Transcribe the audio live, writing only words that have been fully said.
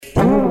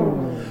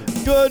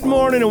Good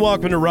morning and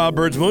welcome to Rob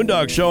Byrd's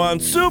Moondog Show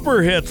on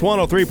Super Hits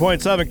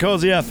 103.7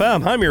 Cozy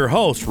FM. I'm your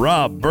host,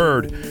 Rob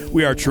Byrd.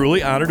 We are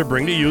truly honored to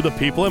bring to you the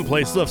people and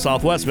places of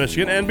Southwest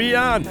Michigan and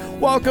beyond.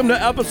 Welcome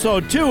to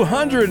episode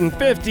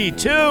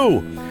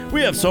 252.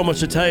 We have so much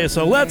to tell you,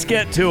 so let's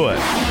get to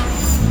it.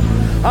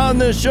 On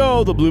this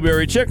show, the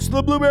Blueberry Chicks,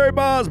 the Blueberry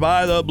Buzz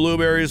by the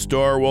Blueberry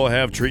Store. We'll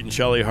have Treat and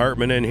Shelly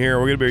Hartmann in here.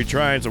 We're going to be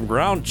trying some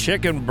ground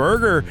chicken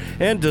burger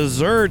and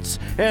desserts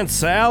and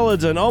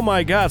salads and, oh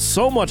my God,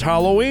 so much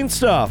Halloween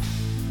stuff.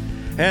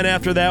 And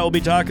after that, we'll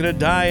be talking to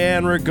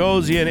Diane,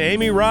 Rigozzi, and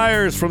Amy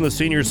Ryers from the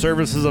Senior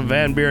Services of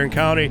Van Buren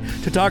County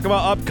to talk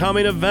about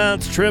upcoming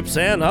events, trips,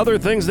 and other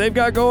things they've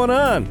got going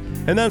on.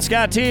 And then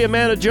Scott T,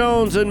 Amanda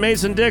Jones, and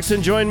Mason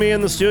Dixon join me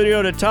in the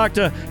studio to talk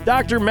to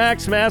Dr.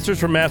 Max Masters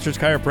from Masters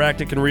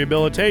Chiropractic and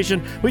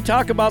Rehabilitation. We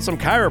talk about some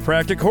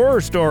chiropractic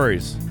horror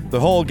stories. The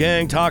whole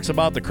gang talks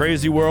about the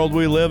crazy world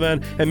we live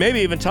in, and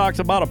maybe even talks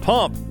about a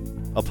pump.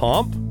 A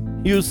pump?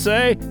 You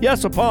say?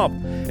 Yes, a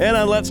pump. And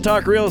on Let's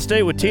Talk Real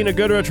Estate with Tina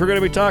Goodrich, we're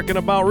going to be talking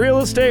about real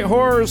estate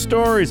horror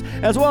stories,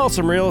 as well as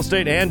some real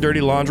estate and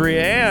dirty laundry,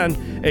 and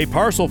a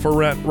parcel for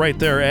rent right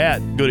there at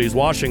Goody's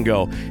Wash and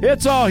Go.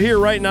 It's all here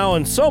right now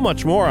and so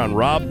much more on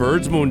Rob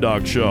Byrd's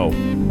Moondog Show.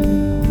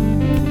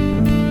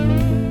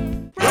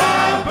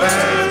 Rob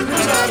Byrd's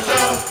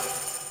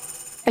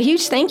Moondog Show. A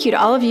huge thank you to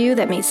all of you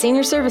that made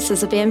Senior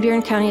Services of Van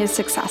Buren County a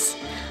success.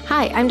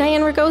 Hi, I'm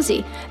Diane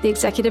Rigozzi, the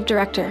Executive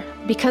Director.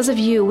 Because of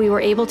you, we were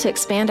able to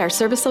expand our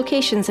service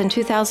locations in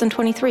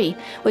 2023,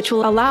 which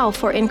will allow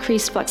for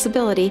increased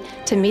flexibility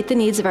to meet the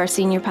needs of our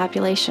senior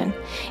population.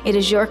 It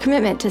is your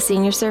commitment to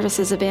Senior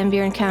Services of Van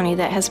Buren County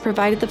that has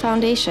provided the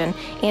foundation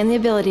and the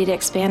ability to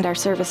expand our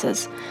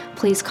services.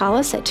 Please call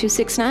us at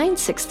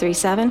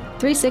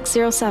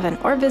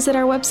 269-637-3607 or visit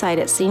our website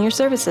at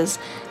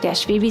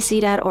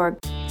seniorservices-vbc.org.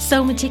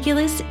 So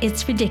meticulous,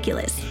 it's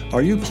ridiculous.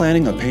 Are you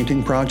planning a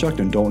painting project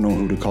and don't know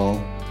who to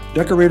call?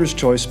 Decorator's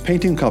Choice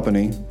Painting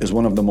Company is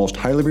one of the most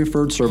highly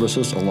referred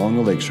services along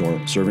the lakeshore.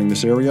 Serving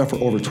this area for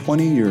over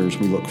 20 years,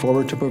 we look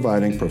forward to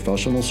providing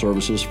professional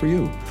services for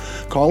you.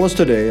 Call us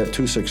today at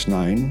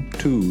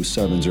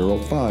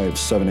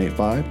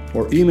 269-270-5785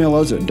 or email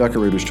us at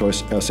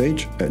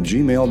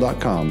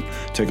decoratorschoicesh@gmail.com.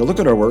 Take a look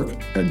at our work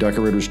at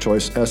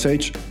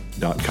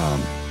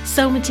decoratorschoicesh.com.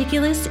 So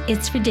meticulous,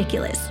 it's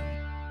ridiculous.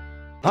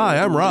 Hi,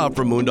 I'm Rob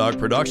from Moondog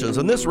Productions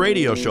and this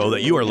radio show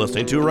that you are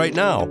listening to right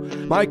now.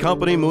 My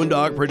company,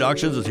 Moondog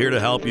Productions, is here to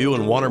help you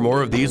in one or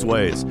more of these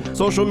ways: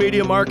 social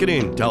media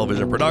marketing,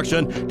 television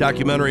production,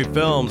 documentary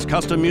films,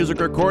 custom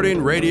music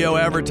recording, radio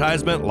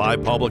advertisement,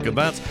 live public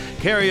events,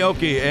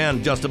 karaoke,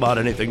 and just about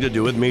anything to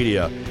do with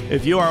media.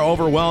 If you are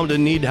overwhelmed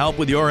and need help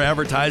with your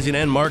advertising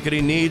and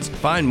marketing needs,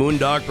 find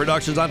Moondog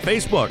Productions on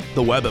Facebook,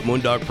 the web at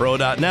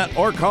moondogpro.net,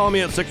 or call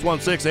me at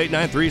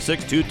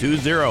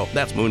 616-893-6220.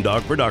 That's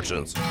Moondog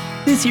Productions.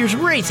 This here's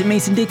Race at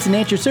Mason Dixon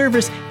at your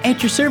service.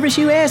 At your service,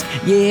 you ask?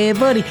 Yeah,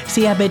 buddy.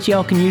 See, I bet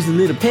y'all can use a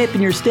little pep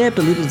in your step,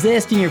 a little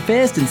zest in your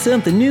fest, and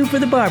something new for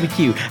the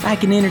barbecue. I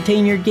can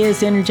entertain your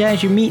guests,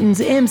 energize your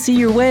meetings, MC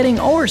your wedding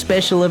or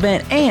special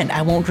event, and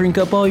I won't drink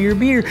up all your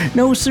beer.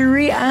 No,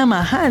 sirree, I'm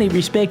a highly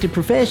respected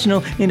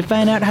professional, and to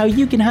find out how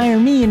you can hire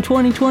me in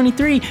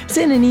 2023,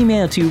 send an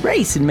email to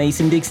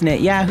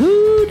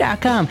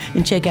raceandmasondixon@yahoo.com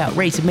and check out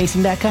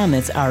raceandmason.com.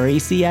 That's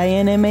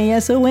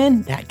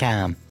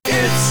RACINMASON.com.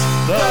 It's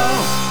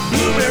the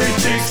Blueberry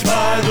Chicks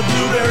by the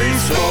Blueberry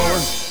Store.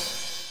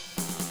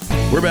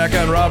 We're back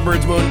on Rob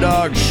Byrd's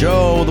Moondog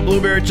Show. The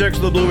Blueberry Chicks,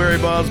 the Blueberry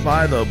Buzz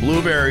by the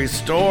Blueberry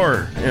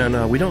Store.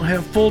 And we don't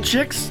have full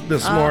chicks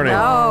this morning.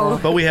 No.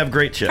 But we have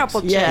great chicks.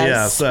 Couple chicks.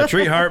 Yes.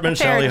 Treat Hartmann,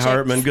 Shelly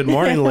Hartmann. Good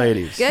morning,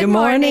 ladies. Good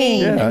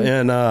morning.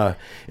 Yeah,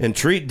 and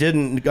Treat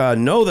didn't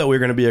know that we were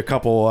going to be a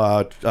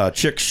couple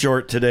chicks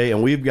short today,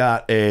 and we've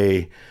got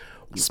a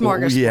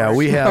Smorgasbord. Yeah,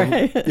 we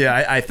have.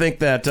 Yeah, I think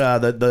that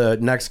the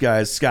next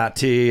guys, Scott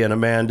T and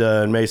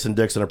Amanda and Mason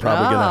Dixon, are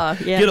probably going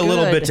to get a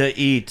little bit to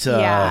eat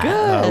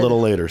a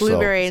little later.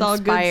 Blueberry so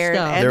inspired.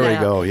 And there we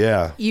go.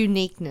 Yeah.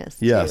 Uniqueness.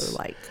 Yes. Too.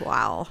 Like,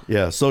 wow.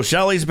 Yeah. So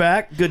Shelly's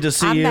back. Good to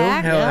see I'm you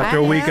back. after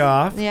a week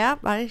off. Yeah,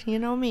 you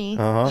know me.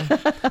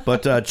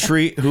 But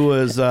Treat, who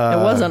was it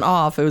wasn't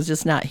off. It was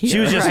just not here. She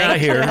was just not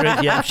here.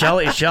 Yeah.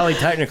 Shelly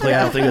technically,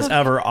 I don't think is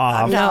ever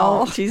off.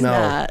 No, she's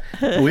not.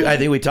 I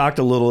think we talked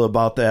a little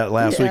about that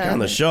last week on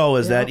the show,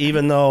 is that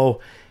even though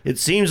it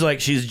seems like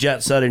she's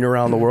jet setting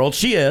around the world,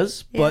 she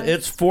is, but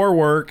it's for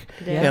work,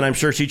 and I'm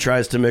sure she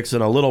tries to mix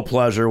in a little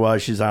pleasure while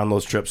she's on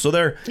those trips. So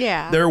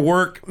they're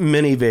work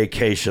mini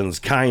vacations,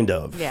 kind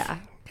of. Yeah.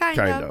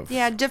 Kind of.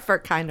 Yeah,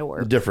 different kind of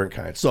work. Different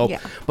kind. So,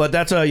 but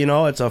that's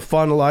it's a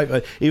fun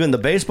life. Even the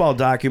baseball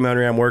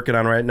documentary I'm working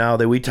on right now,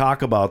 we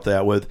talk about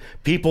that with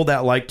people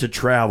that like to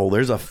travel.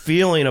 There's a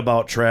feeling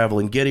about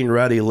traveling, getting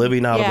ready,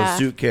 living out of a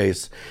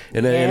suitcase,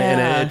 and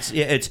it's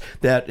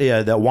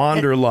that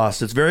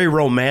wanderlust. It's very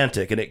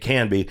romantic, and it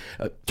can be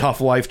a tough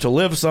life to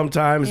live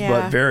sometimes,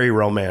 but very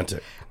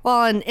romantic.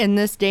 Well, in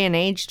this day and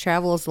age,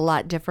 travel is a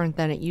lot different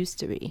than it used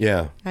to be.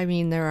 Yeah. I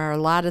mean, there are a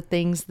lot of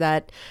things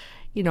that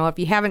if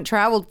you haven't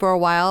traveled for a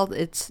while,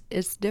 it's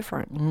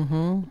different.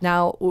 Mm-hmm.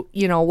 Now,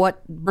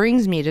 what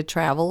brings me to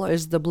travel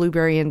is the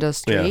blueberry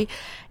industry,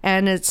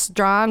 and it's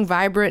strong,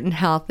 vibrant, and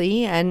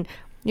healthy, and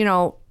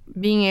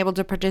being able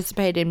to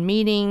participate in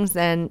meetings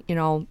and,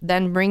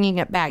 then bringing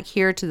it back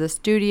here to the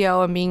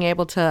studio and being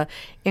able to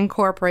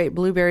incorporate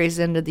blueberries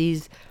into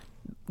these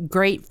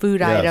great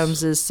food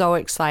items is so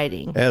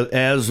exciting.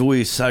 As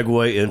we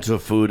segue into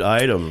food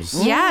items.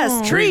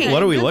 Yes. Treat,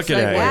 what are we looking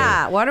at here?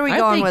 Yeah. What are we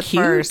going with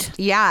first?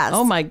 Yes.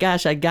 Oh my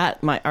gosh, I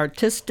got my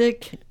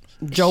artistic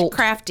jolt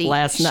crafty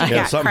last she night.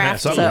 got crafty.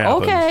 Something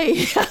happened. Okay.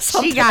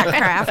 She got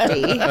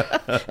crafty.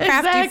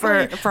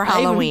 Crafty for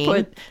Halloween. I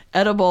even put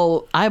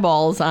edible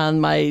eyeballs on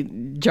my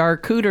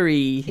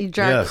Jarchuterie.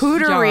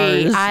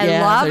 Jarchuterie. Yes. I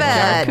love it.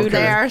 Jarchuterie.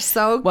 They are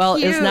so cute. Well,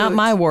 it's not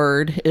my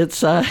word.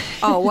 It's oh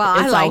well,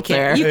 I it's like out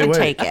there. it. You can wait.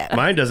 take it.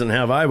 Mine doesn't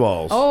have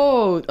eyeballs.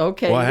 Oh,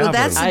 okay. What Well,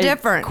 that's happened?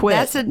 different. quit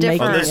That's a making-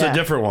 different. Oh, this is a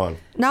different one.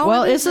 No,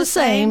 Well, it it's is the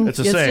same. It's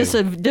the same. just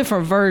a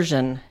different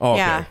version. Oh, okay.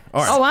 Yeah.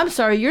 All right. Oh, I'm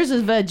sorry. Yours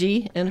is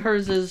veggie, and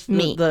hers is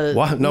Meat. The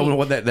What? No, meat.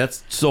 what?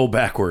 That's so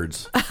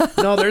backwards.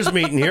 No, there's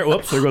meat in here.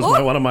 Whoops, there goes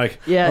one of my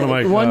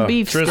one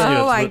beef stick. Triscuits.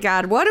 Oh my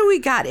God! What do we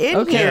got in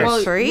Okay, here,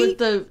 well, Tree? with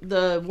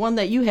the one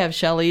that you have,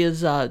 Shelly,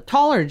 is a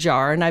taller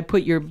jar, and I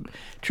put your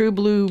True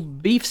Blue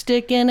beef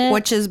stick in it.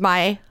 Which is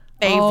my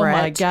favorite. Oh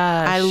my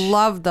gosh. I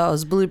love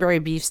those blueberry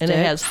beef sticks. and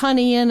it has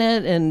honey in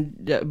it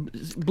and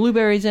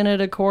blueberries in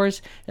it, of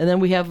course. And then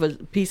we have a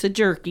piece of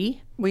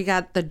jerky. We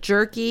got the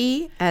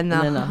jerky and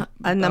And the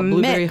then a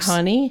blueberry mix.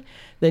 honey.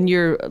 Then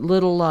your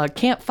little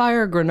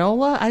campfire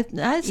granola.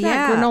 It's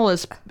Yeah. not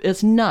granola.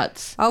 It's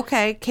nuts.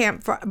 Okay,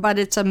 but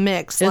it's a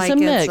mix. It's a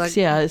mix.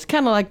 Yeah, it's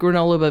kind of like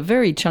granola, but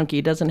very chunky.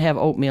 It doesn't have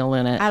oatmeal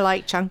in it. I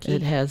like chunky.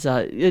 It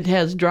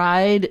has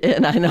dried,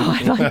 and I know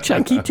I like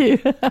chunky too.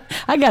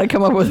 I got to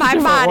come up with My a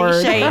different body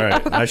word. shape. All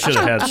right, I should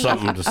have had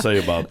something to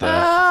say about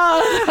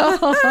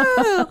that.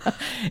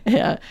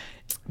 Yeah.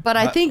 But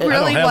I think I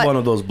really don't have one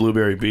of those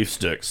blueberry beef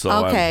sticks.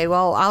 So Okay,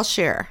 well, I'll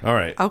share. All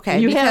right. Okay,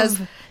 You because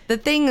have- the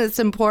thing that's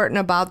important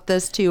about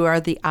this too are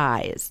the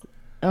eyes.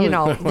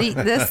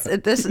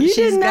 This You she's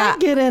did not got.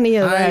 get any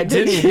of that. I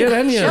didn't get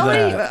any of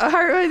Shelly,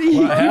 that.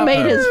 you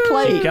made his She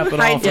plate. kept it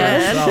I all for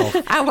did. herself.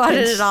 I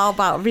wanted it all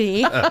about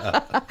me.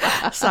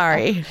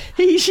 Sorry.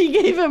 She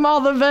gave him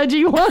all the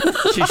veggie ones.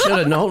 She should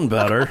have known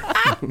better.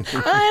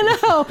 I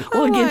know.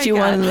 We'll Oh get my you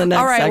one in God. the next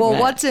All right. segment. Well,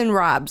 what's in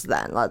Rob's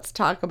then? Let's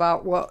talk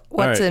about what's All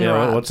right, in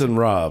Rob's. What's in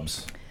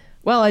Rob's?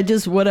 Well, I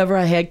just, whatever,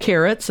 I had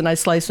carrots and I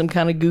sliced them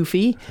kind of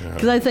goofy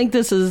because I think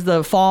this is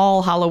the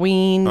fall,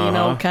 Halloween,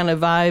 kind of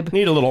vibe.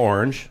 Need a little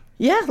orange.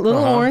 Yeah, a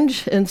little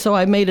orange. And so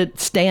I made it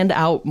stand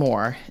out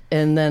more.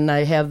 And then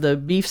I have the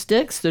beef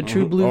sticks, the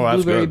True Blue Oh, that's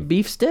blueberry good.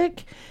 beef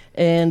stick,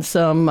 and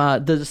some,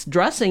 this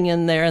dressing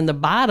in there in the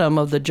bottom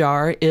of the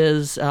jar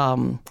is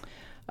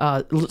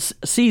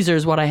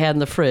Caesar's, what I had in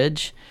the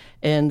fridge,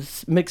 and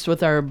mixed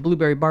with our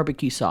blueberry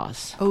barbecue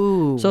sauce.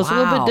 Ooh, So it's a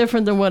little wow. bit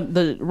different than what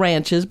the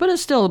ranch is, but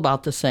it's still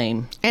about the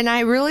same. And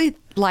I really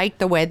like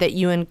the way that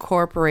you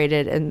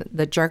incorporated in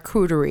the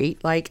charcuterie.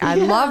 Like, I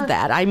love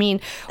that. I mean,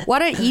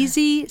 what an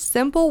easy,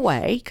 simple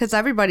way, because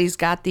everybody's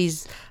got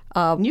these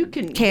You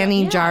can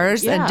canning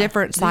jars and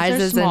different These are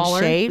sizes and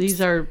smaller. shapes.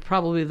 These are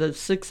probably the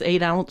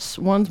 6-8 ounce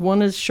ones.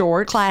 One is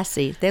short.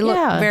 Classy. They look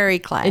Yeah. very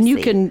classy. And you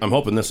can. I'm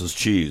hoping this is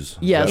cheese.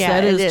 Yes, Yeah,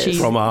 that it is is. cheese.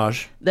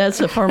 Fromage. That's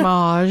a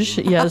fromage.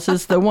 Yes,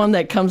 it's the one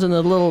that comes in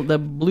the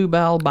blue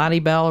bell, bonnie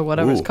bell, or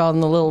whatever it's Ooh. called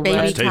in the little Baby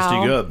red. Tasty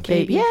cow. good.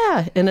 Okay,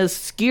 yeah, and it's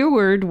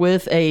skewered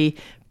with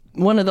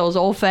one of those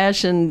old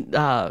fashioned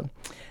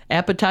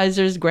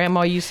appetizers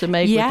Grandma used to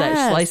make with that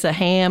Yes. slice of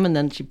ham, and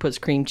then she puts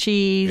cream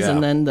cheese, Yeah.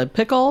 and then the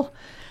pickle.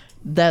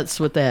 That's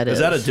what that is. Is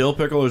that a dill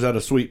pickle or is that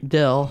a sweet?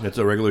 dill? It's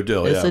a regular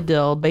dill. It's yeah. a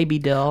dill, baby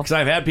dill. Because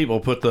I've had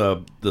people put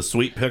the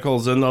sweet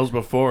pickles in those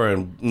before,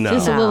 and no,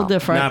 Just a little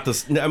different. Not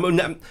this. I mean,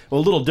 not, a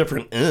little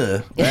different.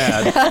 Bad.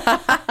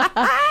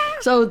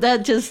 So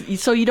that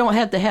so you don't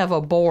have to have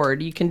a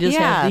board. You can just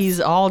have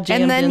these all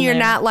jammed in And then you're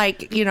there. not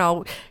like,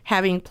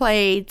 having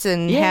plates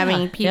and Yeah,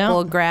 having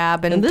people yeah.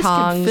 grab and this can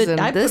tongs. fit-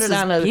 And I this put it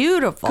is on a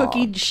beautiful.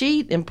 cookie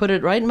sheet and put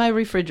it right in my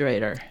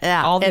refrigerator.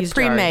 Yeah, all these it's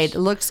pre-made. jars. It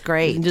looks You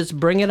great. can just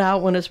bring it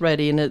out when it's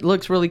ready, and it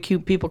looks really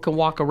cute. People can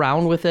walk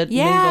around with it,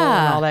 Yeah. mingle,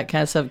 and all that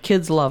kind of stuff.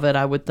 Kids love it,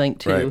 I would think,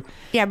 too. Right.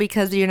 Yeah,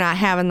 because you're not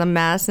having the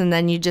mess, and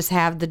then you just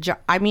have the jar.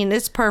 I mean,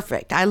 it's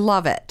perfect. I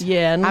love it.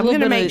 Yeah, and a I'm little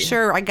going to bit make of-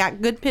 sure I got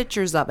good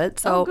pictures of it.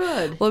 So Oh,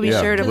 good. we'll be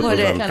Yeah, sure to we'll put put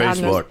it it on on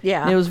Facebook.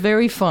 yeah. It was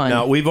very fun.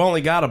 Now we've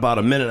only got about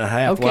a minute and a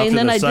half Okay, left and in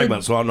then this I did-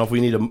 segment, so I don't know if we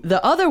need a.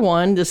 The other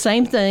one, the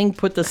same thing,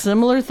 put the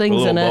similar things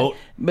little in it, boat?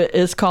 but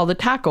it's called the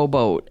taco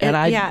boat. And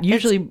I yeah,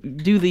 usually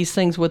do these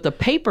things with the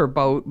paper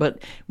boat, but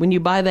when you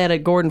buy that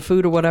at Gordon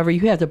Food or whatever,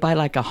 you have to buy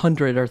like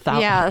 100 or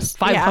 1,000, Yes,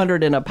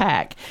 500 in a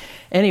pack.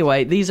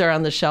 Anyway, these are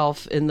on the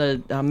shelf in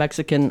the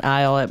Mexican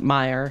aisle at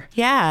Meijer.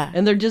 Yeah.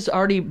 And they're just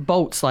already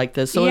boats like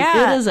this. So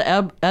Yeah. it is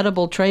an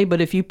edible tray,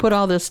 but if you put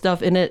all this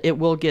stuff in it, it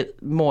will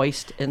get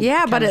moist. And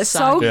Yeah, but kinda it's so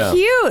soggy. Yeah.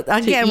 cute.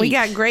 Again, we eat.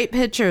 got great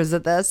pictures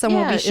of this, and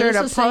we'll Yeah, be sure it's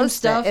to the same post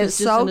stuff, it. it's It's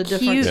just so in a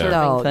different cute, serving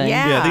though. thing.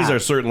 Yeah. Yeah, these are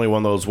certainly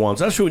one of those ones,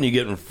 especially when you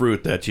get certain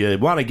fruit that you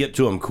want to get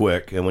to them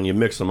quick, and when you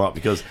mix them up,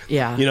 because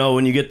Yeah.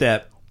 when you get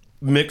that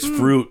mixed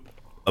fruit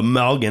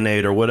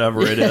amalgamate or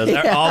whatever it is,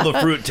 all the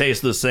fruit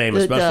tastes the same,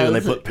 especially when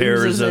they put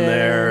pears in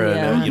there,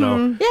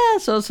 and Yeah,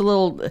 so it's a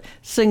little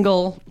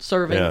single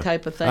serving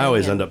type of thing. I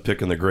always end up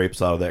picking the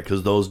grapes out of that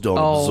because those don't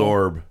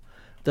absorb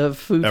the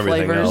food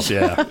everything flavors. else.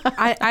 Yeah,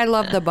 I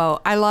love the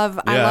boat. I love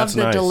that's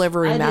the nice.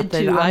 delivery I did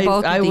method too. on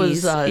both of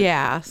these.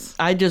 Yes.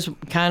 I just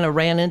kind of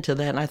ran into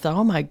that, and I thought,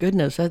 oh my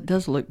goodness, that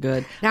does look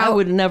good. Now- I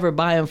would never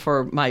buy them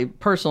for my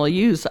personal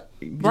use, just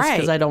Right.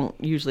 because I don't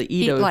usually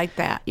eat like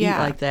that. Yeah.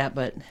 Eat like that,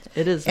 but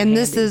it is. And handy.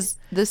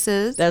 this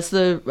is That's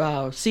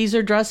the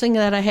Caesar dressing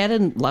that I had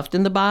and left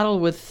in the bottle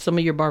with some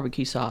of your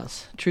barbecue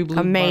sauce. True Blue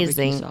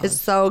amazing. barbecue sauce.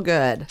 It's so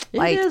good.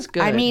 It is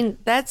good. I mean,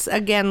 that's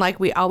again like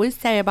we always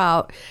say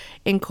about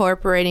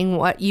incorporating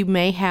what you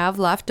may have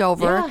left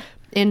over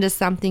into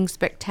something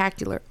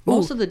spectacular.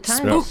 Most of the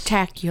time.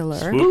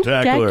 Spooktacular.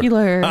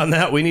 Spooktacular. On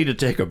that, we need to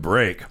take a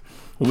break.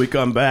 When we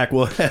come back,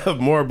 we'll have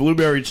more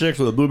Blueberry Chicks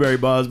with a Blueberry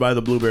Buzz by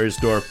the Blueberry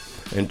Store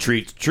and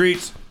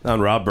Treats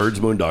on Rob Byrd's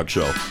Moondog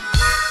Show.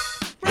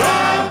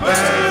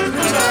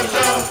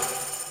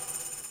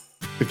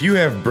 If you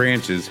have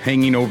branches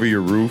hanging over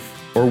your roof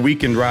or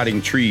weakened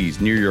rotting trees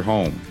near your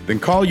home, then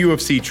call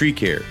UFC Tree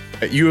Care.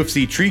 At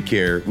UFC Tree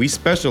Care, we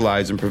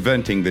specialize in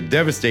preventing the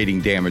devastating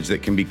damage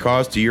that can be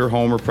caused to your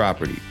home or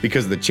property,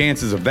 because the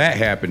chances of that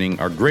happening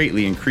are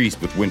greatly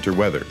increased with winter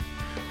weather.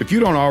 If you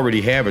don't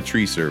already have a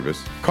tree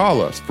service,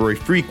 call us for a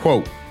free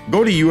quote.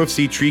 Go to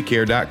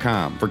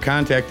ufctreecare.com for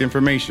contact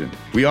information.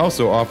 We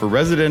also offer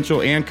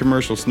residential and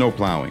commercial snow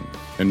plowing.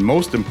 And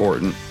most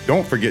important,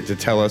 don't forget to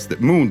tell us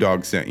that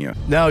Moondog sent you.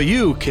 Now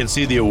you can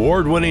see the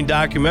award-winning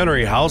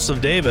documentary House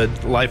of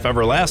David, Life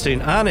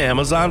Everlasting on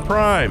Amazon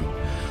Prime.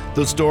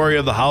 The story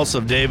of the House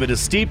of David is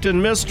steeped in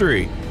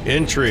mystery,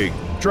 intrigue,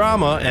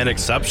 drama, and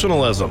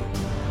exceptionalism.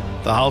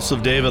 The House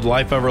of David,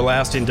 Life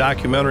Everlasting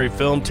documentary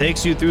film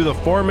takes you through the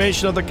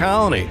formation of the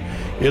colony,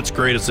 its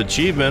greatest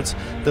achievements,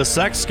 the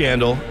sex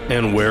scandal,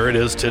 and where it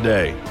is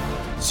today.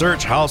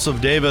 Search House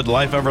of David,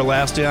 Life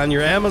Everlasting on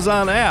your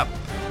Amazon app,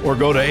 or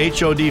go to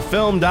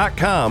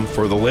hodfilm.com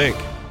for the link.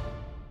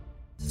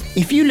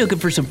 If you're looking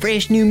for some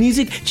fresh new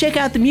music, check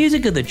out the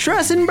music of the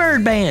Truss and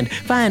Byrd Band.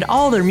 Find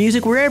all their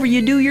music wherever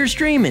you do your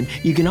streaming.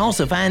 You can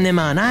also find them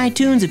on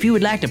iTunes if you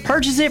would like to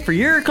purchase it for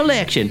your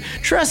collection.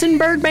 Truss and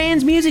Byrd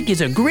Band's music is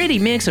a gritty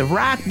mix of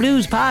rock,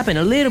 blues, pop, and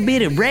a little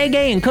bit of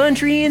reggae and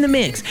country in the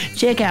mix.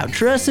 Check out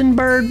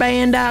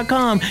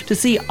trussandbyrdband.com to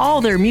see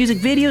all their music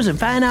videos and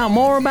find out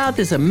more about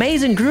this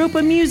amazing group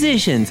of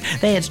musicians.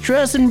 That's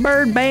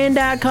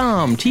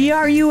trussandbyrdband.com.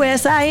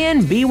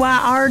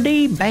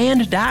 TRUSINBYRD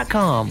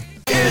band.com.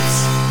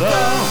 It's the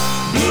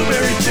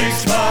Blueberry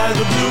Chicks by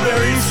the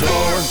Blueberry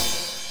Store.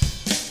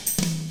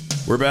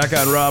 We're back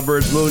on Rob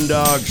Byrd's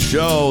Moondog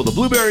Show. The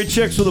Blueberry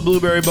Chicks with the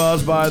Blueberry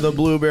Buzz by the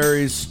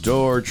Blueberry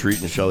Store.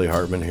 Treat and Shelly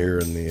Hartmann here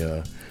in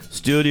the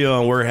studio,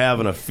 and we're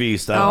having a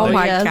feast.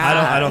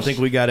 I don't think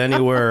we got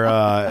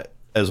anywhere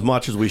as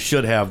much as we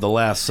should have the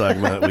last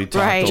segment. We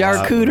talked a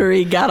lot.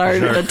 Jarchuterie got our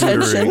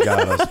attention.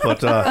 Got us.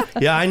 But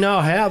I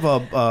now have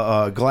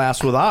a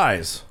glass with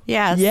eyes.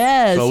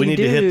 Yes. So we need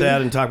you to hit do.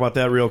 that and talk about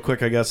that real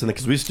quick, I guess,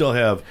 because we still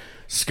have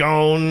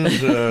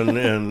scones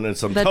and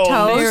some The toast.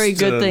 toast. Very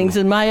good and- things.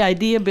 And my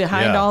idea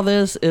behind Yeah. all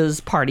this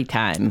is party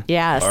time.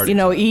 Yes. Party. You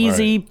know, Right.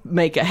 easy,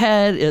 make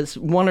ahead. It's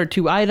 1 or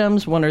 2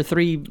 items, 1 or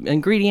 3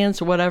 ingredients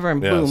or whatever,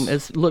 and boom,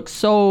 Yes. it looks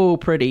so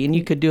pretty. And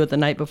you could do it the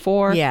night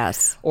before.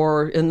 Yes.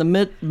 Or in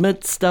the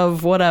midst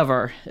of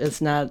whatever.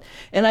 It's not,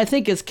 and I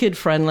think it's kid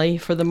friendly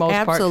for the most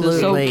part. 'Cause it's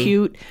so Absolutely.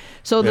 cute.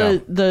 So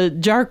the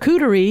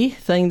charcuterie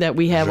thing that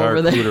we have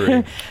over there,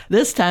 Charcuterie.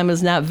 this time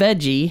is not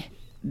veggie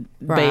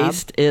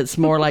based. It's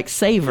more like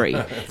savory.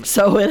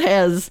 So it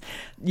has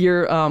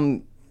your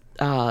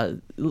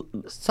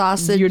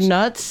Sausage. your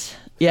nuts.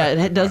 Yeah,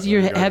 it does.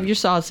 Have your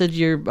sausage,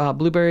 your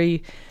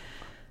blueberry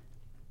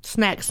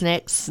snack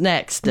sticks.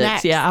 snack sticks.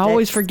 Snack Yeah, I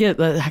always sticks. forget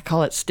that I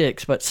call it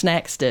sticks, but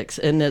snack sticks,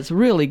 and it's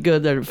really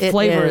good. The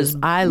flavor is. is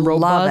I love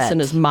robust it.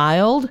 and it's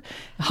mild.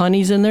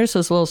 Honey's in there, so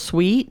it's a little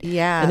sweet.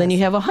 Yes. And then you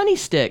have a honey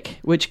stick,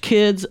 which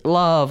kids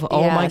love.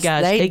 Oh my Yes,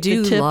 gosh! they Take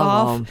do the tip love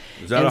off. 'em.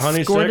 Is that and a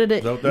honey squirted stick? It.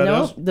 Is that what that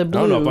no, is? the blue.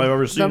 I don't know if I've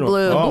ever seen The one.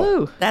 blue. Oh.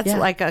 Blue. That's Yeah.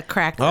 like a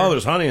cracker. Oh,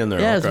 there's honey in there.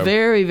 Yeah, it's Okay.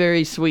 very,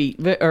 very sweet.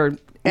 Or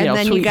and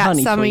then sweet you got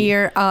honey some sweet.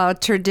 of your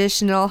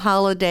traditional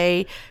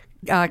holiday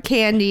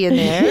candy in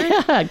there.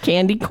 Yeah,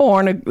 candy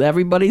corn,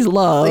 everybody's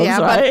loves,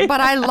 right? but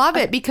I love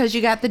it because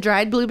you got the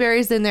dried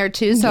blueberries in there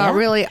too, so Yeah. it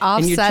really And your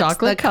offsets the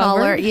chocolate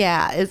color. covered.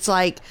 Yeah, it's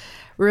like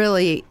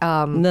really.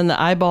 And then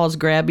the eyeballs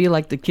grab you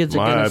like the kids are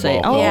My going to say,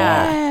 eyeball. oh,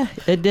 Yeah. yeah,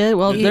 it did.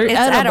 Well, they're It's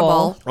edible.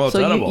 edible. Oh, it's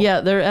so edible.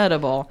 yeah, they're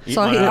edible. Eat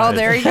So my he, eyes.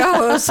 there he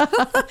goes.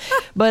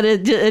 But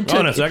it took. Oh,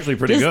 and it's actually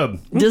pretty just, good.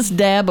 Just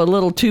dab a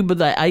little tube of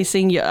the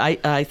icing.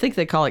 I think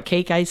they call it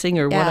cake icing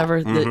or Yeah.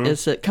 whatever.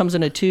 Mm-hmm. It comes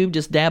in a tube.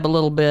 Just dab a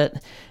little bit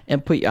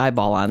and put your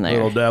eyeball on there.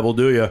 Little dabble,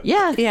 do you?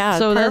 Yeah, Yeah,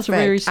 So perfect. that's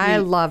very sweet. I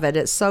love it.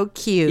 It's so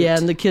cute. Yeah,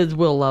 and the kids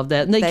will love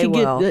that. And they They can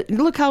will.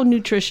 look how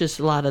nutritious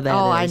a lot of that is.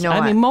 Oh, I know I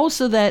it. mean,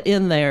 most of that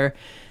in there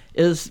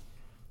is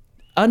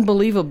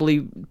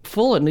unbelievably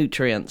full of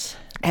nutrients.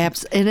 And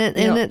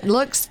it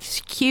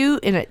looks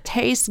cute and it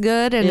tastes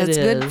good and it's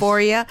good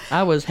for you.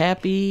 I was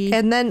happy.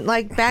 And then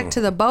like back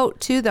to the boat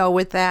too, though,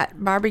 with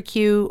that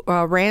barbecue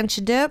ranch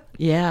dip.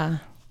 Yeah.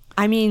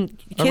 I mean,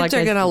 kids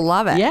are going to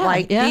love it.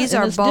 Yeah, these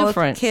are both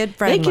different. kid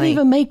friendly. They can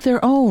even make their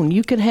own.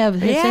 You could have,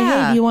 say,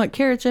 hey, do you want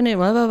carrots in it?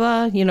 Blah, blah,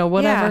 blah,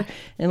 whatever. Yeah.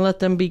 And let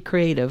them be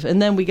creative.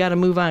 And then we got to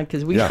move on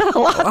because we got a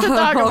lot to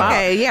talk about.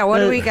 Okay, yeah, what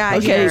do we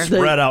got here?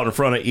 Spread out in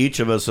front of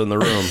each of us in the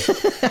room.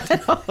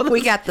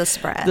 We got the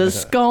spread. The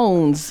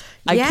scones.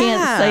 I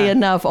can't say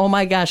enough. Oh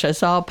my gosh, I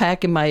saw a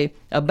pack in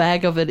a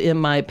bag of it in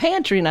my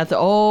pantry, and I thought,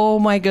 oh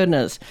my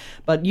goodness.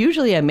 But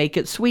usually I make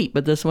it sweet,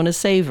 but this one is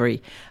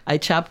savory. I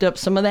chopped up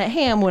some of that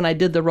ham when I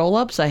did the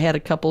roll-ups. I had a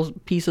couple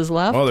pieces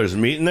left. Oh, there's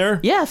meat in there?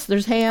 Yes,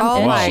 there's ham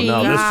and wow, cheese.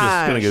 no, this is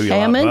just going to give you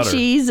ham a lot and better.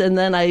 cheese, and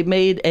then I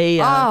made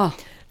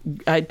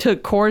I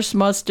took coarse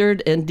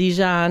mustard and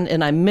Dijon,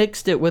 and I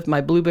mixed it with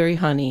my blueberry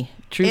honey.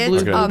 It's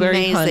blueberry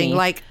amazing. honey.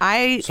 Like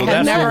I So have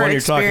that's the never one you're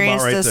talking about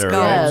experienced right a there,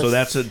 scone. right? So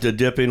that's the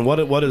dipping.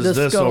 What is The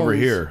this over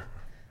scones. here?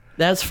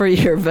 That's for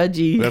your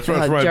veggie. That's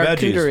right, for my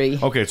charcuterie.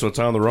 veggies. Okay, so it's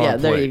on the wrong Yeah,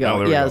 there plate. you go. Oh,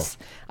 there we Yes.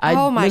 go. I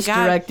Oh, my God.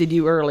 misdirected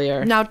you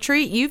earlier. Now,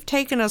 Treat, you've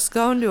taken a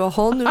scone to a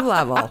whole new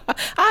level.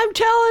 I'm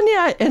telling you,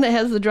 and it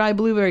has the dry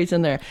blueberries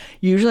in there.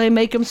 Usually I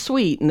make them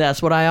sweet, and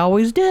that's what I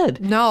always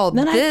did. No,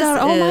 then I this thought,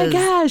 oh my is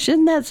gosh,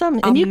 isn't that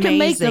something? And you can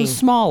make them amazing.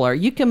 smaller.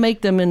 You can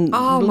make them in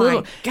Oh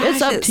little. my gosh,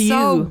 it's up to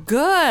so you.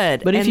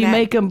 good. But if And you that-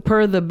 make them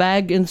per the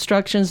bag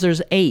instructions,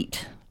 there's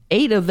 8.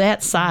 8 of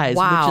that size, which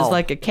Wow. is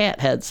like a cat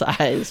head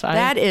size.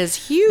 that is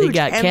huge. You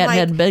got And, cat like,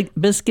 head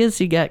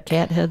biscuits. You got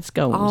cat head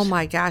scones. Oh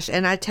my gosh.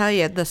 And I tell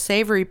you, the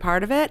savory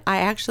part of it, I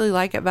actually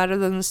like it better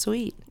than the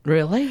sweet.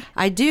 Really?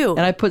 I do.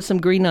 And I put some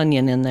green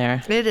onion in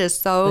there. It is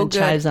so The good.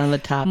 chives on the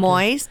top.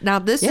 Moist. Now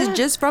this Yeah. is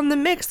just from the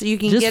mix. You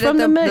can Just get from it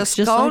the the mix,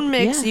 just scone like-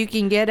 mix. yeah. You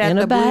can get at In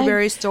a the bag.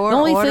 blueberry store. The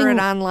only Order thing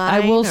it online. I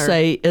will or-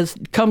 say is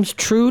comes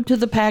true to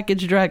the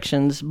package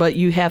directions, but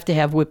you have to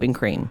have whipping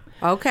cream.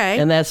 Okay.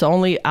 And that's the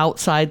only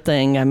outside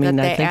thing. I mean,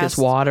 That I they think it's asked.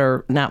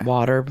 water, not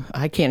water.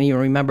 I can't even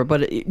remember,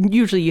 but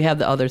usually you have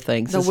the other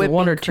things. the It's whipping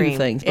one or cream. two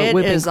things. But It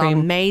whipping is cream.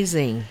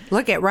 amazing.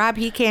 Look at Rob.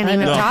 He can't I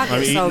even know. talk.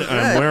 I'm It's so eating- good.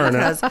 I'm wearing it.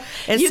 because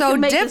It's You so can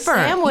make a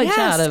different. sandwich Yes.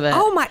 out of it.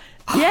 Oh my.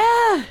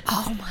 Yeah.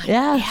 Oh my.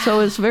 Yeah.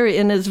 So it's very,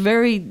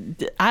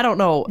 I don't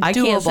know. I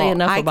can't say Doable.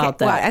 enough about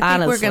that. Well, I think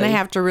honestly. we're going to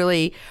have to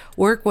really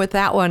work with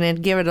that one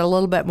and give it a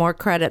little bit more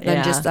credit than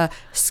Yeah. just a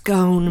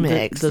scone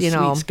mix. the you sweet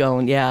know,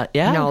 scone. Yeah.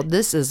 Yeah. No,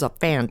 this is a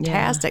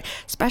fantastic,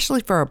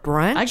 especially for a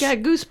brunch. I got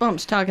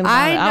goosebumps talking about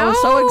I it. know. I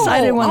was so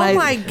excited when I Oh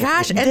my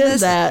gosh! did And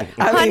this that.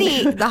 I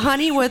mean- the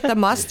honey with the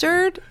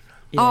mustard.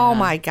 Oh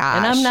my gosh!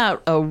 And I'm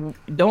not.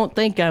 Don't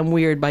think I'm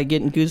weird by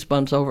getting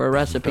goosebumps over a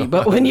recipe.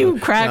 But when you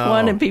crack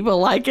one and people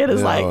like it,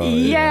 it's like,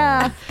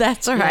 yeah,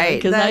 That's right.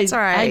 because That's I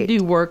right.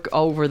 do work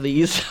over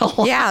these. A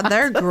lot. Yeah,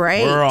 they're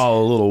great. We're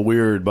all a little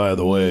weird, by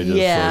the way. Just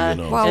Yeah. So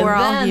you know. Well, And we're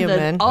all then the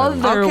human.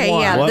 other Okay, one.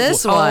 yeah, What-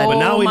 this what- one. But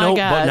now we my know.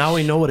 gosh. But now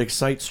we know what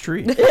excites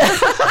Treat.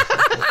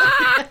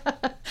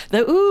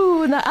 The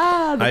ooh and the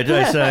ah. The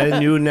I said a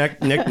new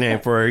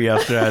nickname for her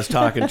yesterday. I was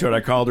talking to her. I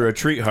called her a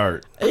treat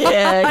heart.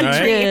 yeah, you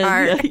Right?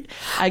 did. Treat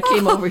I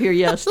came over here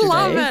yesterday.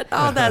 Love it.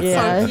 Oh, that's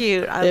Yeah, so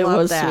cute. I it love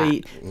was that.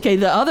 sweet. Okay,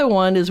 the other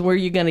one is where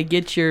you're going to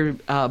get your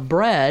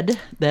bread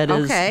that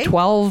is Okay.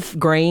 12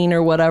 grain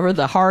or whatever,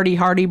 the hearty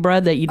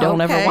bread that you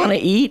don't ever Okay. want to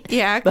eat.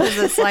 Yeah, because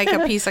it's like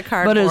a piece of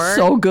cardboard. But it's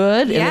so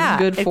good Yeah,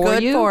 and it's good for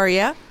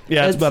you.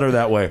 Yeah, it's better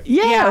that way.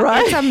 Yeah,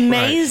 right. It's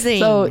amazing.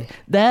 So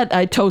that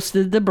I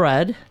toasted the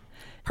bread,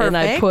 and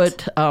I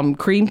Perfect. put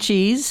cream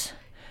cheese,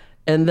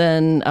 and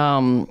then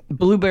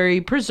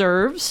blueberry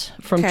preserves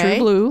from Okay. True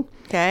Blue.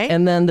 Okay.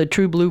 And then the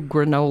True Blue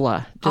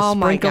granola. Just Oh,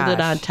 my sprinkled it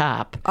gosh. on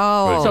top.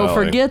 Oh. So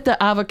Golly. forget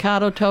the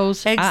avocado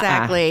toast.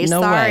 Exactly. No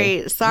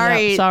way.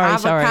 Sorry. Yep, sorry.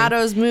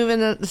 Avocados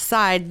moving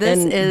aside. This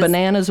And is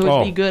bananas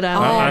would be good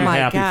on I'm my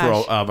happy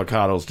gosh. for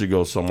avocados to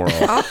go somewhere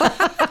else.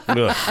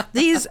 Ugh.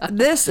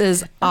 This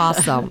is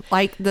awesome.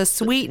 Like the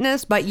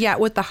sweetness, but yet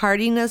with the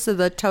heartiness of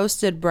the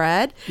toasted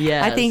bread.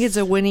 Yes. I think it's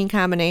a winning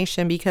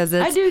combination because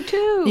it's I do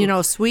too. You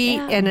know, sweet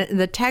Yeah. and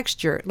the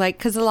texture. Like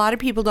because a lot of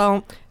people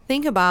don't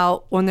think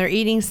about when they're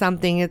eating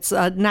something. It's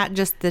not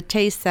just the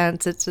taste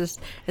sense.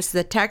 It's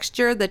the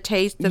texture, the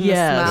taste, and the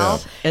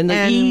smell, and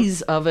the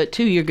ease of it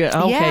too. You're good.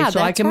 Okay, Yeah,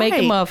 so I that's can make a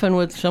right. muffin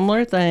with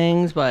similar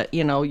things, but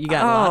you know, you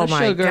got a lot of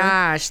my sugar.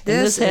 gosh, and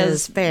this has,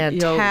 is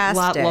fantastic. You know, a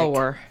lot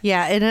lower.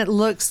 Yeah, and it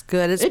looks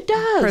good. It does.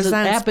 It's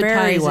Presents very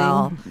appetizing.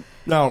 well.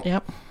 Now,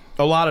 Yep.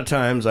 a lot of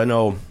times, I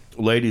know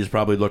ladies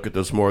probably look at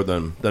this more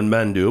than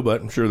men do,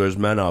 but I'm sure there's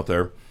men out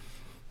there.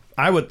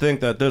 I would think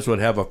that this would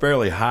have a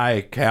fairly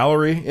high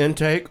calorie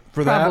intake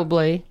for that.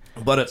 Probably.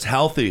 But it's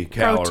healthy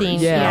calories. Protein,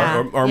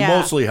 Yeah. Or yeah.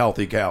 mostly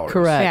healthy calories.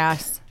 Correct.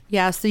 Yes,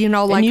 yes. You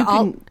know, like and you all.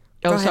 can.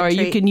 Go Oh, ahead, sorry.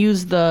 You Treat. can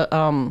use the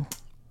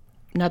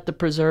not the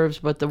preserves,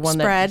 but the one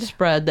Spread. that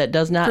spread that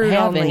does not Fruit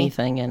have only.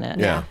 anything in it.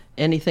 Yeah.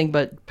 Anything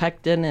but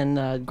pectin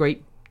and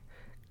grape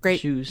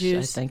grape juice,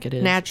 I think it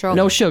is. Natural.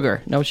 No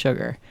sugar. No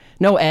sugar.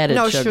 No added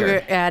No sugar.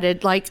 sugar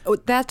added. Like,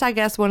 that's, I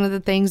guess, one of the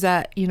things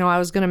that, I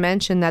was going to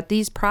mention, that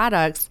these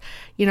products,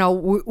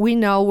 we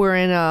know we're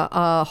in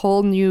a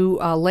whole new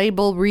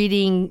label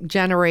reading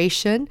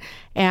generation.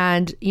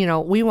 And,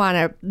 we want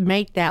to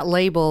make that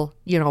label,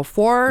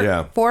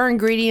 four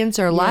ingredients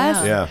or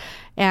less. Yeah.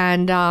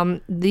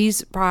 And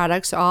these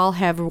products all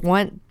have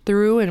went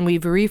through, and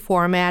we've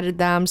reformatted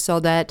them so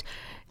that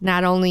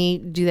not only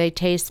do they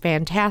taste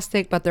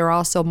fantastic, but they're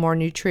also more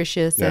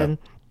nutritious, and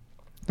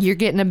you're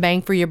getting a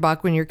bang for your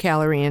buck when your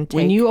calorie intake.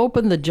 When you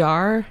open the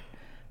jar,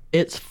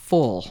 it's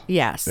full.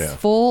 Yes. Yeah.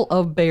 Full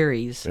of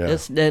berries. Yeah.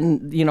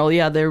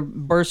 They're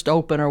burst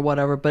open or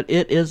whatever, but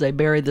it is a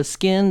berry. The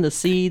skin, the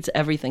seeds,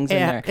 everything's in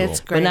there.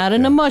 It's great. But not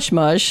in a mush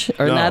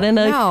or not in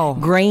a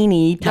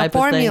grainy type the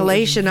of thing.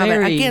 formulation of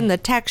it. Again, the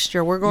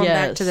texture. We're going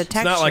back to the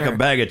texture. It's not like a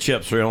bag of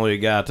chips where you only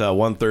got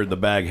 1/3 the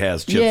bag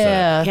has chips in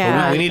Yeah. it.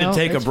 Yeah. But we need to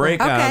take a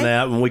break on Okay.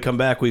 that. When we come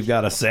back, we've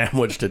got a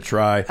sandwich to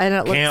try. And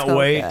it looks Can't so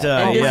wait. good.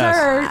 And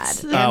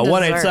Yes. desserts.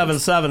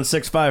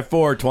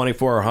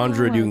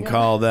 1-877-654-2400. You can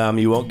call them.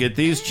 You won't get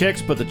these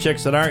chicks, but the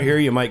chicks that aren't here,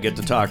 you might get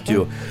to talk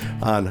to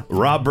on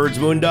Rob Byrd's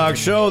Moondog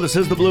Show. This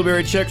is the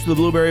Blueberry Chicks, the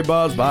Blueberry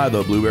Buzz by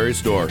the Blueberry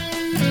Store.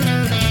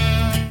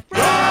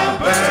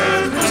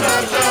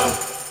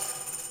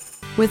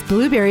 With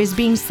blueberries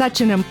being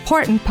such an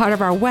important part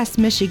of our West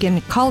Michigan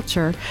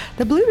culture,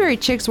 the Blueberry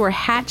Chicks were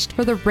hatched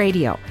for the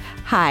radio.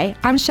 Hi,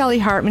 I'm Shelly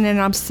Hartmann,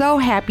 and I'm so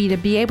happy to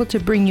be able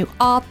to bring you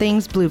all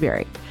things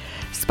blueberry.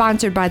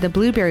 Sponsored by the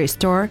Blueberry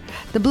Store,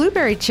 the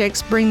Blueberry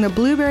Chicks bring the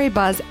Blueberry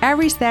Buzz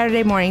every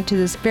Saturday morning to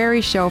this very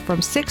show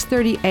from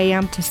 6:30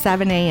 a.m. to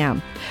 7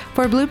 a.m.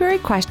 For blueberry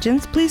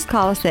questions, please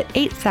call us at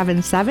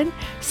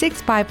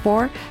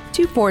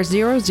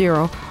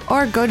 877-654-2400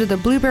 or go to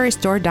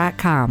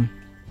theblueberrystore.com.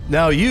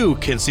 Now you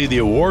can see the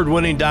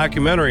award-winning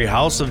documentary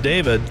House of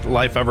David,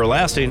 Life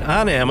Everlasting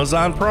on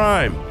Amazon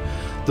Prime.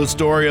 The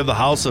story of the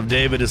House of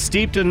David is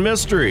steeped in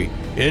mystery,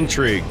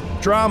 intrigue,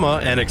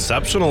 drama, and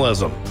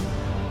exceptionalism.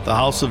 The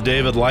House of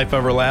David, Life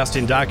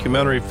Everlasting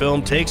documentary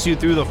film takes you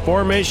through the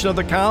formation of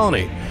the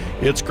colony,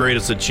 its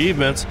greatest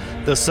achievements,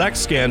 the sex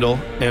scandal,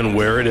 and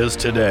where it is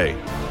today.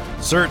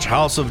 Search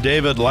House of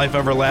David, Life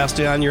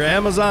Everlasting on your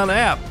Amazon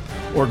app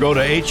or go to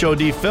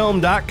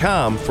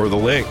HODfilm.com for the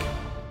link.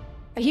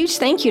 A huge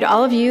thank you to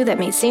all of you that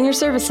made senior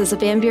services of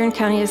Van Buren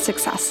County a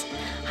success.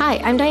 Hi,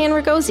 I'm Diane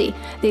Rigozzi,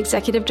 the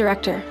Executive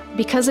Director.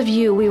 Because of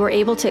you, we were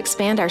able to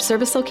expand our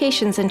service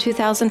locations in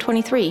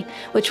 2023,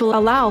 which will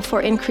allow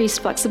for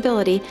increased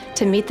flexibility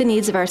to meet the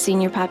needs of our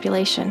senior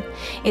population.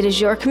 It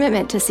is your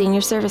commitment to senior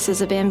services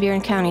of Van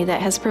Buren County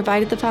that has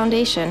provided the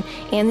foundation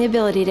and the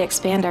ability to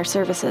expand our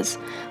services.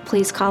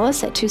 Please call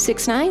us at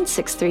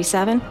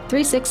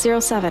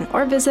 269-637-3607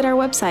 or visit our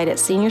website at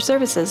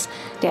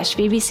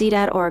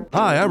seniorservices-vbc.org.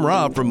 Hi, I'm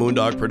Rob from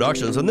Moondog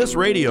Productions and this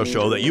radio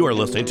show that you are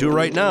listening to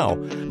right now.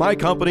 My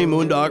company,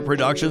 Moondog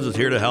Productions, is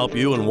here to help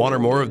you in one or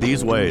more of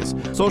these ways: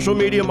 social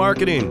media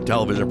marketing,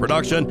 television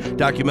production,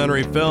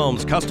 documentary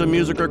films, custom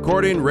music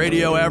recording,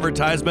 radio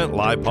advertisement,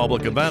 live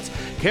public events,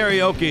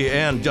 karaoke,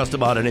 and just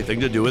about anything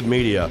to do with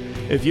media.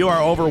 If you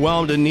are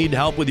overwhelmed and need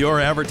help with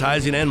your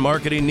advertising and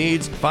marketing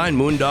needs, find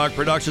Moondog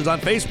Productions on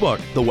Facebook,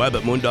 the web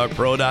at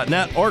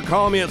moondogpro.net, or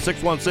call me at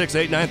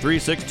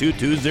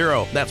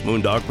 616-893-6220. That's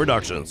Moondog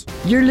Productions.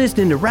 You're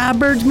listening to Rob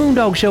Byrd's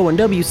Moondog Show on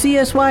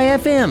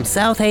WCSY-FM,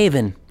 South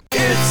Haven.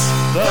 It's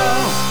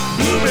the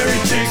Blueberry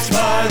Chicks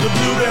by the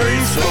Blueberry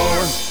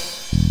Store.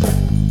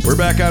 We're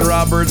back on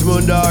Rob Byrd's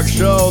Moondog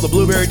Show, the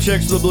Blueberry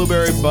Chicks, the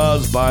Blueberry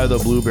Buzz by the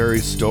Blueberry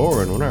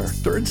Store. And we're in our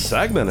third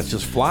segment. It's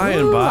just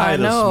flying by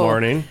this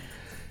morning.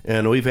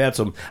 And we've had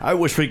some. I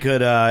wish we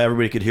could.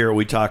 Everybody could hear what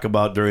we talk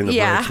about during the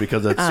breaks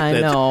because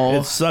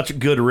it's such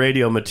good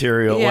radio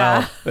material.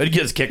 Yeah. Well, it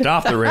gets kicked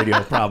off the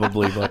radio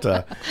probably, but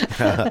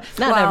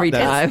not every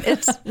time.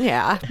 It's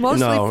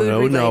mostly food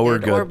related. No, we're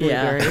good. Or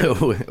blueberry.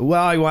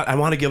 Well, I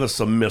want to give us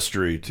some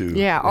mystery too.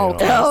 Yeah.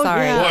 Okay.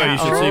 Sorry. Boy, you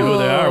should see who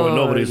they are when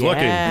nobody's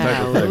looking.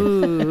 Type of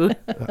thing.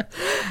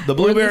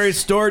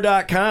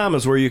 Theblueberrystore.com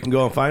is where you can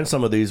go and find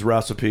some of these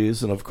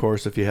recipes. And of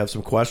course, if you have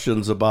some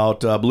questions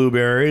about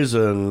blueberries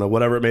and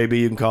whatever it may be,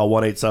 you can call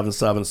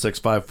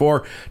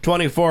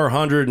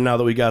 1-877-654-2400. And now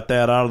that we got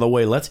that out of the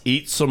way, let's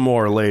eat some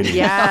more, ladies.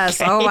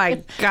 Yes. Okay. Oh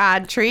my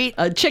God. Treat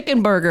a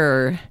chicken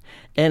burger.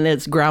 And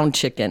it's ground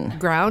chicken.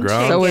 Ground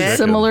chicken. So it's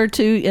similar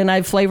to, and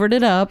I flavored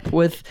it up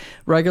with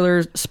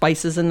regular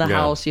spices in the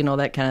house,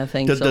 that kind of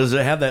thing. Does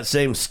it have that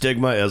same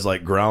stigma as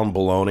like ground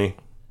bologna?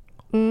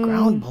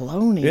 Ground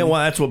bologna? Yeah, well,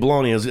 that's what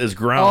bologna is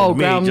ground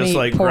meat, ground just meat,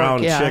 like pork,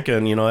 ground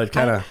chicken. It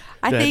kind of...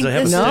 I think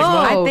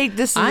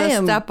this is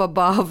a step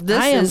above.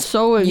 I am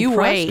so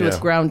impressed with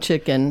ground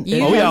chicken.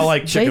 I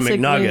like chicken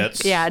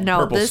McNuggets. Yeah, no,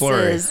 purple this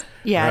slurry. is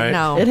Yeah, Right.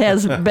 no. It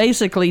has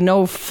basically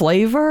no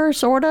flavor,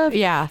 sort of,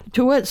 Yeah.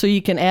 to it. So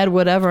you can add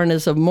whatever, and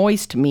it's a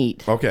moist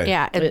meat. Okay.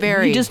 Yeah, it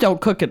very. You just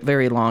don't cook it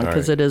very long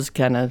because right. it is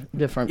kind of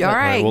different. All but-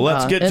 right. Well,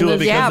 let's get and to it this-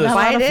 because yeah, this,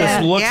 bite this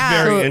it. looks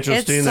Yeah. very So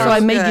interesting. it's So I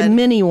made good. you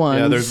mini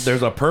ones. Yeah,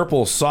 there's a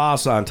purple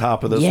sauce on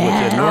top of this,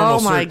 Yeah. which in normal, Oh,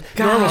 my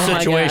God. normal Oh, my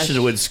situations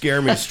gosh. would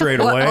scare me straight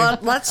away.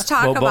 Let's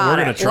talk But we're about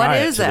gonna it. try What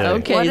it is it? today.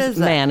 Okay, What it's is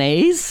it?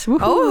 mayonnaise. Woohoo.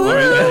 Oh,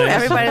 mayonnaise.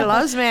 everybody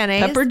loves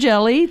mayonnaise. Pepper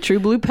jelly, True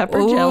Blue pepper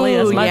jelly.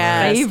 That's Ooh, my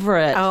yes.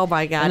 favorite. Oh,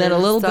 my God, And then it a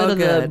is little so bit of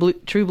good. the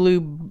True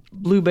Blue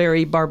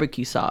blueberry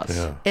barbecue sauce.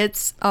 Yeah.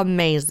 It's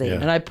amazing. Yeah.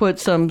 And I put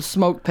some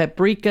smoked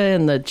paprika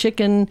in the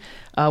chicken.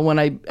 When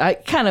I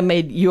kind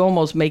of you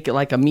almost make it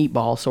like a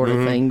meatball sort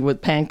of thing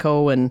with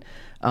panko and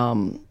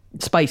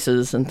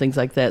spices and things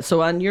like that.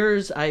 So on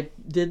yours, I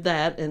did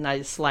that and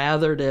I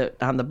slathered it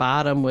on the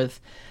bottom with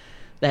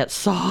that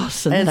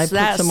sauce, and then I It's put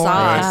that some more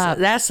on sauce. top.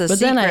 That's a But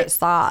then secret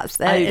sauce.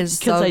 That is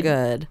so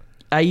good.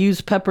 I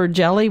use pepper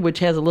jelly, which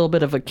has a little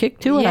bit of a kick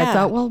to it. I Yeah.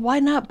 thought, well, why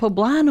not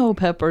poblano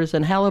peppers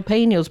and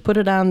jalapenos? Put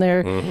it on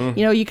there.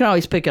 You know, you can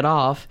always pick it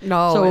off.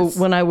 No, So it's-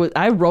 when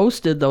I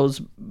roasted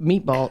those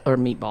meatballs.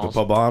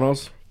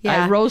 Poblanos?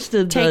 Yeah. I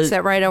roasted Takes the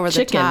it right over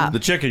chicken. the top. The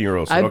chicken you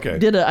roasted. I Okay.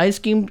 did an ice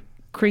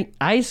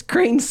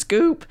cream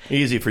scoop,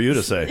 Easy for you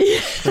to say.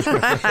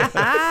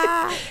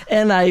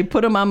 and I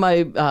put them on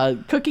my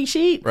cookie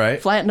sheet.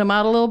 Right. Flattened them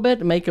out a little bit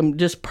to make them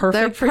just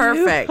perfect. They're for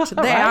you. perfect.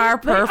 They Right? are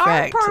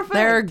perfect. perfect.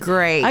 They're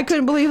great. I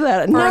couldn't believe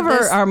that. For Never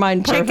this are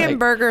mine perfect. Chicken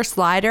burger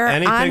slider.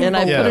 Anything- And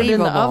I Yeah. put it in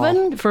the unbelievable.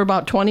 oven for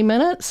about 20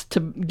 minutes to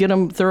get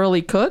them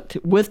thoroughly cooked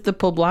with the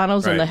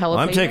poblanos and the jalapenos.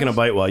 I'm taking a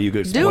bite while you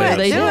go. Do it.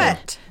 They Do do.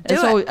 it. And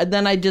Do so it.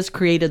 then I just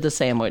created the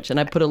sandwich, and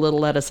I put a little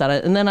lettuce on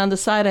it. And then on the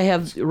side, I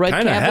have red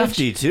Kind of cabbage.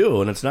 hefty too,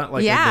 and it's not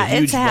like Yeah, a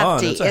huge it's hefty.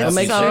 bun. It's a hefty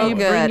Make so sure thing. you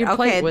bring good. your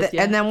plate Okay, with you.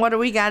 and then what do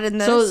we got in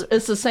this? So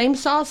it's the same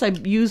sauce I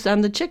used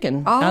on the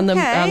chicken. okay. On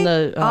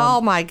the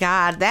oh my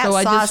God, that so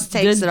I sauce just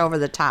takes did- it over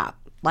the top.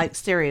 Like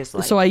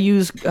seriously. So I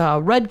use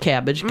red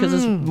cabbage because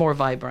it's more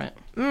vibrant.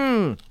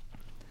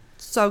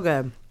 so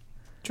good.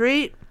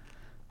 Treat.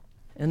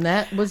 And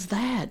that was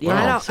that. I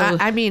Yeah. don't. So-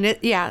 I mean it.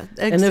 Yeah.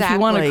 Exactly. and if you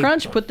want a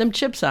crunch, put them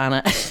chips on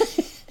it.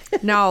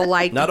 No,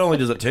 like Not only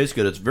does it taste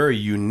good, it's very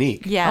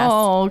unique. yes.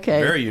 Oh,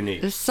 okay. Very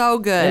unique. It's so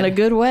good. In a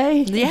good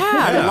way. Yeah,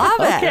 I love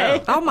it.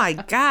 Okay. Oh my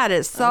God,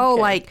 it's so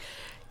like,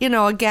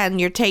 again,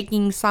 you're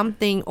taking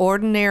something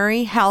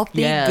ordinary,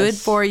 healthy, Yes. good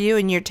for you,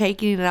 and you're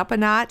taking it up a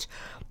notch.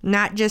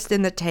 Not just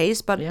in the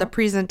taste, but the Yep.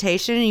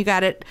 presentation. You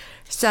got it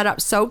set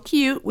up so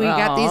cute. We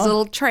got these Aw.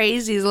 little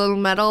trays, these little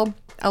metal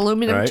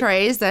aluminum Right.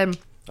 trays, and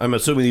I'm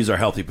assuming these are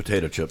healthy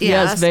potato chips.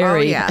 Yes, very.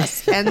 Oh,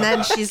 yes. And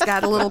then she's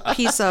got a little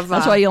piece of.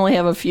 That's why you only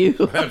have a few.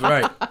 That's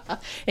right.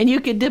 And you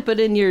could dip it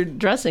in your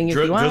dressing if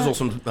you want. Drizzle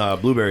some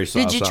blueberry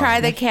sauce. Did you on try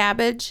it. the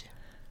cabbage?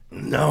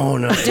 No.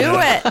 Do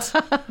it.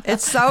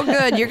 It's so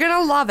good. You're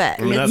gonna love it.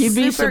 that's- It's You'd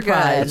be super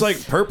surprised. It's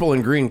like purple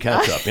and green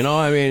ketchup. You know,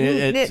 I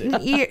mean,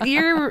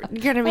 You're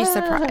gonna be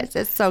surprised.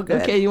 It's so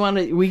good. Okay, you want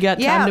to? We got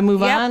time Yeah, to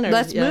move yep, on.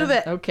 let's move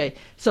it. Okay,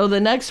 so the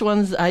next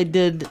ones I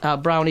did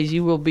brownies.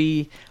 You will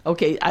be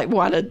okay. I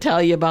want to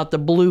tell you about the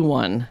blue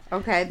one.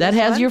 Okay, that this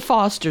has one? your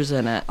Fosters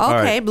in it. Okay, All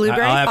right,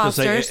 blueberry I'll have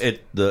Fosters. to say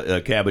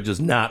the cabbage is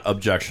not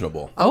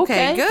objectionable.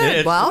 Okay, good.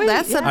 It's- Well,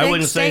 that's a big I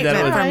wouldn't say statement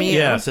that it was, from you.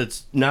 Yes,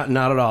 it's not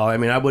at all. I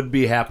mean, I would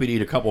be happy to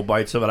eat a couple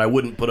bites of it. I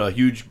wouldn't put a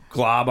huge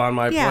glob on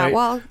my Yeah, plate.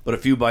 well- but a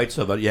few bites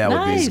of it, yeah,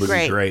 Nice. would be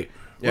Great. great.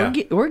 Yeah.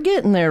 We're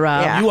getting there,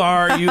 Rob. Yeah. You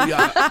are.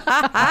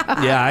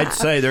 Yeah, I'd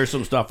say there's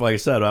some stuff, like I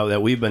said,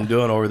 that we've been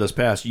doing over this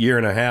past year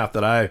and a half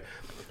that I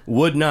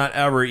would not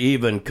ever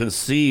even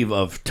conceive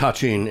of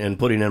touching and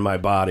putting in my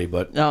body.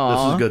 But this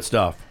Aw. is good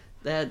stuff.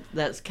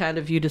 That's kind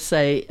of you to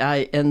say.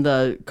 And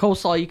the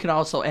coleslaw you can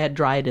also add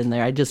dried in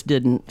there. I just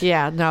didn't.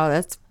 Yeah, no,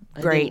 that's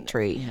I great didn't-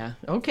 treat. Yeah.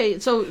 Okay,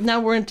 so now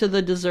we're into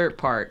the dessert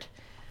part.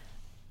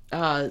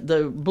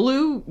 The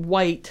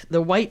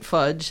white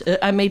fudge.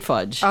 I made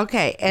fudge.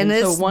 Okay, and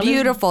And so it's one is-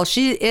 beautiful. It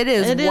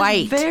is It is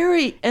white.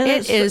 very. And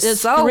It is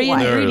it's so three white.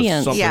 There is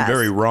ingredients. something Yes.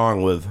 very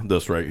wrong with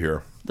this right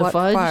here. The What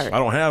fudge. part? I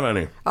don't have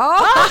any.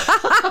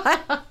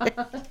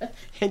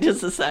 In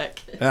just a sec.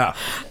 Yeah.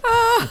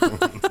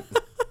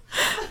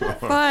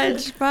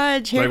 Fudge.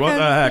 Here Like, what the comes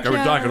heck? Are we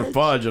jar. talking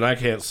fudge and I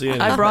can't see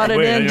anything? I brought it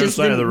Wait, on in the other just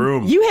side of the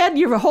room. You had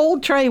your whole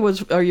tray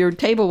or your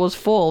table was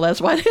full. That's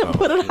why I didn't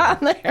put it on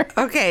there.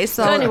 Okay,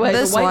 so So anyway,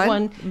 this the white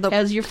one the-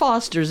 has your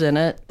Fosters in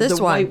it. This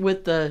the white one.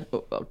 with the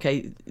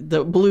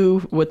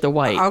blue with the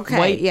white. Okay,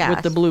 white yes.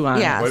 with the blue on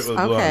Yes, White with blue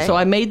on okay. it. So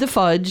I made the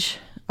fudge.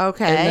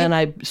 Okay. And then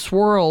I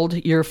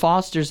swirled your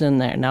Fosters in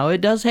there. Now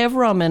it does have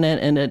rum in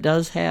it, and it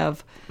does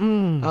have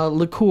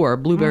liqueur,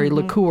 blueberry Mm-hmm.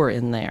 liqueur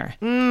in there.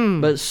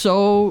 But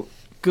so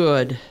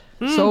good.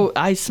 So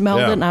I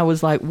smelled Yeah. it, and I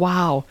was like,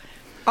 "Wow!"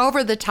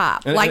 Over the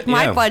top. And- Like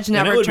my yeah. fudge And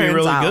never it would turns be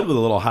really out. good with a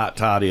little hot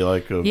toddy,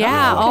 like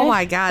Yeah. Okay. Oh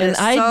my God, And it's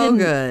I so didn't-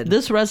 good.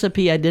 This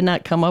recipe I did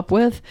not come up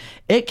with.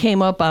 It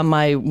came up on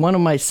one of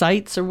my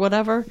sites or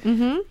whatever,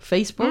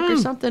 Facebook or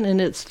something,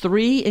 and it's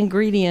 3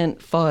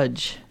 ingredient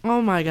fudge.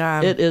 Oh my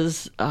God. It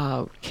is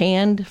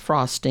canned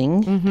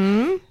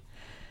frosting.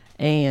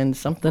 and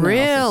something Really?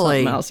 else. And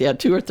something else. Yeah,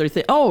 2 or 3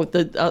 things. Oh,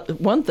 the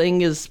one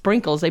thing is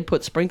sprinkles. They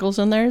put sprinkles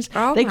in theirs.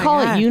 Oh, they my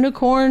call God. it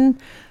unicorn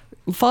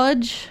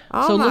fudge.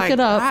 Oh, so my look it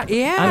up. God,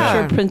 yeah.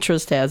 I'm sure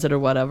Pinterest has it or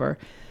whatever.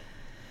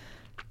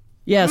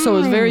 Yeah, so it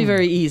was very,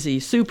 very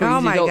easy. Super Oh,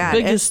 easy. my The God,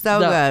 biggest, it's so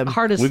the good.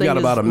 hardest We've thing got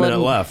is about a minute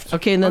letting- left.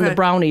 Okay, and then the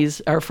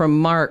brownies are from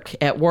Mark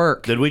at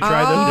work. Did we try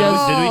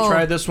this? Did we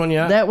try this one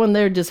yet? That one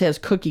there just has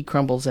cookie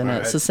crumbles in it.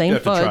 It's the same You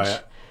have to try fudge.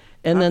 it.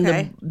 And then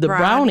Okay. the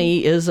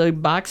brownie is a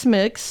box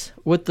mix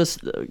with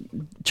the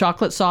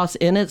chocolate sauce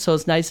in it, so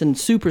it's nice and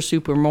super,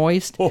 super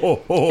moist.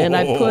 And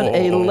I put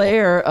a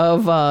layer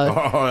of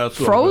that's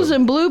so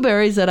frozen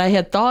blueberries that I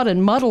had thawed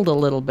and muddled a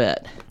little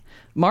bit.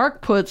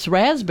 Mark puts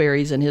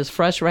raspberries in his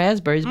fresh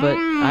raspberries, but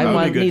I That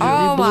would be needed good, too. to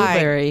Oh, do my.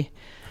 blueberry.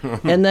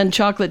 And then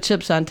chocolate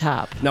chips on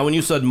top. Now, when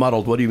you said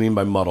muddled, what do you mean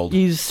by muddled?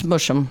 You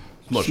smush them.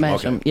 Smush 'em, Smash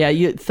okay. them. Yeah,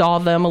 you thaw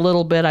them a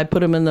little bit. I put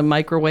them in the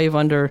microwave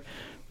under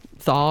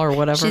thaw or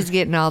whatever. She's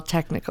getting all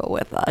technical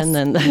with us. And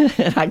then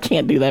I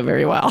can't do that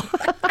very well.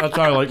 That's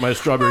how I like my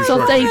strawberry So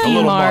shortcake. thank A you,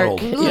 little Mark.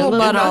 muddled. A Did little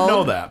not muddled.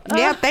 know that.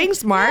 Yeah,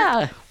 thanks, Mark.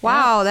 yeah.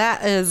 Wow,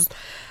 that is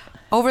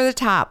over the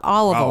top.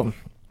 All of them.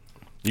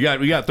 We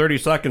got 30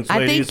 seconds,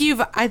 ladies.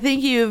 I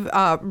think you've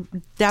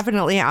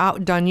definitely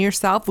outdone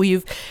yourself.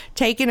 You've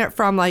taken it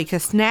from like a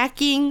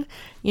snacking,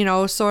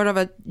 sort of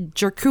a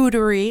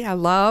charcuterie, I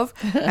love,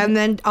 and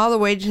then all the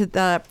way to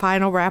the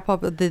final wrap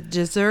up of the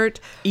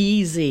dessert.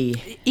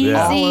 Easy.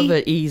 Yeah. All of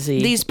it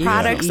easy. These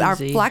products are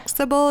Easy.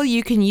 flexible.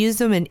 You can use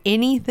them in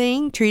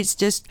anything. Treats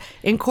just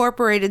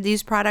incorporated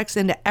these products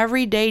into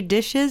everyday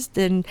dishes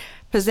and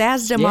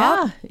pizzazzed them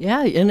up.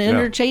 Yeah, and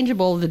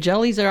interchangeable. The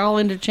jellies are all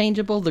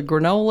interchangeable. The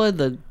granola,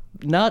 the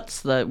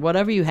nuts, the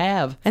whatever you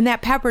have. And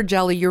that pepper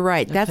jelly, you're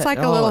right. That's like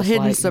a little it's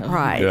hidden like-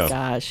 surprise. Oh my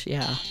gosh,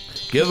 yeah.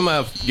 Give them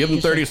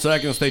 30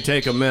 seconds. They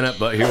take a minute,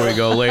 but here we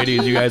go,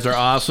 ladies. You guys are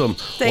awesome.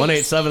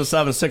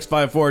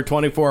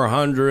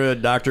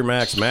 1-877-654-2400. Dr.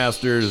 Max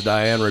Masters,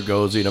 Diane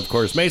Rigozzi, and of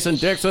course Mason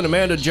Dixon,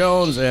 Amanda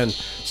Jones, and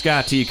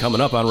Scott T coming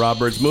up on Rob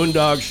Byrd's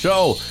Moondog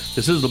Show.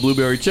 This is the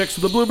Blueberry Chicks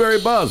with the Blueberry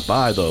Buzz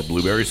by the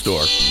Blueberry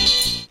Store.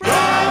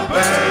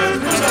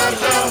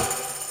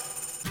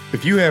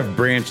 If you have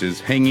branches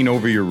hanging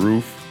over your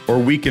roof or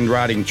weakened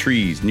rotting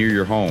trees near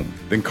your home,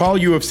 then call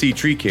UFC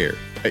Tree Care.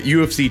 At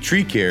UFC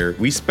Tree Care,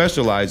 we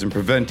specialize in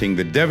preventing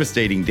the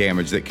devastating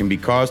damage that can be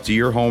caused to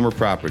your home or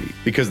property,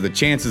 because the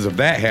chances of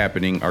that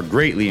happening are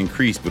greatly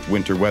increased with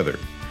winter weather.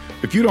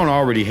 If you don't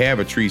already have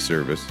a tree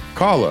service,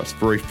 call us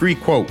for a free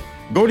quote.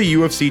 Go to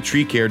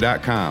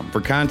ufctreecare.com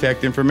for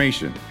contact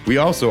information. We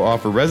also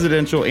offer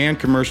residential and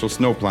commercial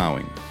snow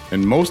plowing.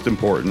 And most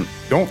important,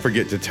 don't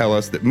forget to tell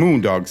us that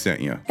Moondog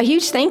sent you. A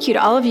huge thank you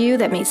to all of you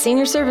that made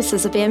senior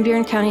services of Van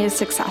Buren County a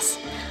success.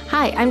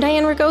 Hi, I'm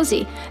Diane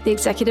Rigozzi, the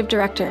Executive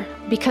Director.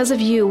 Because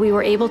of you, we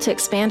were able to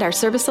expand our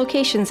service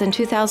locations in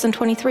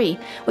 2023,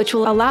 which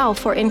will allow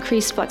for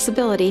increased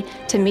flexibility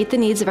to meet the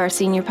needs of our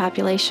senior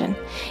population.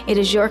 It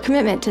is your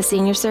commitment to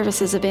senior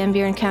services of Van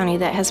Buren County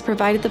that has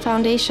provided the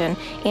foundation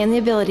and the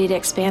ability to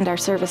expand our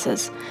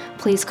services.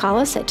 Please call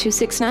us at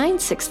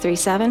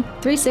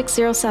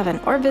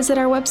 269-637-3607 or visit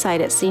our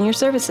website at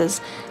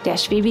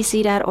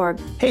seniorservices-vbc.org.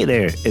 Hey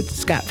there, it's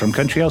Scott from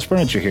Country House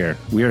Furniture here.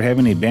 We are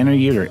having a banner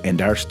year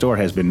and our store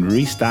has been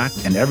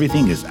restocked and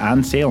everything is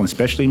on sale and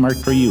specially marked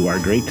for you, our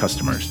great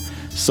customers.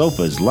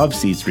 Sofas, love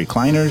seats,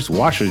 recliners,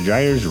 washers,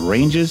 dryers,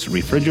 ranges,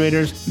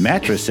 refrigerators,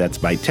 mattress sets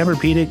by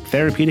Tempur-Pedic,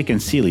 Therapeutic,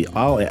 and Sealy,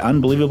 all at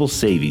unbelievable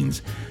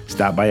savings.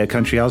 Stop by a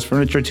Country House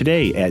Furniture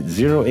today at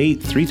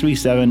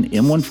 08337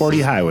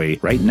 M140 Highway,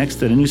 right next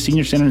to the new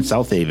Senior Center in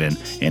South Haven.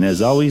 And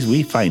as always,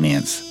 we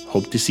finance.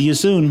 Hope to see you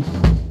soon.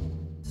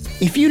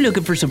 If you're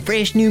looking for some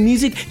fresh new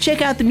music,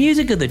 check out the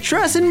music of the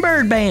Truss and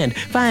Byrd Band.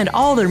 Find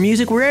all their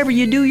music wherever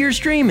you do your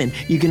streaming.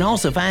 You can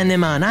also find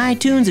them on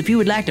iTunes if you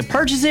would like to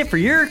purchase it for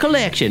your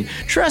collection.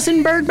 Truss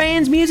and Byrd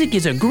Band's music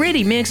is a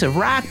gritty mix of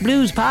rock,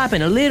 blues, pop,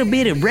 and a little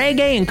bit of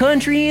reggae and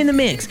country in the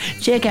mix.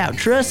 Check out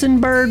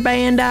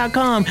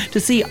trussandbyrdband.com to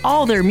see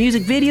all their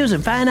music videos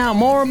and find out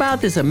more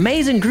about this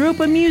amazing group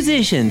of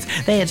musicians.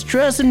 That's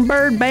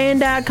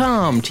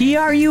trussandbyrdband.com.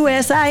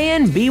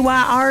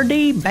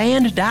 TRUSINBYRD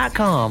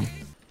band.com.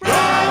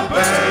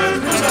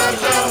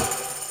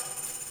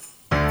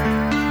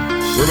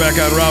 We're back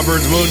on Rob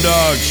Byrd's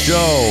Moondog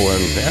Show,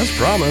 and as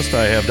promised,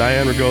 I have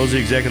Diane Rigozzi,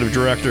 Executive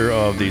Director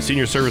of the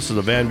Senior Services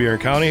of Van Buren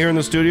County, here in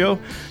the studio.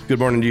 Good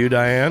morning to you,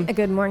 Diane.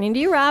 Good morning to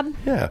you, Rob.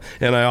 Yeah,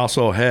 and I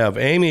also have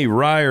Amy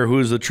Ryer,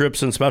 who's the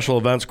Trips and Special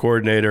Events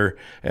Coordinator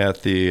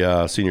at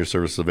the Senior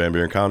Services of Van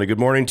Buren County. Good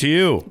morning to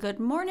you. Good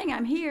morning,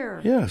 I'm here.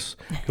 Yes,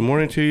 good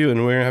morning to you, and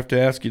we're going to have to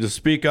ask you to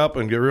speak up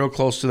and get real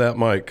close to that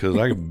mic, because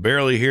I can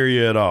barely hear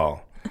you at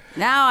all.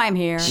 Now I'm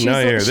here.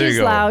 She's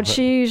Loud.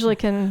 She usually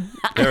can.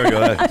 There we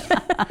go.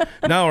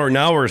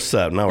 Now we're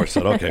set.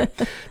 Okay.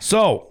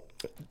 So,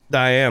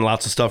 Diane,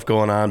 lots of stuff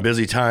going on.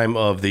 Busy time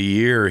of the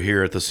year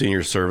here at the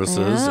Senior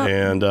Services,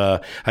 and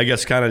I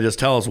guess kind of just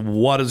tell us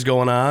what is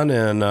going on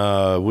and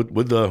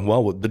with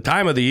the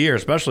time of the year,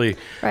 especially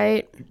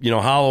Right.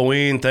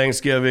 Halloween,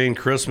 Thanksgiving,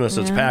 Christmas.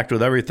 It's packed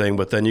with everything,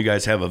 but then you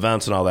guys have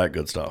events and all that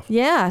good stuff.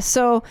 Yeah.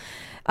 So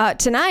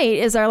Tonight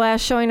is our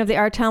last showing of the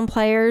Our Town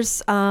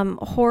Players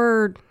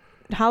horror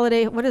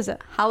holiday. What is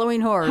it?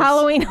 Halloween Horrors.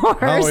 Halloween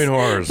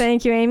Horrors.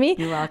 Thank you, Amy.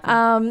 You're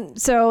welcome.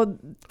 So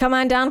come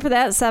on down for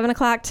that, 7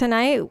 o'clock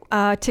tonight.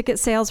 Ticket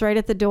sales right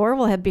at the door.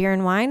 We'll have beer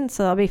and wine,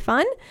 so that'll be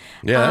fun.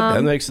 Yeah,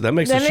 that makes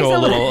the show a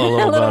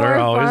little better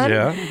always. Fun.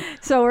 Yeah.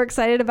 So we're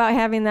excited about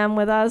having them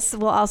with us.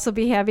 We'll also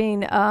be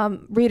having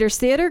Readers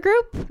Theater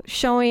Group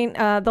showing.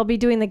 They'll be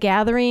doing The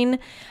Gathering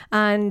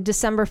on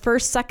December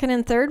 1st, 2nd,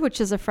 and 3rd,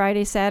 which is a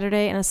Friday,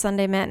 Saturday, and a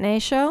Sunday matinee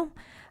show.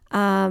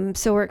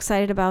 So we're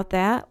excited about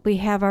that. We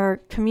have our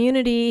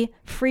community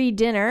free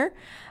dinner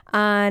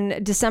on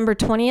December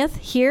 20th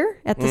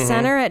here at the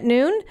center at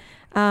noon,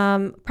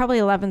 probably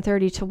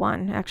 11:30 to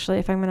 1, actually,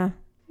 if I'm going to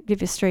give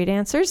you straight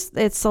answers.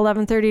 It's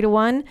 11:30 to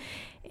 1,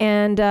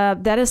 and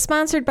that is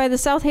sponsored by the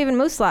South Haven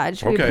Moose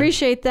Lodge. We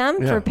appreciate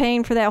them for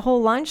paying for that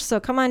whole lunch, so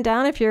come on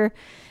down if you're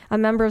a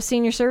member of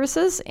Senior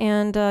Services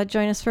and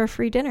join us for a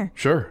free dinner.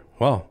 Sure.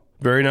 Wow.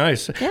 Very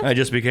nice. Yep. I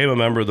just became a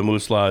member of the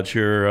Moose Lodge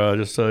here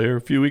just here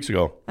a few weeks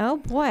ago. Oh,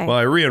 boy. Well,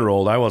 I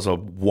re-enrolled. I was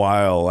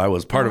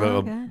part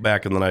of it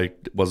back, and then I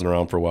wasn't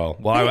around for a while.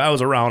 Well, I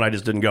was around. I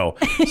just didn't go,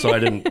 so I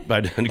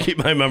didn't keep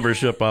my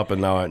membership up.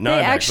 And now they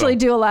actually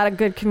do a lot of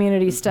good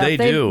community stuff. They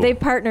do. They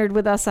partnered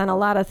with us on a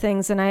lot of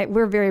things, and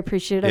we're very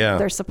appreciative of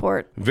their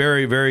support.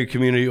 Very, very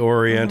community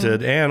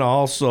oriented, and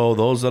also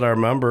those that are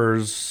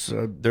members.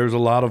 There's a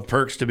lot of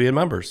perks to being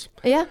members.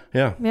 Yeah.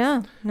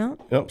 No.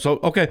 Yep. So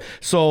okay.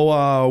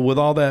 So with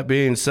all that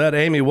being said,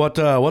 Amy,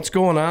 what's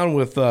going on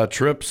with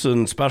trips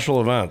and special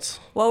events?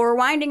 Well, we're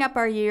winding up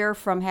our year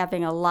from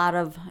having a lot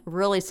of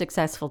really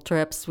successful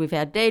trips. We've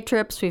had day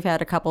trips, we've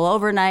had a couple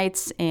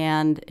overnights,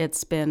 and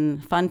it's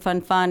been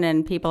fun,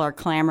 and people are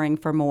clamoring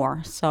for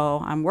more.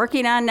 So I'm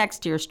working on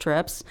next year's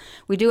trips.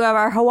 We do have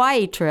our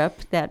Hawaii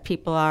trip that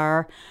people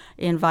are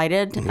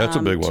invited That's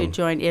a big one. to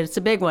join. It's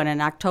a big one.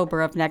 In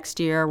October of next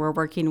year, we're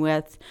working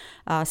with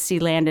Sea,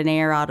 Land, and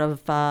Air out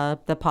of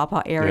the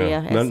Pawpaw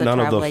area. Yeah. None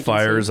of the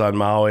fires on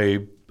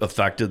Maui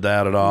affected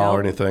that at all or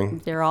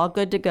anything? They're all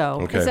good to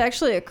go. Okay. It's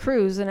actually a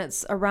cruise, and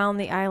it's around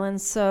the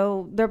island,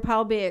 so there'll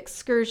probably be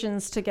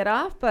excursions to get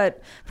off, but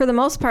for the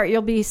most part,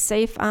 you'll be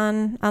safe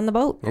on the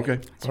boat. Okay.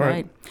 That's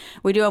right.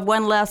 We do have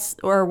one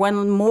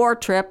more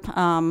trip,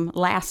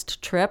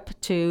 last trip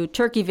to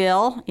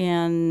Turkeyville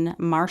in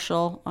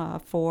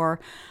Marshall for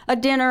a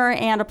dinner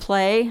and a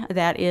play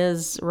that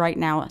is right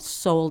now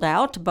sold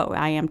out, but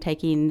I am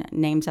taking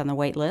names on the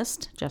wait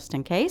list just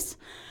in case.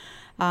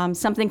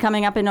 Something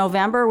coming up in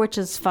November, which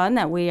is fun,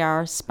 that we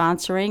are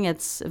sponsoring.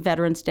 It's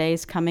Veterans Day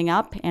is coming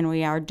up, and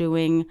we are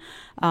doing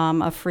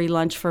a free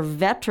lunch for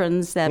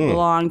veterans that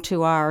belong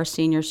to our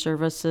senior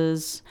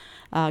services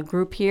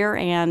group here,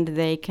 and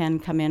they can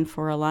come in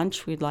for a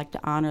lunch. We'd like to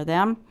honor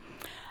them.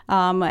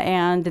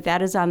 And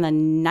that is on the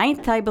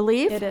 9th, I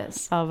believe. It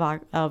is.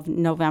 Of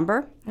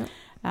November. Yep.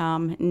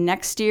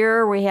 Next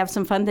year, we have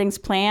some fun things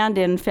planned.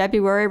 In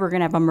February, we're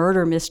going to have a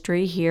murder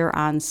mystery here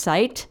on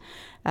site.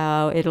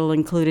 It'll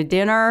include a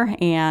dinner,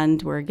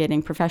 and we're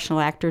getting professional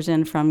actors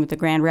in from the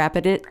Grand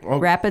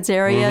Rapids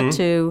area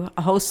to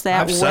host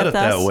that with us. I've said it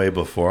that way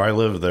before. I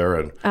lived there,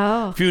 and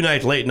a few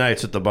late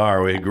nights at the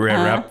bar, we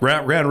Grand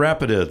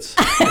Rapids.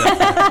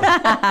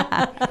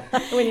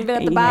 When you've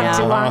been at the bar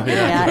too long.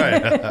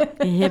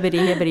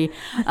 Hibbity.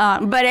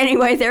 But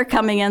anyway, they're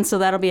coming in, so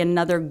that'll be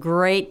another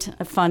great,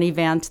 fun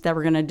event that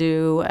we're going to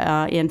do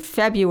in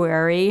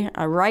February,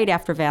 right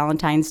after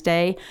Valentine's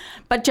Day.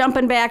 But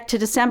jumping back to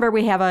December,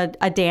 we have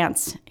a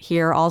dance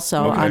here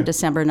also on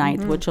December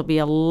 9th, which will be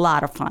a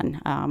lot of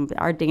fun.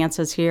 Our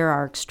dances here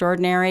are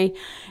extraordinary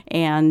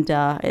and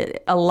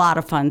a lot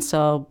of fun.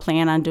 So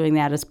plan on doing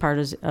that as part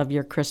of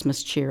your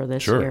Christmas cheer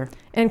this year.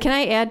 And can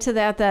I add to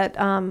that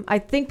I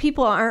think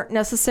people aren't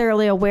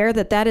necessarily aware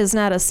that is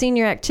not a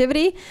senior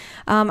activity.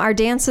 Our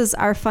dances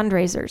are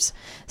fundraisers.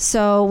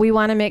 So we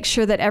want to make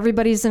sure that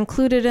everybody's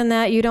included in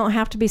that. You don't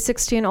have to be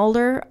 60 and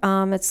older.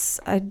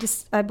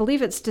 I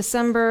believe it's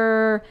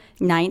December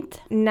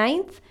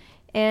 9th.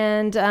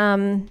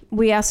 And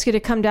we ask you to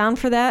come down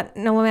for that,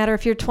 no matter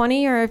if you're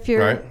 20 or if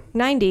you're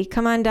 90.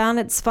 Come on down.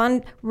 It's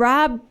fun.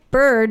 Rob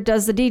Byrd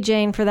does the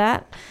DJing for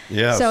that.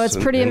 Yes. So it's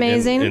pretty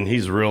amazing. And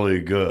he's really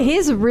good.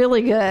 He's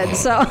really good.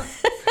 So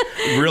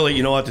really,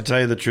 you know what, to tell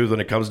you the truth, when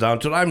it comes down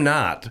to it, I'm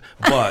not.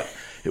 But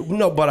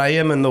but I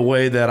am in the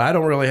way that I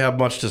don't really have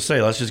much to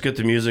say. Let's just get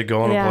the music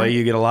going and play.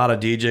 You get a lot of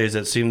DJs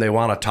that seem they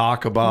want to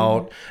talk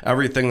about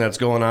everything that's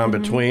going on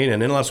between,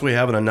 and unless we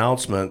have an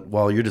announcement,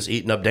 well, you're just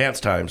eating up dance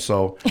time.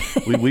 So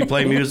we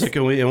play music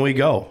and we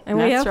go. And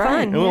we have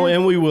fun.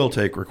 And we will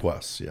take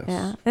requests, yes.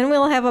 Yeah. And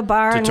we'll have a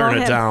bar. To turn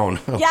it down.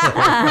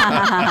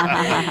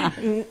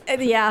 Yeah.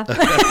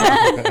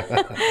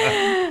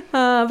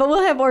 But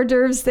we'll have hors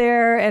d'oeuvres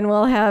there, and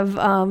we'll have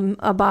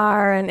a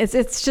bar, and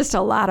it's just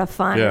a lot of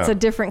fun. Yeah. It's a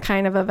different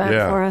kind of event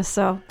for us.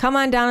 So come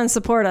on down and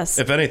support us.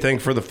 If anything,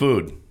 for the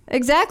food.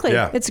 Exactly.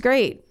 Yeah. It's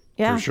great.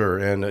 Yeah. For sure.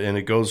 And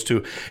it goes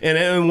to,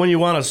 and when you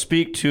want to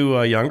speak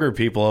to younger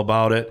people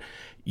about it,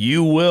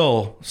 you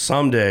will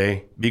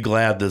someday be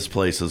glad this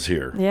place is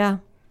here. Yeah.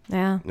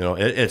 Yeah. You know,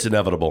 it's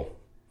inevitable.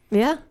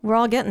 Yeah, we're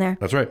all getting there.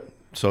 That's right.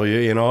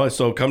 So,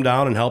 so come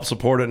down and help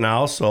support it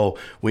now. So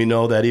we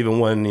know that even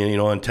when,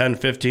 in 10,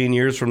 15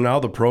 years from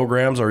now, the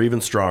programs are even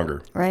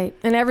stronger. Right.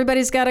 And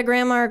everybody's got a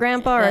grandma or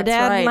grandpa or a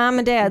dad, right. mom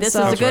and dad. This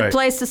is a good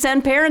place to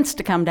send parents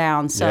to come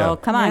down. So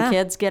come on,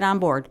 kids, get on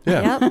board.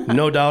 Yeah,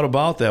 no doubt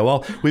about that.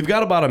 Well, we've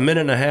got about a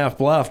minute and a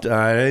half left.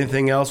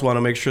 Anything else want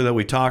to make sure that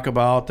we talk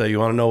about that you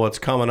want to know what's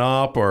coming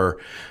up or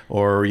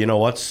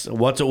what's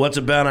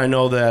it been? I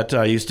know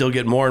that you still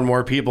get more and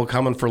more people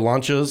coming for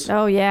lunches.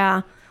 Oh,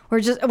 yeah.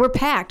 We're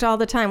packed all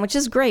the time, which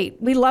is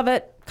great. We love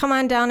it. Come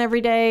on down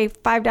every day.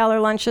 $5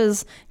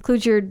 lunches,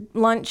 includes your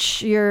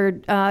lunch, your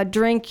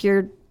drink,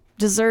 your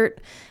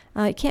dessert.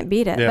 You can't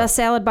beat it. Yeah. Best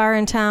salad bar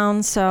in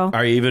town. So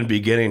are you even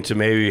beginning to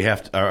maybe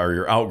or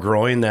you're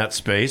outgrowing that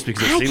space?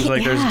 Because it seems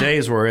like there's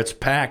days where it's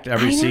packed.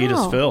 Every seat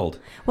is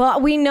filled.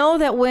 Well, we know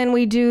that when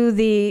we do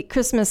the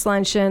Christmas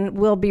luncheon,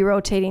 we'll be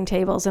rotating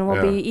tables and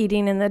we'll be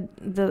eating in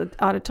the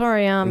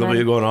auditorium. They'll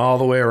be going all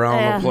the way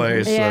around the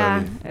place.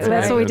 Yeah,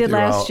 that's what we did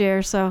last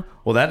year. So.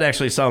 Well, that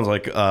actually sounds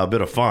like a bit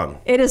of fun.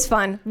 It is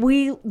fun.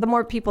 The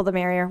more people, the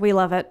merrier. We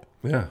love it.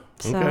 Yeah.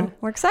 So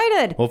we're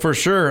excited. Well, for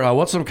sure.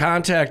 What's some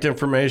contact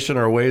information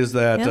or ways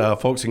that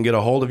folks can get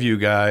a hold of you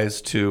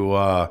guys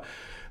to,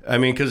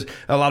 because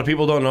a lot of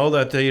people don't know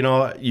that,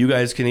 you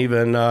guys can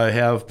even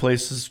have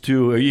places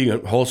you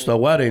can host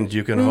weddings,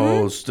 you can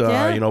host,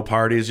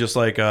 parties, just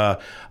like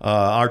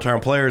Our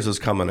Town Players is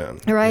coming in.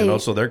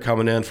 Right. So they're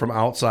coming in from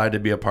outside to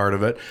be a part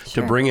of it,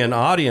 to bring in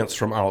audience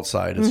from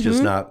outside. It's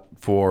just not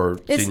for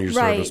senior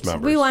service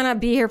members. We want to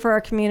be here for our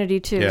community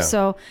too. Yeah.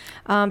 So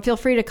feel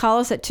free to call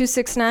us at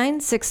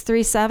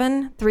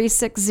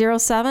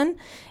 269-637-3607.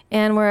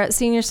 And we're at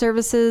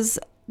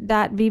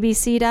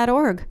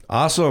seniorservices.vbc.org.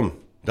 Awesome.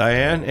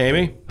 Diane,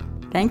 Amy?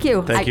 Thank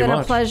you. Thank you much.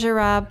 It's been a pleasure,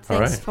 Rob.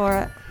 Thanks for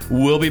it.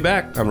 We'll be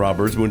back on Rob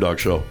Byrd's Moondog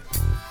Show.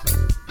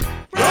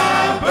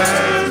 Rob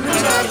Byrd's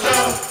Moondog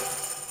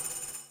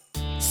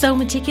Show. So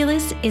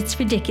meticulous, it's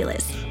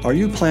ridiculous. Are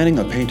you planning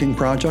a painting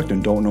project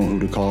and don't know who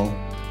to call?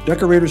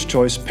 Decorator's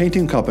Choice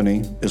Painting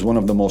Company is one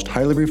of the most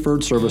highly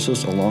referred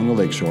services along the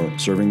lakeshore.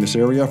 Serving this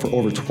area for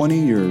over 20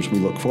 years, we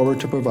look forward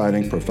to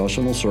providing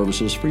professional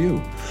services for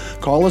you.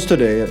 Call us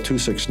today at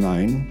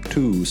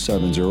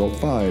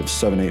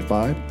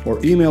 269-270-5785 or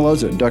email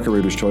us at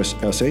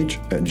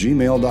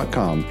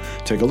decoratorschoicesh@gmail.com.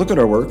 Take a look at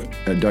our work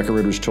at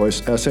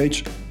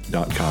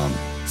decoratorschoicesh.com.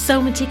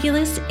 So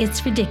meticulous,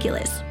 it's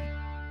ridiculous.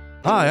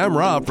 Hi, I'm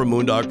Rob from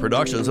Moondog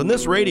Productions and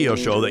this radio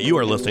show that you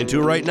are listening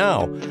to right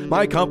now.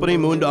 My company,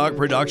 Moondog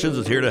Productions,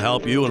 is here to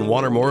help you in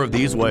one or more of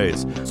these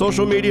ways: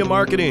 social media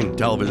marketing,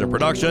 television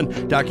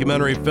production,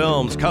 documentary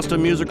films,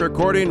 custom music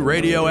recording,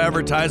 radio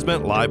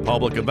advertisement, live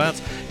public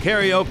events,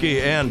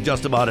 karaoke, and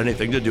just about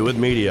anything to do with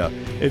media.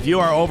 If you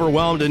are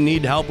overwhelmed and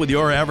need help with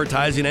your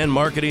advertising and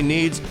marketing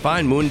needs,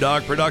 find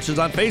Moondog Productions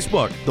on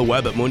Facebook, the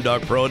web at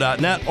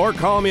moondogpro.net, or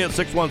call me at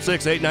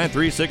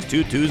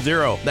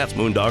 616-893-6220. That's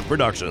Moondog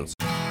Productions.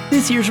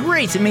 This year's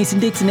Race at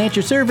Mason Dixon at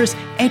your service.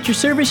 At your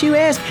service, you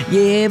ask?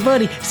 Yeah,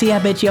 buddy. See, I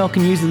bet y'all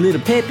can use a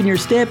little pep in your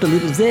step, a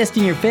little zest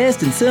in your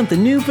fest, and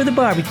something new for the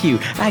barbecue.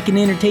 I can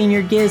entertain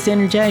your guests,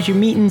 energize your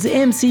meetings,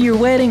 MC your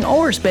wedding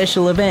or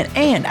special event,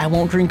 and I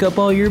won't drink up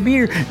all your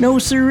beer. No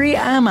siree,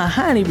 I'm a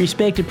highly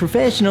respected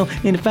professional,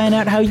 and to find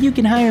out how you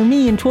can hire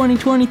me in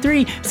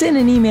 2023, send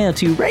an email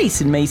to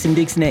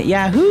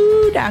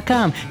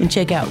raceandmasondixon@yahoo.com and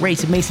check out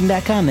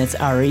raceandmason.com. That's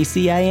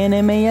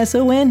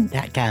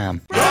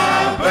RACINMASON.com.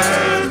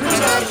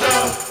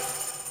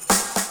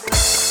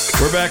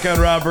 We're back on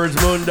Rob Byrd's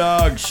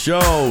Moondog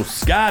Show.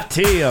 Scott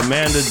T,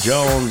 Amanda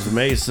Jones,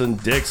 Mason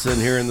Dixon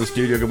here in the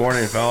studio. Good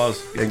morning, fellas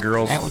and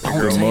girls.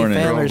 Good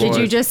morning. Did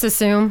you just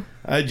assume?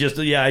 I just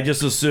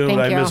assumed.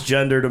 Thank I you.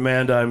 misgendered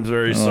Amanda. I'm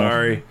very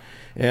sorry.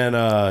 And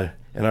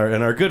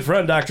our good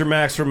friend Dr.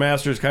 Max from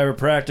Masters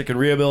Chiropractic and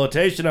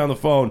Rehabilitation on the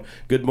phone.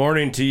 Good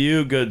morning to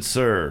you, good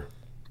sir.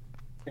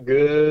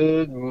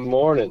 Good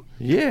morning.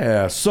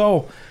 Yeah.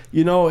 So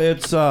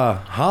it's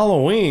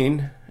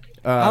Halloween.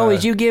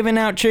 Is you giving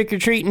out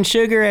trick-or-treating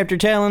sugar after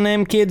telling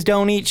them kids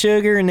don't eat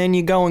sugar, and then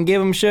you go and give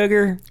them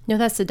sugar? No,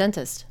 that's the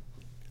dentist.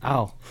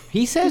 Oh,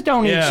 he says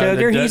don't eat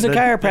sugar. He's a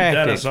chiropractor.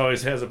 The dentist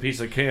always has a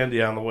piece of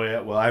candy on the way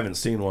out. Well, I haven't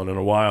seen one in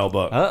a while,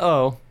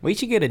 but... We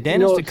should get a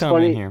dentist to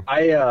come in here.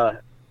 I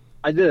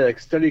did a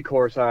study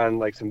course on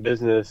like some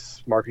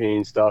business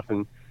marketing stuff,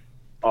 and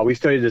we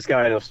studied this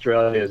guy in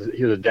Australia.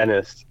 He was a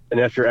dentist, and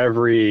after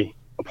every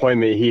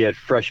appointment, he had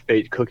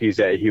fresh-baked cookies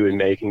that he would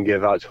make and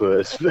give out to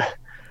his...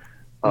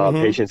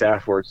 patients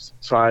afterwards.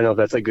 So I don't know if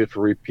that's like good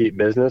for repeat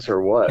business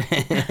or what.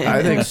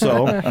 I think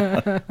so.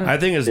 I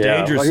think it's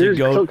dangerous to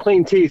go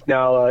clean teeth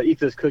now. Eat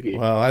this cookie.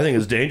 Well, I think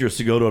it's dangerous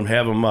to go to them,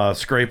 have them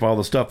scrape all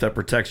the stuff that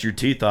protects your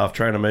teeth off,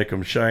 trying to make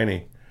them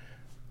shiny.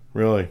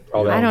 Really?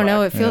 I don't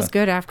know. It feels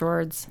good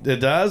afterwards. It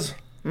does?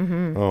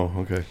 Mm-hmm. Oh,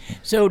 okay.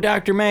 So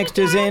Dr. Max,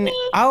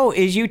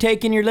 is you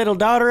taking your little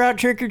daughter out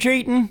trick or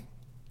treating?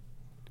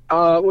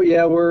 Well,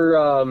 yeah,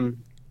 we're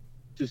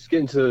just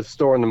getting to the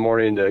store in the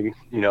morning to,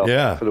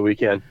 for the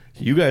weekend.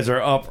 You guys are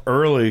up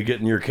early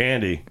getting your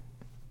candy.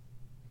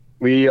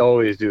 We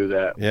always do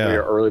that. Yeah. We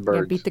are early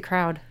birds. Beat the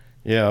crowd.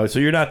 Yeah, so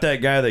you're not that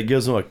guy that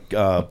gives them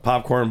a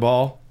popcorn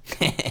ball?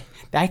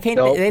 I can't.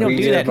 Nope, they don't we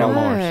do that no give,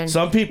 more.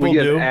 Some people we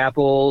give do.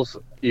 apples,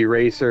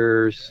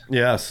 erasers.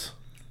 Yes.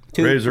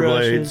 Razor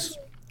blades.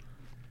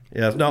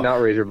 Yes. No.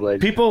 Not razor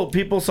blades.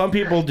 Some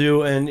people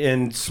do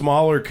in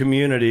smaller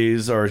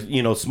communities or,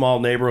 small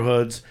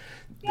neighborhoods.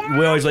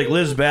 We always like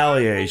Liz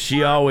Ballier.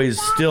 She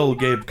always still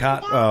gave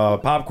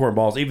popcorn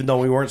balls, even though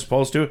we weren't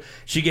supposed to.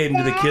 She gave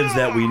them to the kids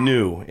that we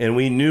knew, and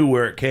we knew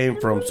where it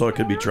came from, so it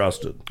could be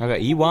trusted. Okay,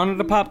 you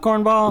wanted a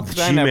popcorn ball?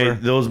 She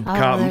made those.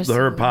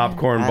 Her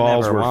popcorn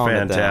balls were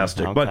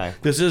fantastic. Okay. But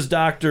this is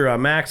Dr.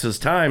 Max's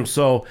time,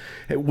 so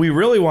we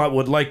really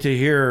would like to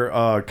hear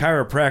a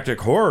chiropractic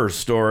horror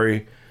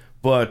story,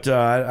 but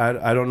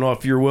I don't know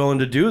if you're willing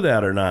to do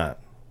that or not.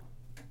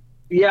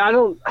 Yeah, I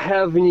don't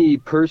have any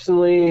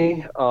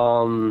personally.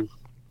 You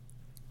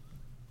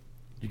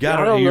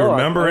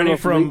remember any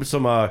from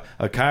some a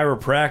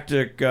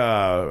chiropractic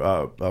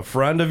a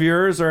friend of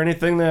yours or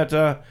anything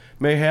that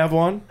may have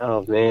one?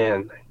 Oh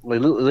man,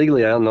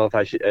 legally, I don't know if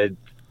I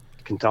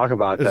can talk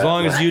about that. As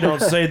long as you don't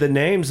say the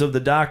names of the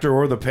doctor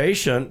or the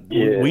patient,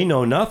 we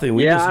know nothing.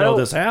 We just know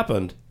this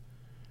happened.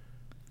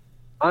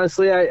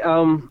 Honestly, I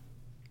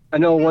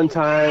know one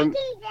time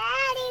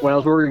when I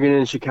was working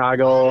in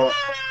Chicago,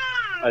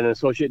 an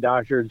associate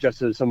doctor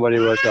adjusted somebody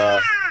with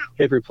a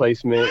hip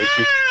replacement, and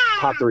she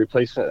popped the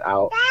replacement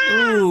out.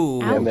 Ooh.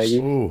 Yeah, Maggie.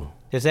 Ooh.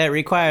 Does that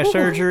require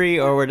surgery,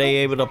 or were they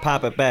able to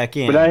pop it back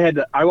in?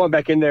 But I went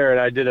back in there and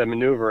I did a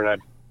maneuver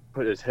and I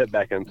put his hip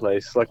back in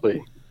place,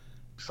 luckily.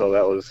 So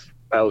that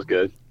was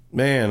good.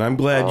 Man, I'm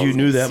glad you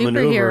knew that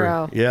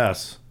maneuver.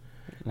 Yes.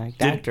 Like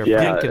Dr.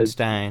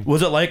 Frankenstein.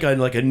 Was it like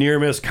a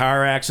near-miss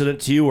car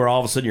accident to you where all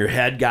of a sudden your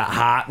head got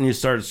hot and you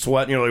started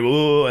sweating, you're like,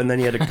 ooh, and then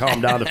you had to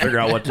calm down to figure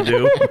out what to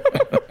do?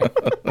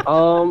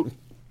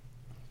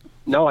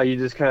 No, you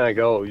just kind of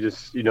go. You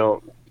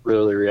don't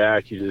really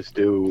react. You just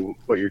do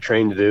what you're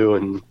trained to do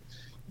and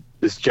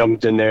just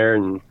jumped in there.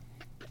 And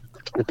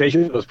the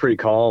patient was pretty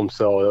calm,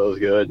 so it was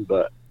good,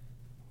 but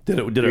Did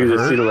it you hurt?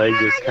 just see the leg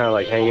just kind of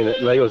like hanging. The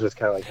leg was just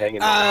kind of like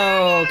hanging.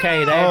 Oh,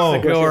 okay.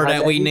 That's the gore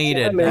that we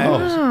needed.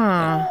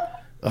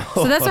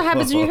 So that's what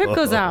happens when your hip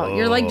goes out.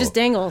 Your leg just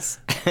dangles.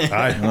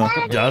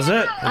 Does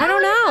it? I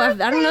don't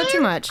know. I don't know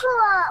too much.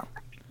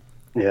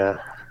 Yeah,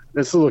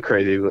 it's a little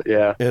crazy, but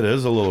yeah. It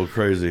is a little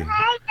crazy.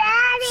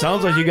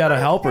 Sounds like you got a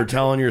helper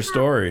telling your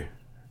story.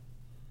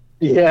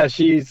 Yeah,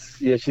 she's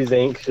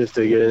anxious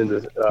to get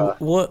into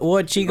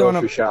what's she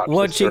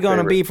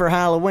gonna be for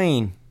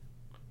Halloween?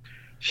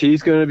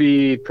 She's gonna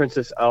be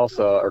Princess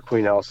Elsa or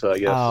Queen Elsa, I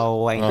guess.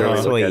 Oh, ain't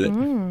that sweet.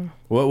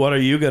 What are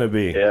you gonna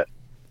be? Yeah,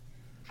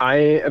 I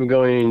am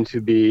going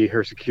to be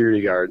her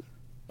security guard.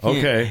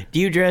 Okay. Do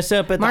you dress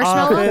up at the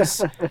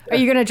office? Are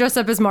you gonna dress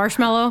up as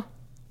Marshmallow?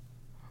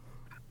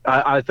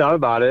 I thought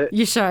about it.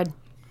 You should.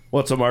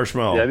 What's a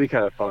marshmallow? Yeah, that'd be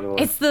kind of fun.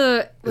 It's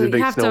you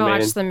have to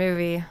watch the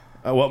movie.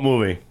 What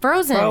movie?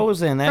 Frozen.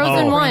 Frozen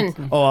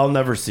 1. Oh, I'll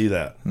never see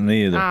that.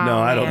 Me either. No,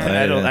 I don't.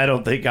 I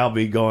don't think I'll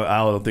be going. I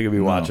don't think I'll be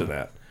watching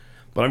that.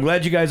 But I'm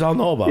glad you guys all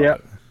know about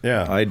it.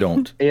 Yeah, I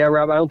don't. Yeah,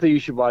 Rob, I don't think you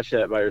should watch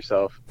that by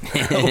yourself.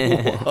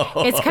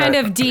 It's kind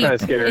of deep. Kind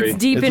of scary. It's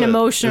deep and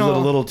emotional. Is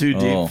it a little too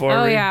deep for me?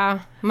 Oh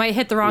yeah, might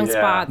hit the wrong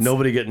spots.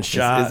 Nobody getting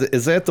shot.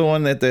 Is that the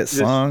one that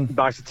song?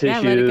 Box of Yeah,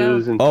 let it go.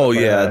 tissues. And Oh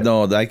stuff yeah, like that.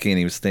 no, I can't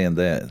even stand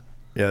that.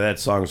 Yeah, that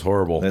song's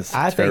horrible. That's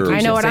I think terrible. you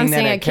I know what should I'm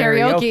sing that saying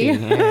at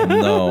karaoke. Yeah.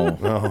 No.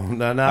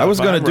 No, not I was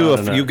if going I'm to do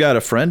running You it. Got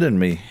a Friend in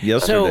Me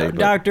yesterday. So, but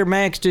Dr.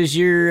 Max, does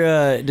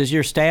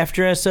your staff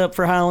dress up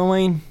for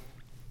Halloween?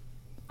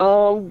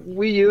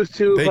 We used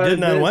to. They quite a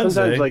didn't on bit.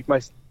 Wednesday. Sometimes, like my.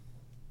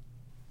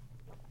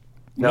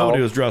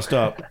 Nobody was dressed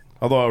up.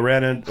 Although I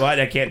ran into,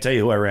 I can't tell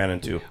you who I ran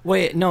into.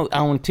 Wait, no,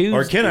 on Tuesday.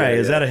 Or can I?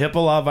 Is that a HIPAA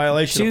law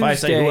violation if I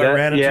say who I Tuesday.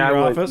 ran into your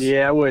office?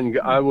 Yeah,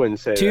 I wouldn't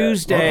say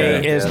Tuesday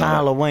that. is Yeah.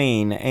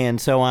 Halloween, and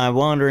so I'm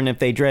wondering if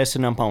they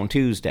dressing up on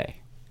Tuesday.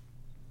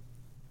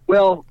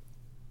 Well,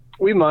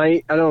 we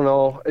might. I don't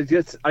know. It's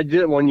just I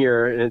did it one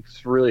year, and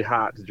it's really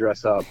hot to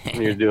dress up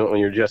when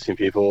you're adjusting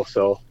people.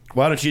 So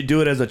Why don't you do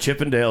it as a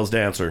Chippendales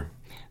dancer?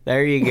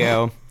 There you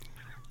go.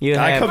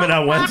 I come in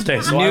on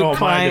Wednesday, so I won't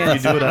mind if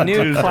you do it on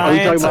new Tuesday.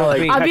 clients will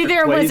be- I'll be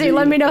there Wednesday.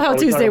 Let me know how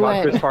Tuesday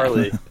went. Chris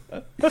Farley.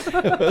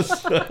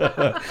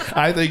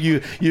 I think you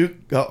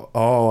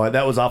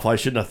that was awful. I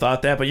shouldn't have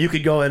thought that, but you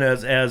could go in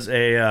as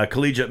a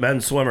collegiate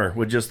men's swimmer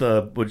with just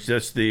the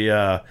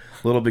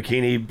little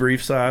bikini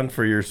briefs on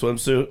for your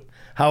swimsuit.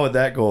 How would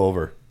that go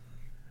over?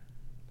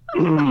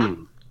 Yeah,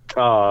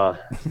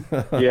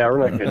 we're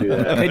not gonna do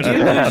that. Could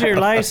you lose your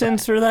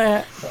license for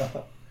that?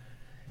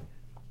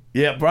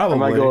 Yeah, probably.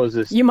 My goal is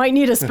this. You might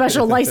need a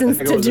special license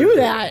to do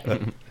that.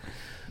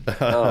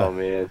 Oh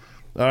man.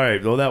 All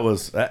right. Well, that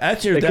was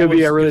that's your. It that could be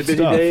was a really good busy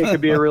stuff. day. It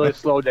could be a really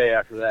slow day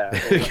after that.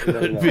 It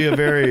could be a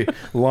very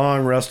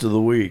long rest of the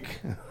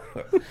week.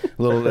 A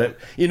little bit.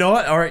 You know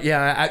what? All right.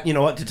 Yeah. You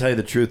know what? To tell you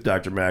the truth,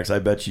 Dr. Max, I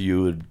bet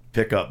you would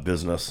pick up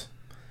business.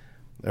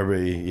 A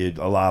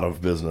lot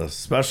of business,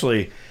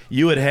 especially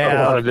you would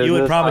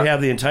probably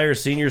have the entire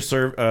senior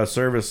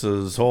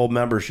services whole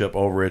membership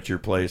over at your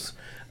place.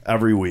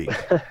 every week.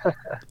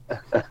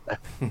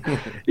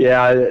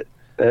 Yeah,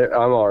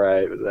 I'm all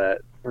right with that.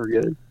 We're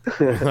good.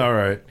 All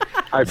right.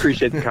 I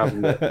appreciate the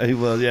compliment.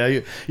 Well,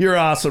 yeah, you're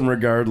awesome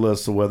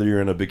regardless of whether you're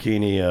in a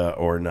bikini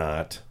or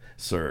not,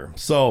 sir.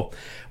 So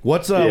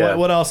what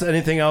else?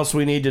 Anything else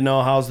we need to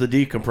know? How's the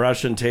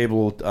decompression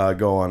table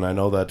going? I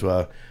know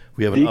that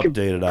we haven't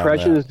updated on that.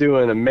 Decompression is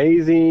doing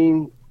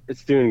amazing.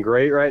 It's doing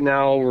great right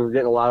now. We're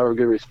getting a lot of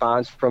good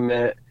response from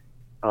it.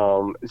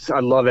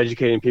 I love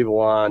educating people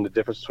on the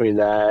difference between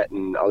that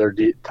and other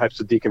types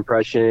of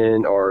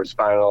decompression or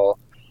spinal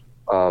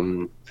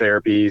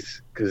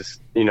therapies,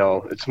 because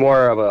it's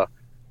more of a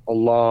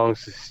long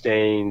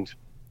sustained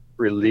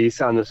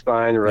release on the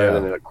spine rather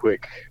than a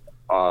quick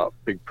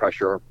big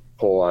pressure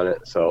pull on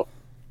it. So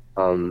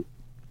people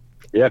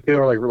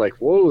are like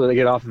whoa, then they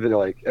get off of it and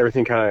like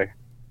everything kind of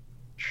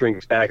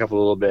shrinks back up a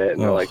little bit,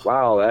 and they're like,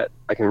 wow, that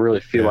I can really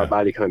feel my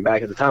body coming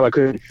back. At the time I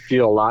couldn't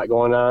feel a lot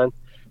going on,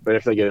 but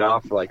if they get it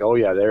off, they're like, oh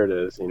yeah, there it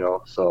is.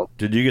 So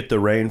did you get the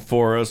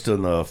rainforest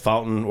and the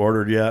fountain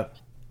ordered yet?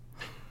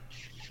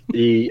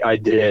 I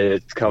did.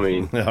 It's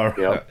coming. All right.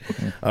 Yep.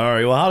 All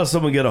right. Well, how does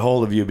someone get a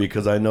hold of you?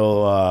 Because I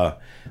know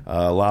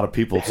a lot of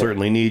people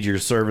certainly need your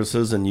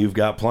services, and you've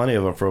got plenty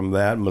of them, from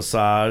that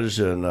massage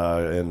and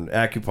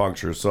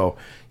acupuncture. So,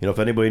 if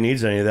anybody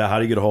needs any of that, how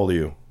do you get a hold of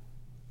you?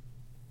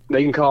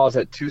 They can call us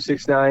at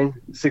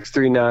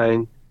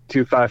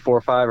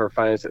 269-639-2545 or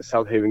find us at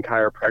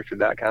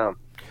southhavenchiropractor.com.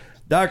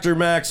 Dr.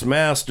 Max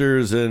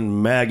Masters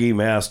and Maggie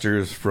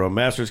Masters from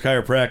Masters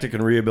Chiropractic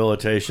and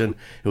Rehabilitation.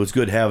 It was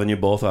good having you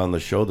both on the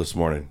show this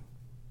morning.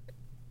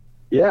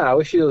 Yeah, I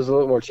wish you was a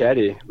little more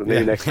chatty, but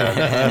maybe next time.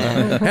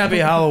 Happy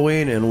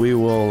Halloween, and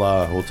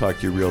we'll talk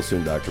to you real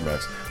soon, Dr.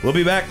 Max. We'll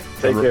be back.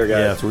 Take care, guys.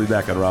 Yes, we'll be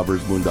back on Rob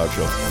Byrd's Moondog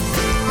Show.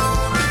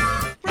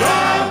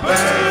 Rob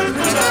Byrd's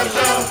Moondog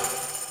Show.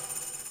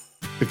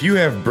 If you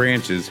have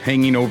branches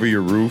hanging over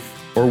your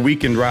roof or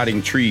weakened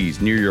rotting trees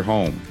near your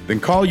home, then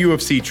call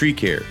UFC Tree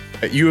Care.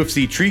 At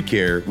UFC Tree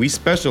Care, we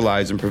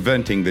specialize in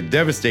preventing the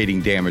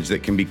devastating damage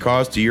that can be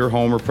caused to your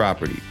home or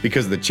property,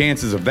 because the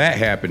chances of that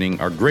happening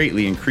are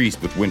greatly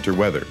increased with winter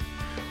weather.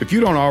 If you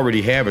don't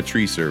already have a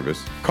tree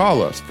service,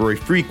 call us for a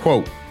free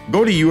quote.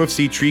 Go to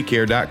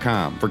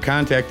ufctreecare.com for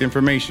contact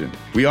information.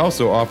 We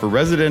also offer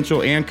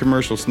residential and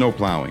commercial snow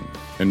plowing.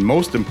 And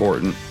most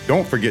important,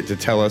 don't forget to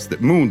tell us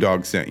that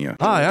Moondog sent you.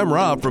 Hi, I'm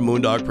Rob from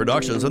Moondog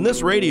Productions and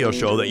this radio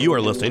show that you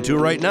are listening to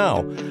right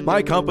now.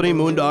 My company,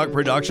 Moondog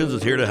Productions,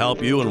 is here to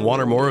help you in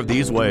one or more of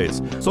these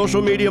ways: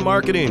 social media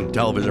marketing,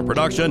 television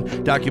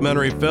production,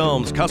 documentary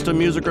films, custom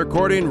music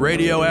recording,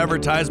 radio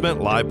advertisement,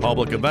 live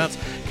public events,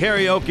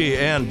 karaoke,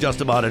 and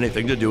just about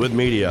anything to do with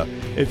media.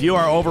 If you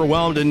are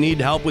overwhelmed and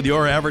need help with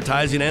your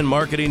advertising and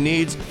marketing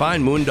needs,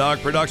 find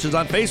Moondog Productions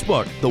on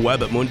Facebook, the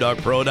web at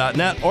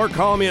moondogpro.net, or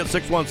call me at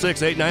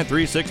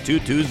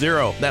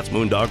 616-893-6220. That's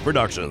Moondog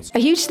Productions. A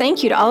huge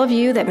thank you to all of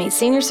you that made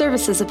senior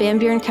services of Van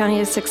Buren County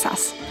a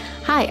success.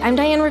 Hi, I'm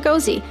Diane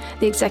Rigozzi,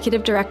 the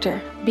Executive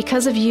Director.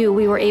 Because of you,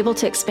 we were able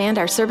to expand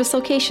our service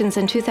locations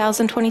in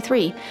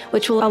 2023,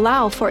 which will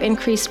allow for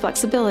increased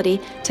flexibility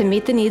to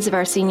meet the needs of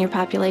our senior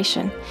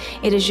population.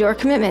 It is your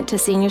commitment to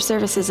senior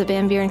services of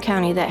Van Buren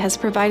County that has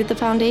provided the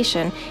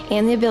foundation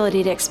and the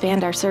ability to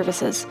expand our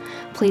services.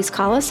 Please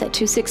call us at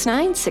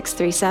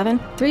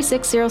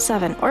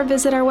 269-637-3607 or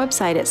visit our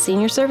website at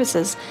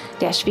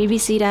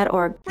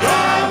seniorservices-vbc.org.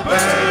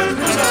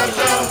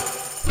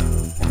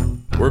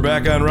 We're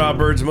back on Rob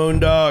Byrd's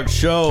Moondog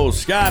Show.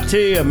 Scott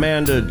T,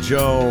 Amanda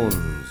Jones,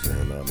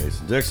 and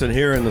Mason Dixon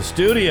here in the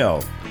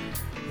studio.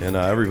 And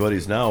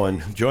everybody's now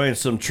enjoying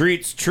some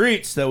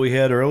treats that we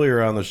had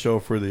earlier on the show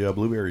for the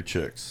Blueberry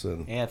Chicks.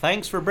 And yeah,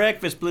 thanks for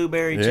breakfast,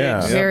 Blueberry Chicks.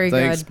 Yeah. Very good.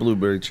 Thanks,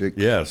 Blueberry Chick.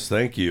 Yes,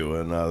 thank you.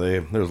 And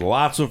there's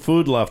lots of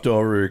food left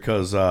over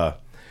because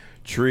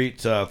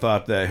Treat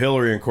thought that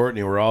Hillary and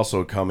Courtney were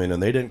also coming,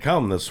 and they didn't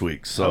come this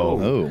week.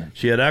 So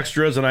she had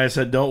extras, and I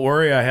said, don't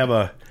worry, I have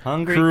a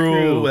hungry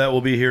crew that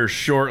will be here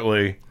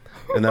shortly,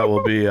 and that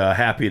will be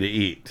happy to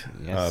eat.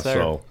 Yes, sir.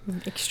 So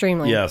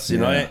extremely. yes,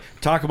 I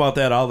talk about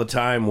that all the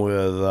time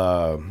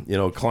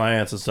with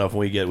clients and stuff.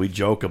 We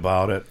joke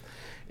about it,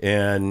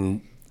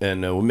 and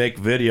we make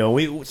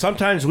video.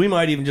 Sometimes we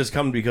might even just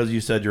come because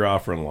you said you're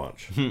offering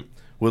lunch.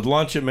 With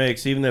lunch, it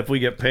makes, even if we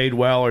get paid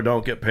well or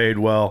don't get paid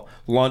well,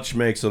 lunch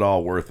makes it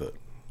all worth it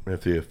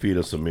if you feed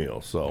us a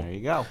meal. So there you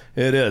go.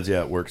 It is,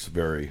 yeah, it works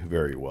very,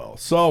 very well.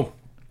 So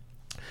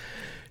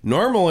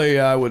normally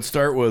I would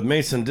start with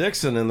Mason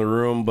Dixon in the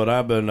room, but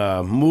I've been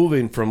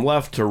moving from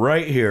left to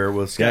right here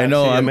with Scott T,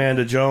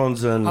 Amanda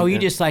Jones, and you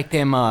just like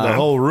them the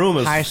whole room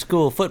is high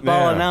school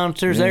football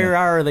announcers. There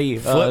are the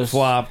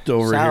flip-flopped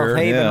over South here.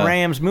 Haven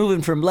Rams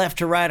moving from left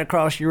to right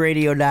across your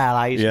radio dial.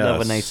 I used to love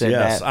when they said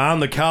that. On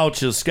the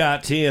couch is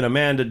Scott T and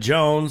Amanda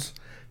Jones.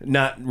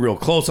 Not real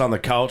close on the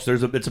couch.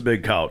 It's a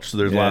big couch, so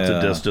there's lots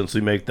of distance.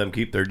 We make them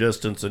keep their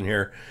distance in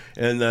here.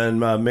 And then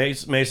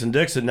Mason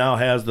Dixon now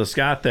has the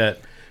Scott that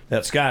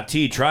Scott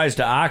T tries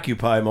to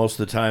occupy most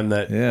of the time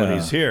when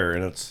he's here,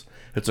 and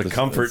It's a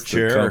comfort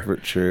chair.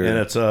 Comfort chair. And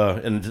it's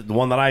and the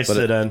one that I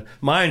sit in,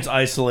 mine's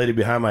isolated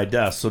behind my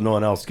desk, so no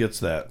one else gets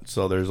that.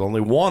 So there's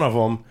only one of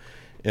them,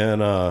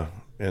 and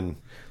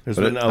there's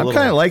been a little. I'm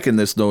kind of liking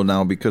this though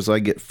now because I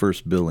get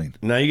first billing.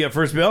 Now you get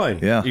first billing.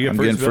 Yeah, you get I'm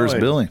getting first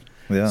billing.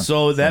 Yeah.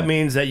 So that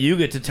means that you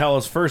get to tell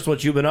us first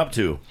what you've been up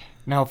to.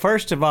 Now,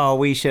 first of all,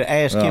 we should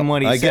ask him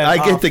what he said. I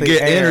get off to the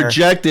get air.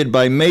 interjected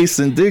by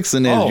Mason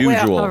Dixon as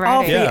usual.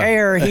 Off the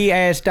air, he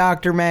asked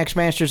Dr. Max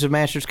Masters of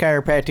Masters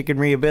Chiropractic and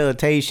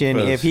Rehabilitation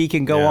if he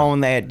can go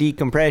on that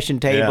decompression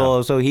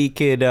table so he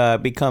could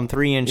become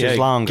 3 inches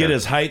longer. Get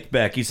his height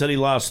back. He said he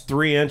lost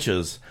 3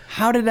 inches.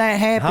 How did that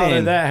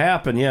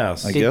happen?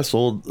 Yes. I guess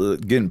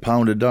getting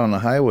pounded down the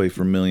highway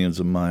for millions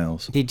of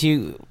miles. Did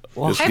you?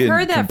 Well, I've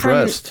heard that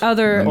compressed. from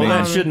other. Well,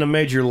 that shouldn't have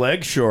made your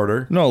legs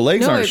shorter. No,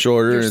 legs aren't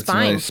shorter. It's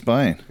my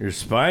spine. Your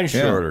spine's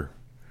shorter.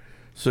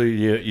 So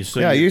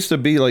I used to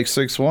be like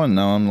 6'1".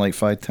 Now I'm like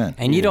 5'10".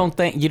 And you don't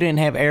think you didn't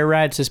have air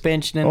ride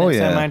suspension in that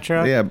semi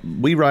truck? Yeah,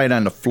 we ride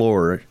on the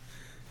floor.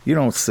 You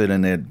don't sit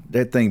in there.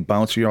 That thing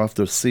bounces you off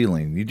the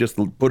ceiling. You just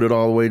put it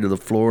all the way to the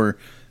floor.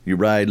 You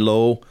ride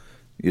low.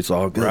 It's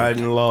all good.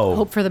 Riding low.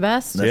 Hope for the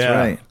best. That's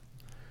right.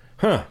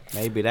 Huh.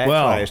 Maybe that's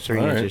why it's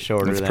 3 inches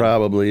shorter. That's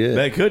probably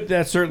it.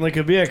 That certainly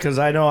could be it, because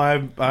I know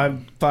I'm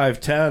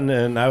 5'10",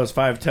 and I was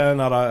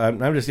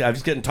 5'10". I'm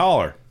just getting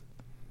taller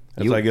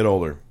as I get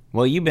older.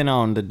 Well, you've been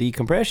on the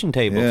decompression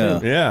table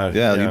too. Yeah,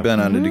 you've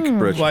been on the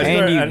decompression.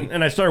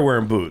 Well, I started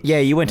wearing boots. Yeah,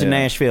 you went to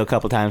Nashville a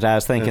couple times. I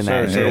was thinking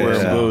that. I started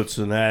wearing boots,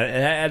 and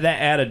that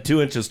added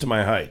 2 inches to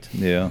my height.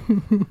 Yeah,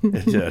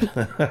 it did.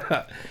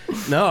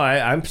 No,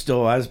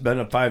 I've been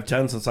at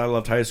 5'10" since I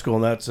left high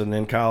school, and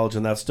in college,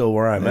 and that's still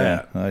where I'm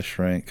at. I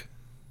shrank.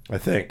 I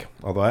think,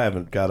 although I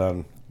haven't got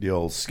on the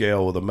old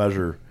scale with a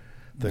measure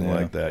thing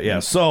like that. Yeah,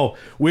 so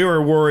we were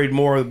worried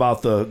more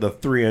about the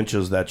 3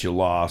 inches that you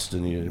lost,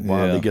 and you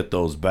wanted to get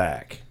those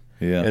back.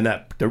 Yeah, and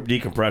the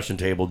decompression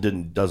table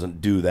doesn't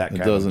do that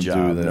kind of job. It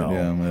doesn't do that. No.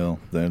 Yeah, well,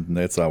 then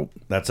that's out.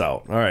 That's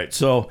out. All right.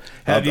 So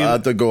I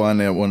have to go on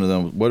that one of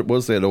them. What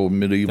was that old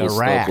medieval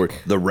stuff?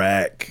 The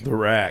rack. The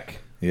rack.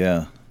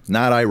 Yeah,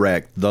 not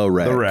Iraq. The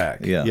rack. The rack.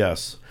 Yeah.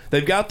 Yes.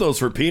 They've got those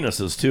for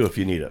penises too, if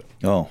you need it.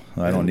 Oh,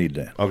 I don't need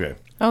that. Okay.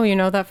 Oh, you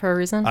know that for a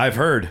reason? I've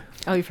heard.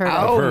 Oh, you've heard it.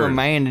 Oh,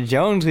 Amanda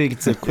Jones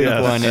gets a quick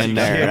one in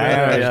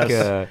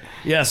there.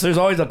 Yes, there's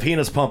always a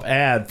penis pump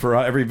ad for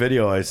every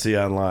video I see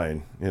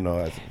online.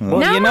 Now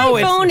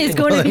my phone is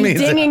going to be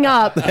dinging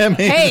up.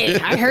 Hey,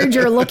 I heard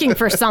you're looking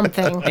for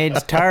something.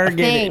 It's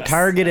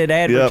targeted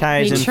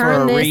advertising for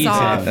a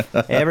reason.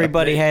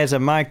 Everybody has a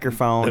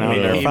microphone on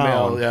their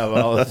phone. Yeah,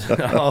 well,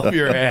 all of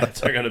your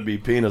ads are going to be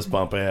penis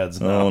pump ads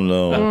now. Oh,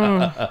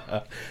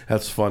 no.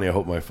 That's funny. I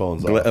hope my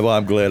phone's off. Well,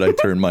 I'm glad I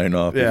turned mine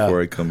off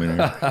before I come in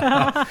here.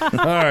 All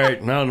right.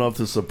 I don't know if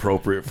this is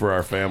appropriate for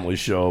our family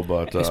show,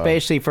 but...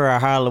 especially for our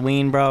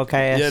Halloween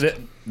broadcast. Yeah,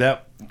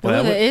 that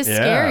is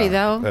scary,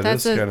 though.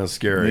 That's kind of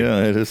scary.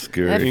 Yeah, it is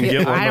scary. You can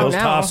get one of those,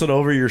 toss it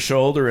over your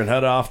shoulder, and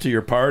head off to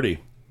your party.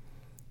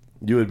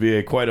 You would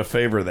be quite a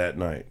favor that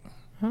night.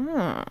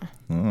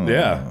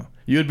 Yeah.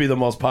 You'd be the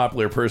most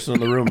popular person in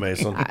the room,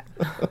 Mason. All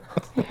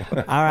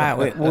right,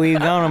 we're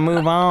going to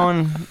move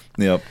on.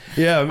 Yep.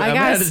 Yeah, I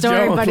got a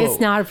story, but it's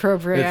not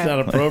appropriate. It's not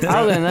appropriate.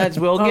 Oh,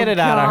 then we'll get it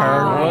out of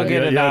her. We'll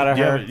get it out of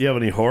her. You have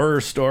any horror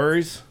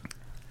stories?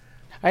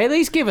 At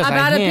least give us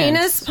about a hint.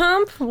 penis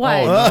pump?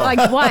 What?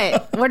 Like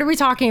what? What are we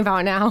talking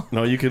about now?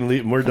 No, you can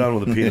leave. We're done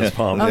with the penis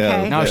pump.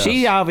 Okay. No,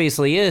 she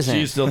obviously isn't.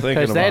 She's still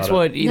thinking about that's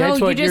it. That's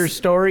what your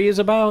story is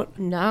about?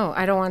 No,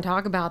 I don't want to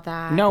talk about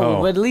that.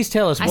 No, but at least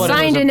tell us what it was about.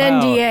 I signed an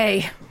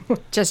NDA.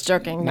 Just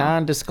joking. No.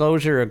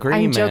 Non-disclosure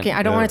agreement. I'm joking.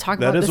 I don't want to talk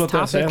about this topic.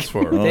 That is what that stands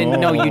for.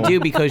 No, you do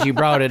because you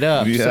brought it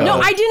up. Yeah. So. No,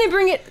 I didn't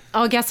bring it.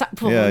 Oh, I guess.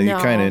 You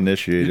kind of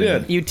initiated you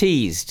did. it. You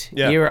teased.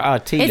 Yeah. You're a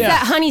tease. It's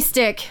that honey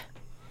stick.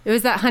 It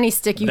was that honey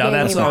stick you gave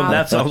me, Bob.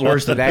 That sounds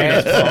worse than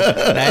penis pump.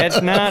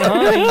 That's not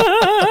honey.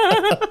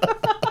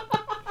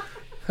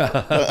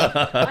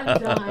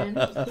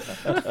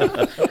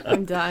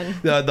 I'm done.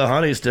 The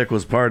honey stick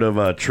was part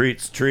of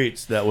Treats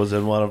that was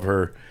in one of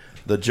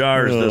the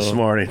jars this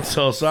morning.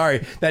 So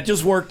sorry. That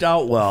just worked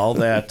out well.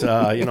 That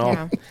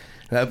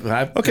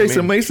Okay,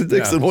 so Mason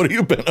Dixon, what have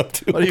you been up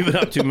to? What have you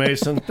been up to,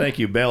 Mason? Thank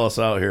you. Bail us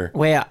out here.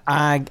 Well,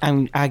 I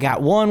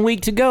got 1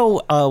 week to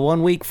go.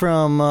 1 week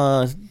from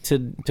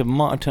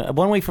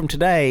 1 week from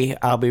today,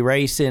 I'll be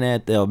racing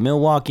at the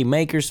Milwaukee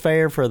Makers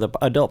Fair for the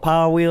Adult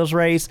Power Wheels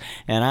race,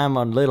 and I'm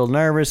a little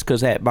nervous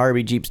because that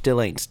Barbie Jeep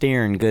still ain't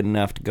steering good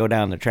enough to go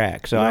down the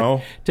track. So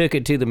I took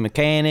it to the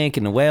mechanic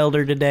and the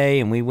welder today,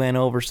 and we went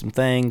over some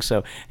things.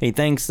 So he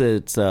thinks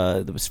that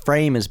the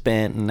frame is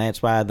bent, and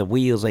that's why the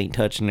wheels ain't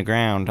touching the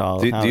ground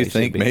all. Do you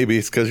think maybe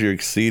it's because you're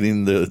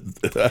exceeding the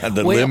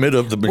limit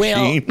of the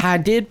machine? Well, I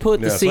did put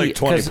the seat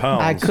because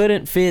I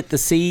couldn't fit the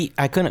seat.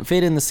 I couldn't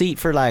fit in the seat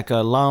for like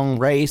a long long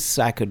race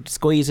I could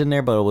squeeze in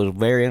there, but it was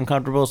very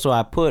uncomfortable. So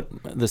I put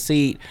the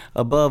seat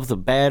above the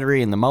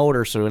battery and the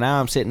motor. So now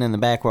I'm sitting in the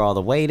back where all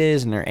the weight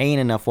is, and there ain't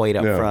enough weight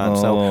up front.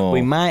 So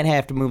we might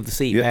have to move the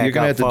seat back. You're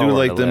gonna have to do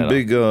like them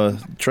big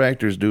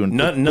tractors do and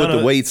put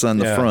the weights on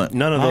the front.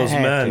 None of those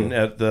men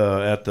at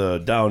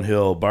the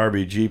downhill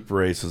Barbie Jeep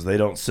races, they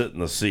don't sit in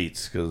the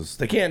seats because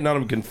none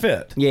of them can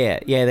fit. Yeah,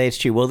 that's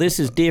true. Well, this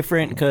is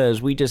different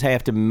because we just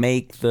have to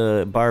make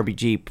the Barbie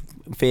Jeep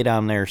fit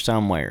on there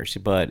somewhere,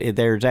 but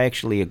there's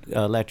actually an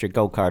electric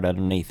go-kart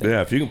underneath it.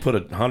 Yeah, if you can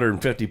put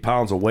 150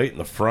 pounds of weight in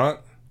the front.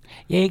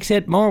 Yeah,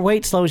 except more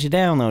weight slows you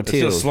down, though, too.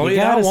 It's just slow you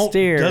gotta down.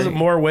 steer. Doesn't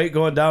more weight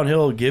going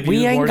downhill give you more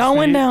We ain't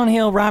going speed?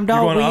 downhill, Rob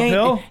Dog. You're going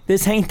uphill?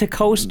 This ain't the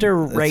coaster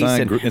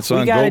racing. It's we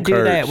on got to do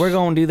go-karts. that. We're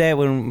going to do that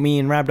when me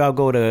and Rob Dog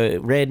go to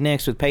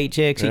Rednecks with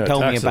paychecks. He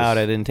told Texas. me about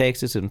it in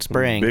Texas in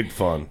spring. Big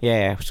fun.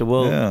 Yeah,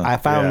 so I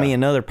found me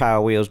another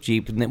Power Wheels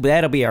Jeep, and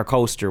that'll be our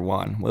coaster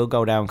one. We'll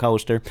go down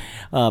coaster.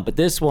 But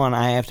this one,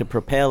 I have to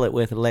propel it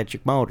with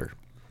electric motor.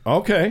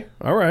 Okay,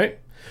 all right.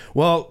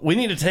 Well, we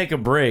need to take a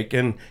break,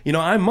 and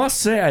I must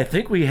say, I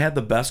think we had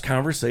the best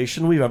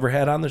conversation we've ever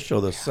had on the show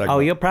this segment. Oh,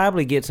 you'll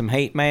probably get some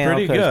hate mail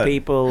because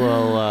people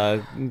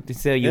will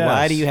tell you,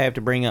 why do you have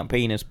to bring up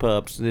penis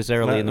pups this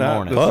early in the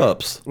morning?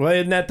 Pups. Well,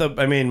 isn't that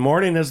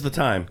morning is the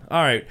time.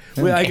 All right,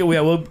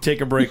 we'll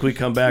take a break. We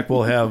come back,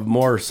 we'll have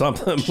more.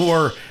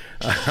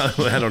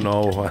 I don't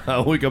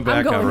know. We come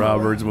back on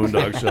Robert's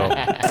Moondog Show.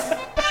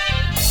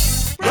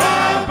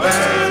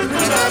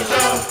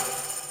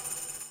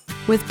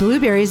 With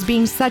blueberries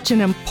being such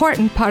an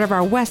important part of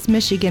our West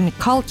Michigan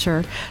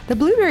culture, the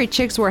Blueberry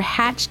Chicks were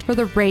hatched for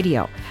the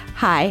radio.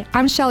 Hi,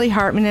 I'm Shelly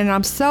Hartmann, and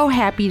I'm so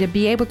happy to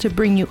be able to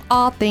bring you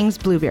all things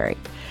blueberry.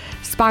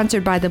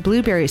 Sponsored by the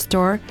Blueberry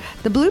Store,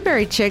 the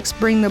Blueberry Chicks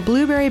bring the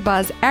blueberry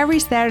buzz every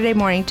Saturday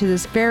morning to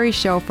this very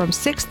show from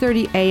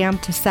 6:30 a.m.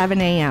 to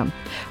 7 a.m.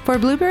 For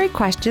blueberry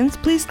questions,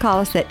 please call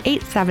us at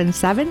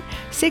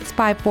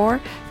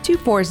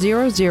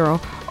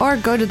 877-654-2400 or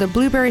go to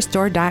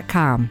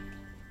theblueberrystore.com.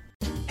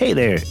 Hey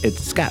there,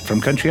 it's Scott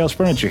from Country House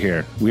Furniture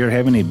here. We are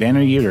having a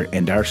banner year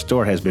and our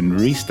store has been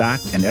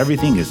restocked and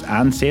everything is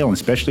on sale and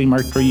specially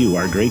marked for you,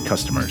 our great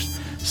customers.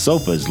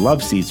 Sofas,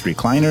 love seats,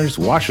 recliners,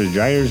 washers,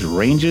 dryers,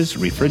 ranges,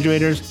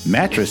 refrigerators,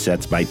 mattress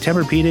sets by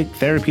Tempur-Pedic,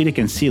 Therapeutic,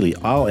 and Sealy,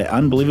 all at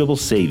unbelievable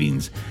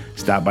savings.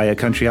 Stop by a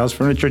Country House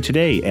Furniture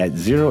today at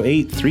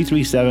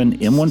 08337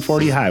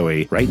 M140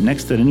 Highway, right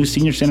next to the new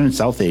Senior Center in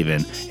South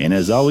Haven. And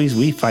as always,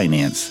 we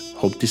finance.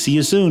 Hope to see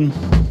you soon.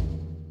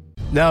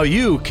 Now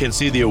you can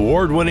see the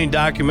award-winning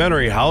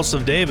documentary House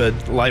of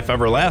David, Life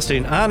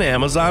Everlasting on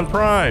Amazon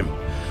Prime.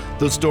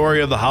 The story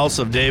of the House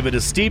of David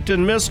is steeped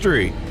in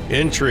mystery,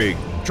 intrigue,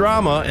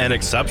 drama, and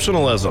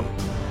exceptionalism.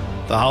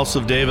 The House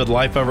of David,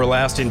 Life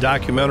Everlasting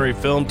documentary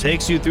film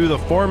takes you through the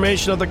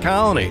formation of the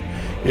colony,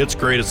 its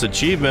greatest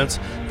achievements,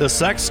 the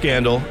sex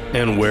scandal,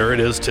 and where it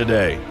is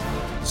today.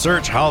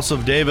 Search House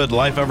of David,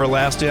 Life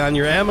Everlasting on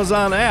your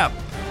Amazon app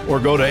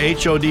or go to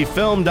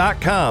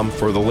hodfilm.com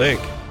for the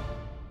link.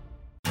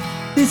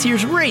 This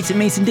year's Race at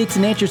Mason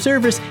Dixon at your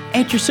service.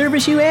 At your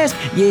service, you ask?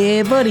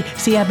 Yeah, buddy.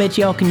 See, I bet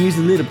y'all can use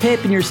a little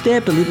pep in your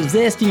step, a little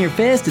zest in your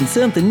fest, and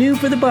something new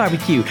for the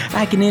barbecue.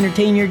 I can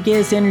entertain your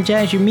guests,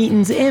 energize your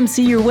meetings,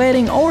 MC your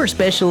wedding or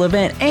special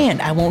event,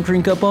 and I won't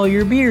drink up all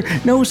your beer.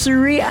 No,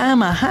 sirree,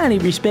 I'm a highly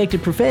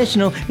respected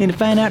professional, and to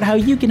find out how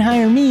you can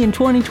hire me in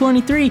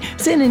 2023,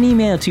 send an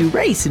email to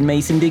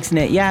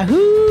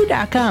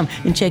raceandmasondixon@yahoo.com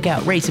and check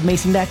out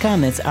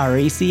raceandmason.com. That's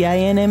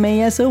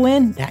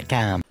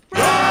RACINMASON.com.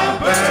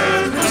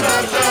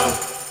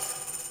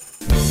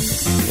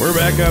 We're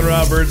back on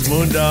Robert's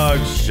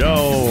Moondog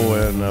Show,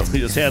 and we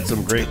just had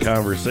some great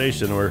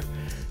conversation where,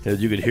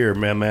 as you could hear,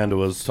 Amanda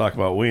was talking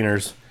about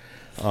wieners.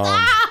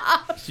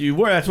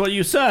 That's what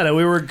you said.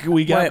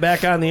 We got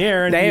back on the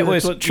air, and that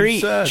was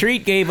Treat.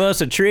 Treat gave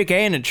us a trick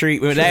and a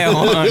treat with that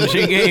one.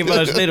 She gave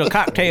us little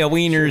cocktail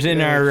wieners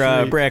in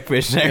our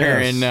breakfast there,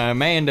 and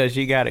Amanda,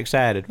 she got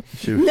excited.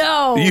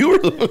 No, you're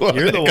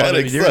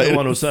the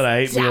one who said I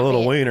ate me a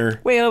little wiener.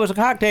 Well, it was a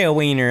cocktail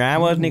wiener. I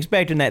wasn't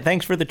expecting that.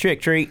 Thanks for the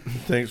trick, Treat.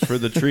 Thanks for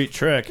the treat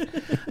trick.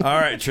 All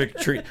right,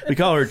 treat. We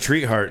call her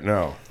Treat Heart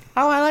now.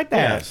 Oh, I like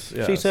that.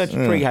 Yes. She's such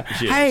a treat heart.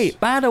 Hey,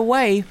 by the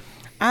way,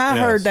 I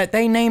heard that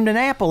they named an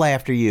apple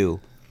after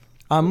you.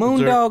 A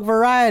Moondog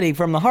variety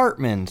from the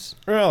Hartmanns.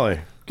 Really?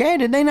 Okay,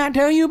 did they not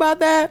tell you about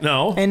that?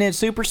 No. And it's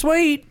super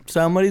sweet.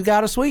 Somebody's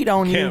got a sweet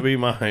on you. Can't be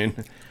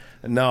mine.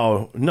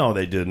 No,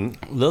 they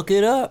didn't. Look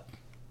it up.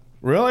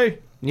 Really?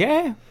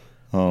 Yeah.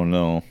 Oh,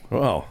 no.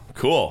 Well,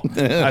 cool.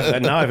 That's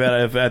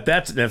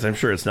I'm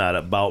sure it's not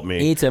about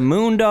me. It's a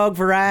Moondog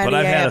variety But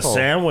I've had apple. a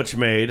sandwich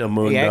made, a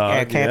Moondog.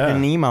 Yeah,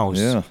 Captain Nemo's.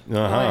 Yeah.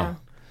 Uh-huh.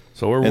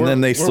 So we're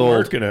sold.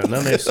 working it. And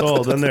then they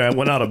sold. Then I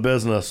went out of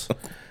business.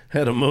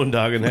 Had a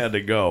Moondog and had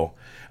to go.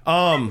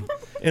 And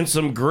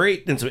some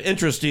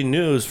interesting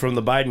news from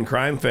the Biden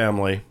crime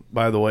family.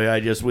 By the way,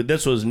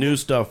 this was new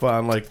stuff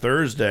on like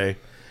Thursday.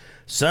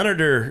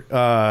 Senator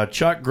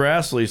Chuck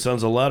Grassley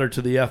sends a letter to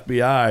the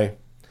FBI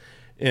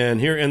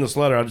And here in this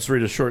letter, I'll just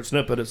read a short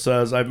snippet. It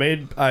says,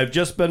 I've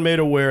just been made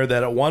aware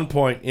that at one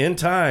point in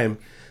time,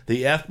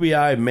 the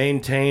FBI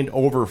maintained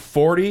over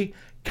 40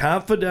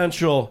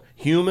 confidential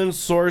human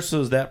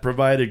sources that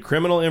provided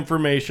criminal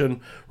information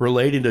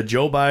relating to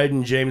Joe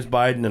Biden, James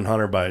Biden, and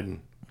Hunter Biden.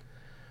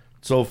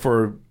 So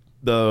for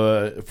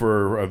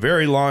a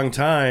very long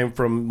time,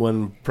 from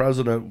when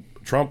President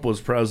Trump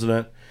was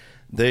president,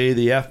 the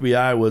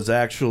FBI was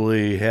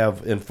actually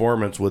have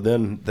informants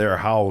within their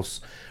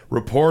house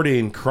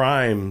reporting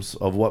crimes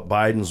of what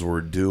Bidens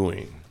were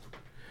doing.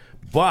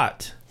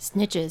 But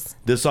snitches.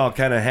 This all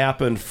kind of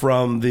happened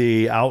from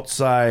the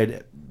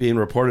outside, being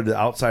reported to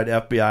outside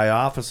FBI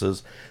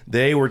offices.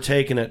 They were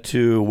taking it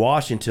to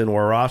Washington,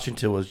 where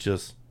Washington was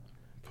just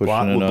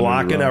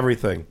blocking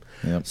everything.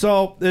 Yep.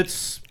 So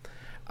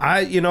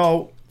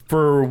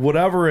for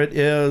whatever it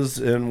is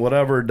and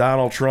whatever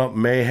Donald Trump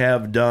may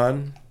have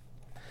done,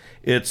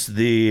 it's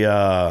the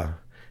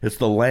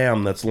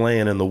lamb that's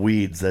laying in the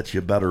weeds that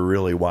you better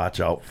really watch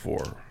out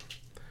for.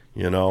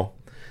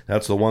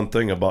 That's the one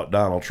thing about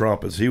Donald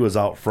Trump, is he was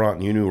out front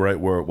and you knew right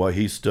what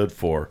he stood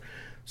for.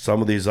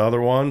 Some of these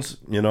other ones,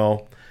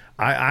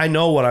 I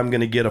know what I'm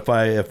going to get if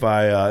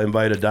I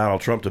invited Donald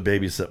Trump to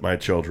babysit my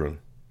children.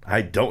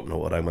 I don't know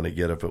what I'm going to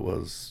get if it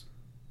was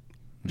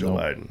Joe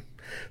Biden.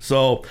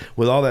 So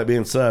with all that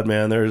being said,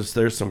 man, there's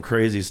some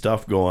crazy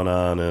stuff going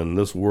on, and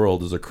this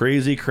world is a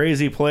crazy,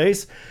 crazy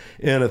place.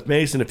 And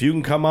if you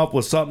can come up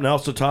with something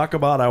else to talk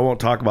about, I won't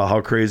talk about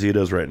how crazy it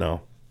is right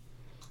now.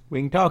 We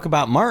can talk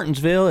about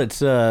Martinsville.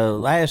 It's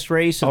last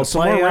race of the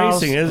some playoffs. More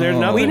racing. Is there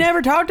nothing? We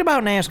never talked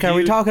about NASCAR.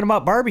 We're talking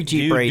about Barbie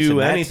Jeep racing. Do you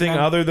do anything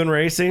other than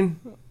racing?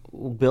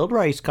 Build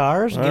race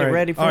cars, get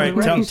ready for the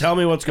race. Tell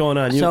me what's going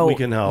on. We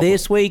can help.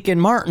 This week in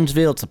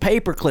Martinsville, it's a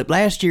paperclip.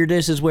 Last year,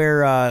 this is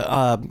where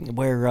Ross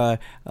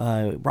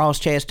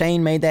Chastain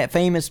made that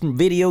famous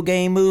video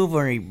game move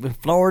where he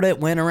floored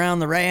it, went around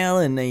the rail,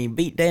 and he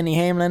beat Denny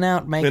Hamlin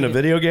out. In a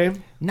video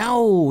game?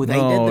 No, they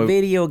did the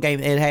video game.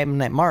 It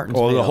happened at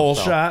Martinsville. Oh, the whole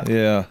shot?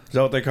 Yeah. Is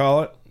that what they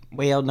call it?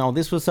 Well, no,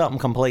 this was something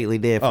completely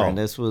different.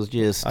 This was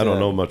just... I don't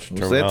know much.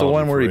 Was that the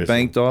one where he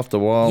banked off the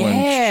wall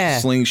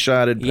and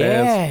slingshotted past?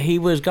 Yeah, he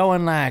was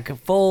going like a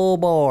full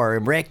bore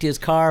and wrecked his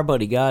car, but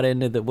he got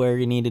into where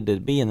he needed to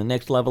be in the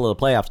next level of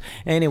the playoffs.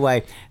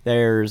 Anyway,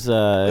 there's...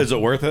 Is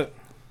it worth it?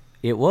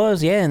 It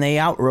was, yeah, and they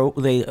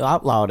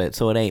outlawed it,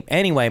 so it ain't.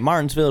 Anyway,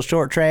 Martinsville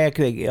short track,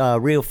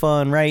 real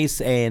fun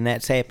race, and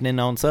that's happening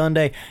on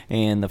Sunday.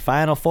 And the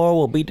Final Four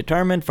will be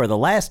determined for the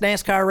last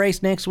NASCAR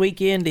race next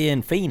weekend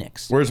in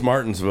Phoenix. Where's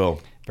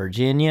Martinsville?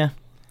 Virginia.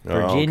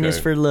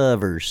 Virginia's for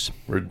lovers.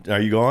 Are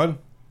you going?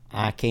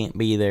 I can't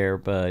be there,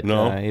 but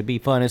no. It'd be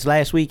fun. It's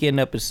last weekend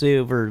up at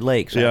Silver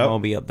Lake, so I'm going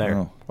to be up there.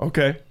 Oh,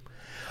 okay.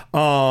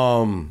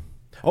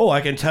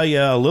 I can tell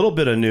you a little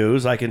bit of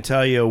news. I can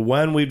tell you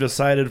when we've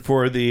decided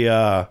for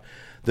the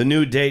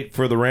new date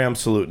for the Ram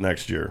Salute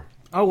next year.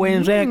 Oh,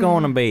 when's that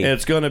going to be?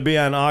 It's going to be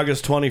on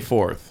August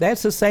 24th.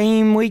 That's the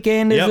same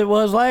weekend as it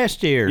was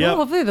last year. Well,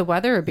 hopefully the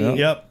weather will be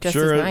just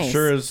as nice.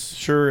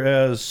 Sure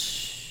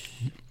as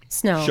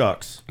snow.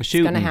 Shucks. It's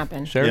going to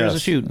happen. Sure as a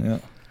shooting. Yeah.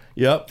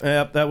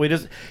 Yep. That we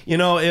just,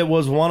 it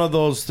was one of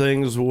those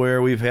things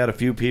where we've had a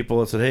few people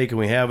that said, hey, can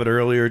we have it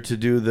earlier to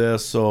do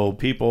this? So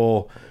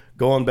people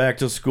going back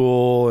to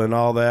school and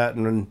all that,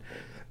 and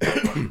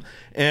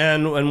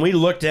we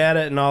looked at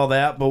it and all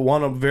that, but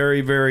one very,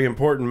 very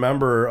important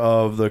member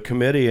of the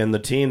committee and the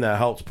team that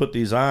helps put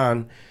these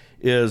on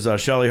is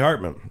Shelly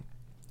Hartmann.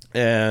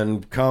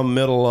 And come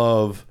middle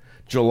of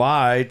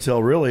July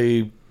till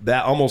really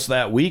almost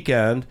that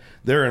weekend,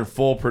 they're in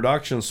full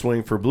production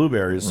swing for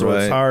blueberries. So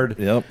it's hard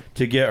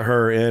to get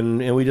her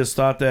in. And we just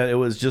thought that it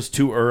was just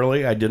too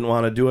early. I didn't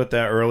want to do it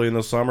that early in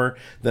the summer.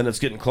 Then it's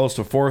getting close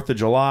to 4th of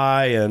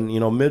July, and,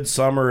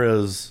 midsummer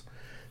is...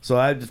 So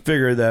I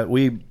figured that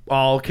we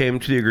all came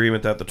to the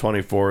agreement that the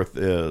 24th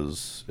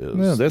is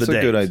that's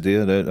a good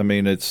idea.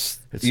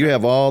 You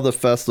have all the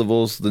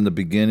festivals in the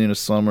beginning of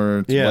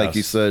summer, like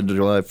you said,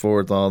 July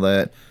 4th, all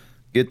that.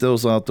 Get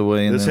those out the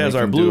way. And this has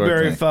our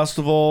Blueberry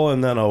Festival,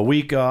 and then a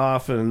week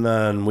off, and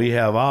then we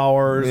have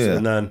ours,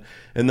 and then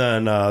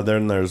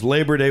there's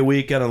Labor Day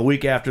weekend, and the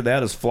week after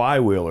that is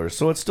Flywheelers.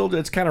 So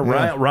it's kind of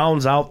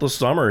rounds out the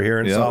summer here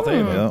in South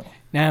Haven. Yeah.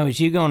 Now, is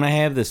you going to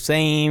have the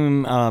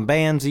same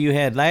bands you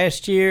had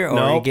last year, or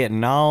are you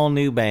getting all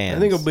new bands? I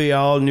think it'll be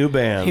all new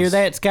bands. Hear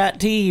that, Scott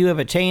T? You have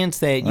a chance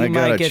that you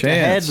might get the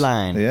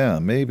headline. Yeah,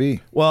 maybe.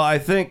 Well, I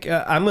think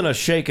I'm going to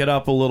shake it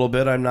up a little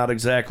bit. I'm not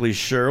exactly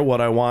sure. What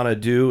I want to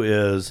do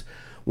is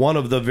one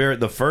of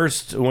the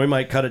first, we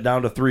might cut it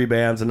down to 3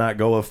 bands and not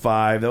go with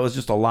 5. That was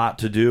just a lot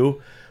to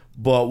do.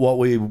 But what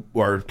we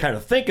were kind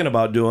of thinking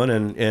about doing,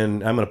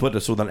 and I'm going to put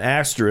this with an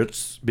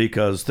asterisk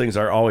because things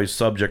are always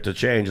subject to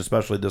change,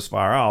 especially this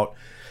far out,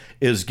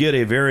 is get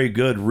a very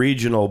good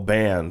regional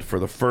band for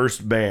the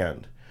first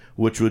band,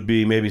 which would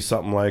be maybe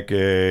something like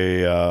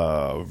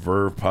a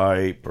Verve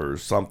Pipe or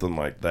something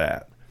like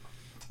that,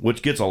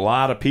 which gets a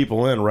lot of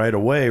people in right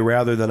away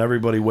rather than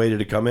everybody waited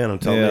to come in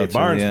until Nate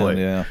Barnes played.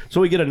 Yeah.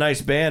 So we get a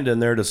nice band in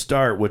there to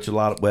start, which we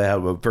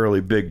have a fairly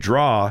big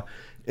draw.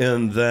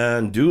 and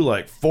then do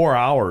like 4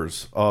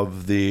 hours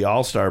of the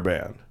All-Star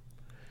Band.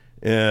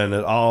 And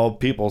all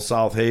people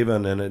South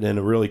Haven, and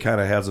it really kind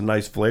of has a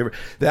nice flavor.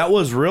 That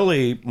was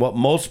really what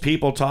most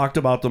people talked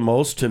about the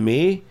most to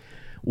me,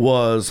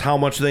 was how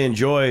much they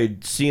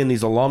enjoyed seeing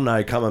these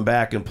alumni coming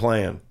back and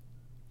playing.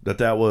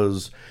 That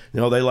was,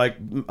 they like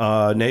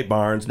Nate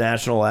Barnes,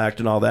 national act,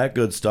 and all that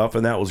good stuff,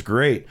 and that was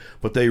great.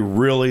 But they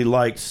really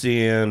liked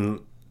seeing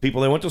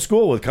people they went to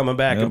school with coming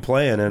back and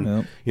playing,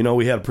 and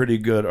we had a pretty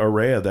good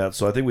array of that.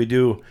 So I think we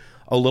do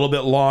a little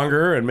bit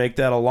longer and make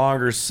that a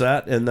longer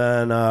set, and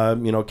then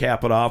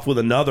cap it off with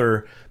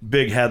another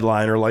big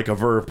headliner like a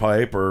Verve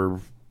Pipe, or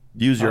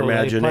use your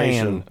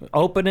imagination.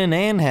 Opening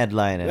and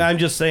headlining. I'm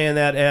just saying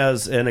that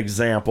as an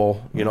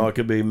example. It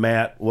could be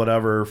Matt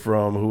whatever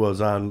from who was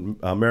on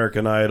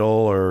American Idol,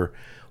 or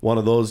one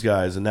of those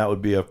guys, and that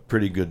would be a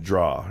pretty good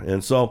draw.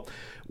 And so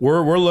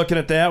we're looking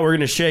at that. We're going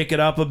to shake it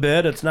up a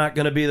bit. It's not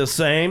going to be the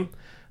same.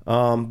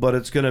 But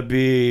it's going to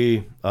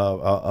be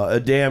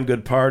a damn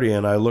good party,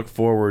 and I look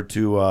forward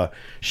to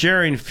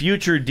sharing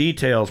future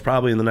details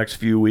probably in the next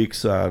few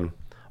weeks on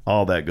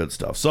all that good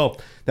stuff. So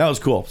that was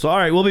cool. So, all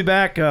right, we'll be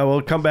back.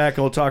 We'll come back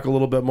and we'll talk a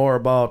little bit more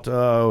about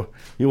what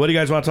do you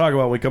guys want to talk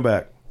about when we come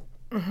back?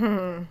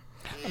 Mm-hmm.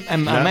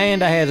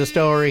 Amanda has a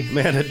story.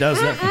 Amanda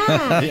doesn't.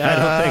 I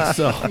don't think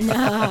so.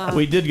 No.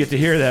 We did get to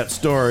hear that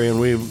story, and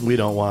we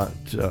don't want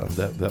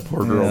that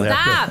poor girl to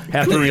have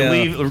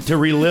to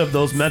relive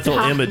those mental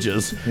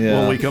images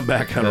when we come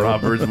back on Rob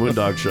Byrd's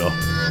Moondog Show.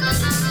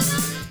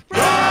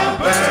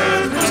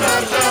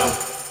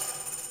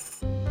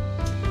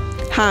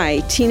 Hi,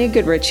 Tina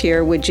Goodrich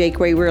here with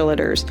Jakeway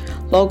Realtors,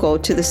 local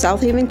to the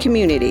South Haven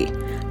community.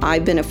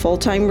 I've been a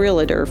full-time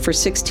realtor for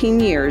 16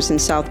 years in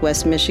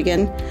Southwest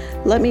Michigan.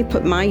 Let me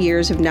put my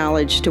years of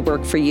knowledge to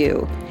work for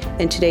you.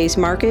 In today's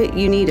market,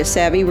 you need a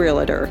savvy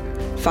realtor.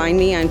 Find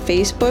me on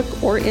Facebook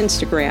or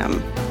Instagram,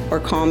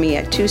 or call me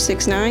at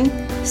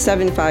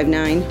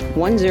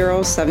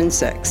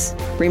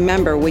 269-759-1076.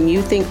 Remember, when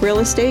you think real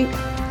estate,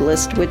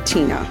 list with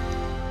Tina.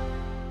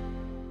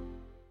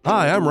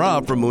 Hi, I'm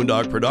Rob from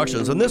Moondog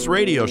Productions, and this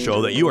radio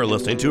show that you are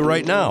listening to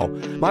right now.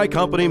 My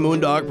company,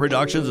 Moondog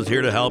Productions, is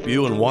here to help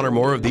you in one or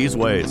more of these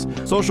ways: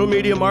 social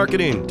media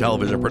marketing,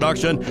 television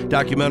production,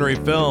 documentary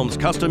films,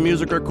 custom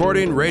music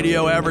recording,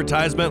 radio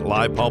advertisement,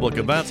 live public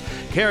events,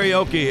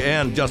 karaoke,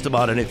 and just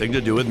about anything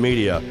to do with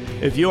media.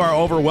 If you are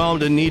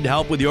overwhelmed and need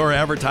help with your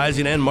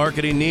advertising and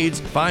marketing needs,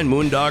 find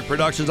Moondog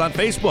Productions on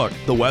Facebook,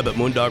 the web at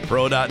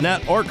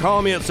moondogpro.net, or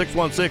call me at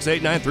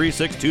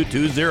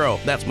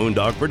 616-893-6220. That's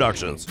Moondog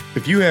Productions.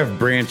 If you have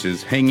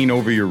branches hanging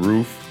over your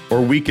roof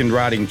or weakened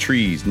rotting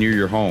trees near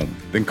your home,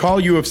 then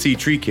call UFC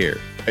Tree Care.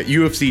 At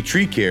UFC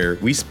Tree Care,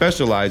 we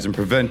specialize in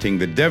preventing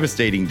the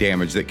devastating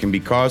damage that can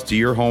be caused to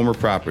your home or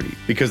property,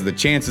 because the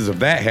chances of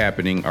that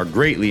happening are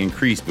greatly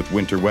increased with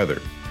winter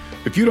weather.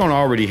 If you don't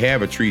already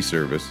have a tree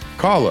service,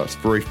 call us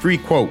for a free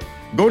quote.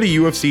 Go to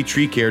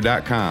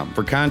ufctreecare.com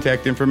for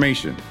contact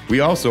information. We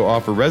also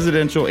offer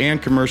residential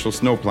and commercial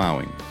snow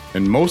plowing.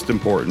 And most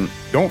important,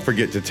 don't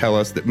forget to tell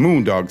us that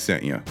Moondog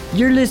sent you.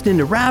 You're listening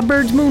to Rob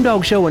Byrd's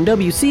Moondog Show on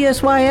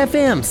WCSY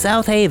FM,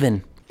 South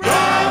Haven.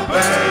 Rob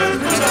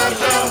Byrd's Moondog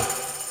Show.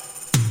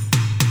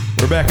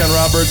 We're back on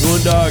Rob Byrd's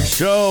Moondog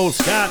Show.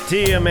 Scott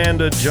T,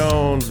 Amanda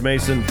Jones,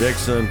 Mason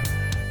Dixon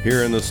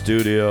here in the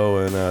studio.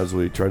 And as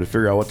we try to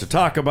figure out what to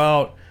talk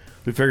about,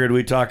 we figured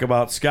we'd talk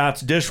about Scott's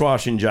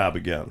dishwashing job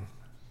again.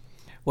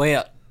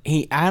 Well,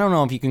 I don't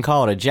know if you can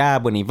call it a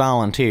job when he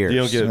volunteers. You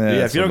don't get,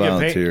 if you don't get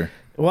paid.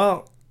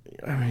 Well,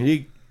 I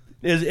mean,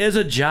 is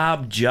a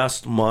job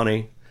just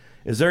money?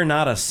 Is there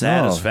not a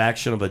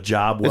satisfaction of a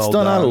job well done? It's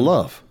done out of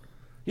love.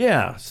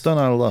 Yeah. It's done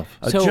out of love.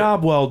 A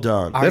job well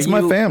done. That's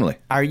my family.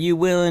 Are you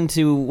willing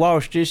to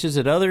wash dishes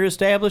at other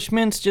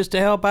establishments just to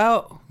help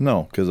out?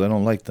 No, because I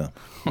don't like them.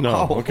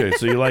 No. Okay,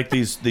 so you like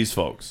these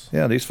folks.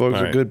 Yeah, these folks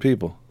are good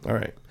people. All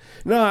right.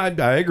 No,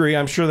 I agree.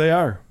 I'm sure they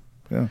are.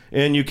 Yeah.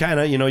 And you kind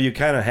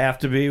of have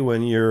to be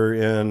when you're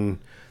in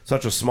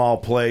such a small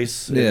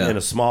place, in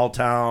a small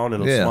town,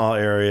 in a small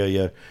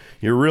area.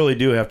 You really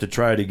do have to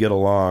try to get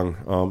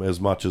along as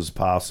much as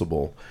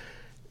possible,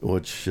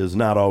 which is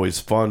not always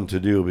fun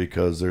to do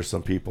because there's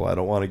some people I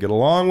don't want to get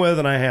along with,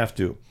 and I have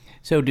to.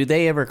 So do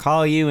they ever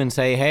call you and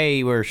say,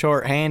 hey, we're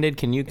short-handed,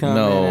 can you come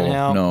in and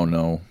help?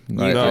 No.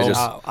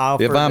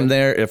 If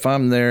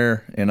I'm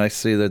there and I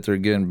see that they're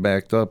getting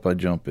backed up, I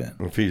jump in.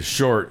 If he's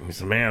short, he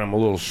says, man, I'm a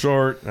little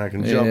short, I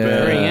can jump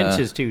in. 3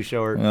 inches too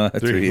short.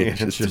 3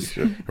 inches.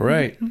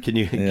 Right.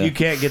 You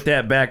can't get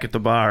that back at the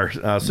bar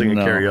singing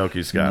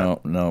karaoke,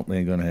 Scott. No,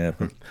 ain't going to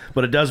happen.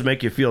 But it does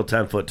make you feel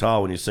 10 foot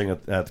tall when you sing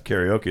at the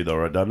karaoke, though,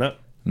 right? Doesn't it?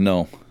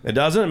 No. It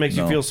doesn't? It makes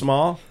you feel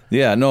small?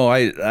 Yeah, no,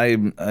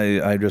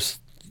 I just...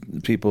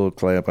 People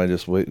clap. I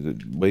just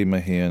wave my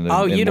hand.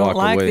 And, you don't walk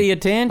like away. the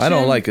attention? I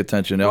don't like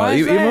attention. Why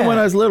is even that? when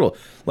I was little,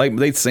 like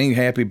they'd sing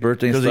happy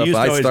birthday and stuff.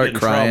 I'd start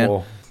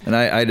crying, and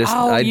I just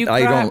I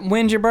don't.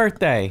 When's your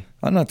birthday?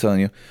 I'm not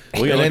telling you.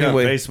 We can look on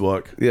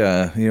Facebook.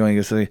 Yeah, you ain't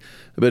gonna say.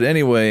 But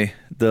anyway,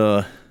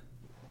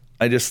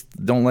 I just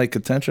don't like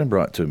attention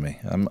brought to me.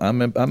 I'm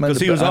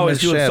because he was always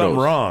doing something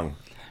wrong.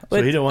 So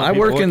he didn't want I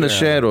people work in the looking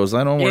at him. shadows.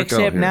 I don't work out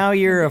Except here. now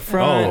you're a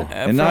front.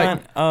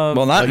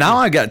 Now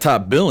I got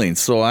top billing,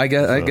 so I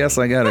guess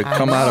I got to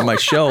come out of my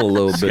shell a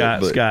little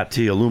bit. Scott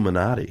T.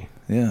 Illuminati.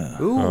 Yeah.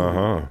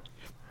 Uh-huh.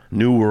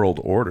 New World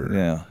Order.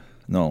 Yeah.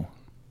 No.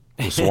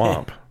 The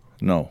swamp.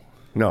 No.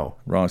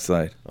 Wrong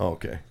side.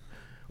 Okay.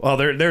 Well,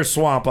 there's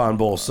swamp on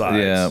both sides.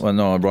 Yeah. Well,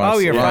 no.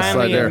 Wrong, you're wrong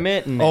finally side there.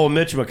 admitting it. Oh,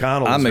 Mitch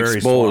McConnell is I'm very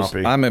exposed.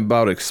 swampy. I'm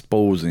about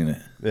exposing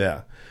it.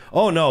 Yeah.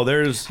 Oh no,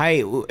 there's.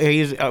 Hey,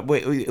 he's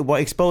what,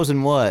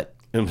 exposing what?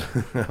 All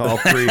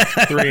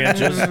 3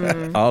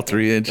 inches. All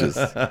 3 inches.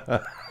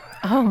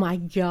 Oh my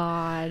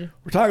God.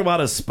 We're talking about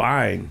his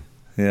spine.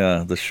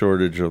 Yeah, the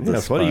shortage of the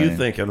Yes. spine. What are you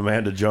thinking,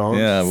 Amanda Jones?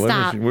 Yeah.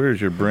 Stop.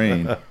 Where's your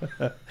brain?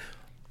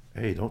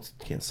 Hey,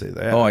 can't say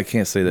that. Oh, I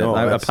can't say that. No,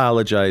 I that's-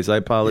 apologize. I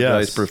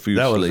apologize Yes, profusely.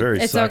 that was very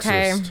It's sexist.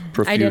 okay.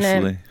 profusely. I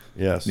didn't.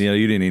 Yes. Yeah,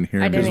 you didn't even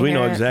hear I me. didn't. Because we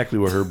know hear it. exactly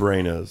where her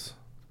brain is.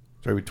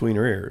 It's right between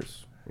her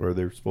ears, where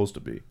they're supposed to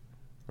be.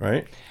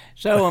 Right?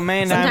 So,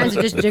 Amanda, Sometimes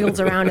it just jiggles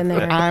around in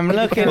there. I'm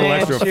looking Little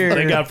at extra your.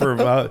 they got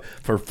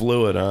for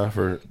fluid, huh?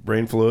 For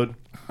brain fluid.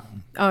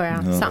 Oh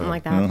yeah, something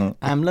like that.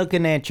 I'm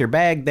looking at your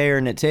bag there,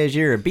 and it says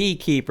you're a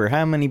beekeeper.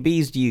 How many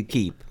bees do you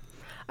keep?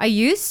 I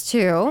used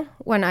to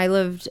when I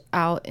lived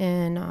out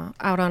on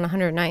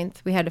 109th.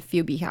 We had a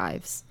few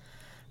beehives,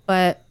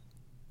 but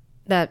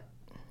that.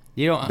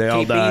 You don't They all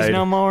keep bees died.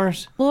 no more?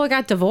 Well, I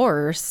got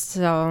divorced,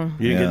 so.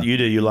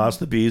 You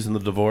lost the bees in the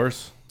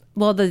divorce.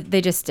 Well,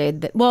 they just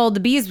stayed. The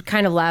bees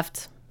kind of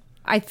left.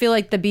 I feel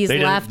like the bees They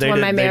didn't- left they when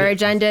didn't- my they marriage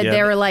didn't- ended. yeah.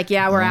 They were like,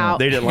 "Yeah, we're out."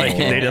 They didn't like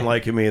him. They didn't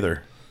like him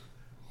either.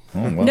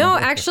 Oh, wow. No,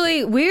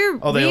 actually, we they were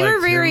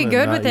liked very him and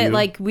good not with it. you?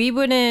 Like we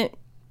wouldn't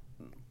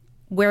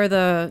wear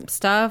the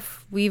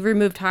stuff. We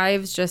removed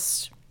hives.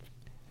 Just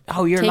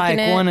Oh, you're taking like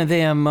it. one of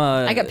them.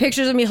 I got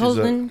pictures of me She's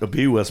holding. a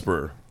bee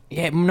whisperer.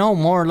 Yeah, no,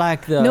 more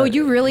like the. No,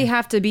 you really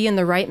have to be in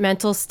the right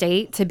mental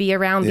state to be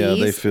around Yeah,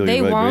 bees. they feel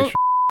your won't vibration.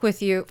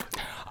 with you.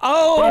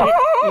 Oh,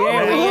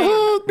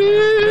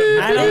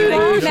 yeah. I don't They think you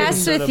won't should.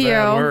 mess with you.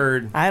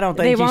 I don't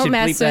They think you won't should bleep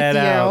mess with that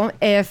out. you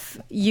if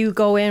you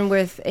go in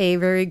with a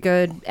very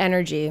good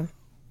energy.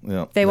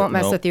 Yeah. They won't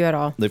mess No. with you at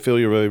all. They feel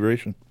your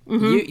vibration.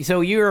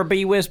 So you're a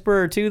bee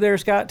whisperer too, there,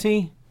 Scott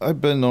T. I've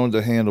been known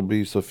to handle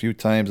bees a few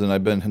times, and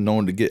I've been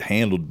known to get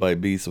handled by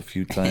bees a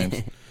few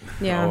times.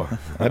 Yeah.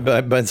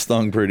 I've been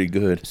stung pretty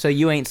good. So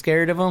you ain't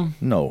scared of them?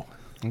 No.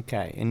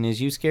 Okay. And is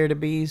you scared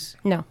of bees?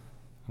 No.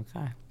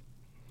 Okay.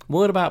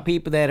 What about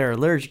people that are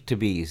allergic to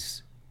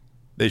bees?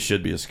 They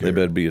should be They scared.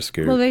 better be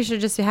scared. Well, they should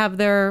just have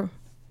their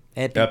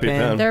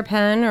EpiPen. their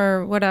pen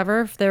or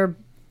whatever. If they're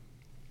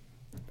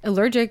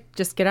allergic,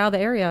 just get out of the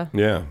area.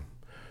 Yeah.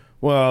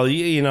 Well,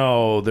 you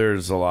know,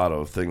 there's a lot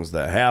of things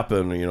that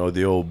happen. You know,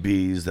 the old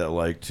bees that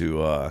like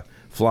to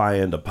fly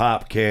into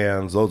pop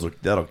cans.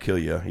 That'll kill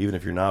you, even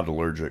if you're not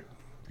allergic.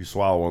 You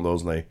swallow one of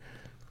those and they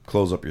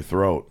close up your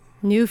throat.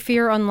 New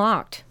fear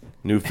unlocked.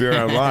 New fear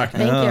unlocked.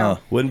 Thank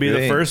you. Wouldn't be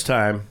the Hey. first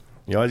time.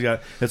 You always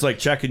got. It's like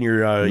checking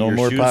your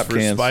more shoes pop for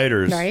cans.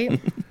 spiders. Right?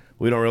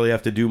 We don't really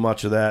have to do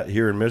much of that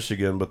here in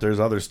Michigan, but there's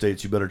other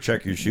states you better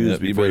check your shoes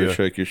Yep, you before better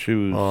check your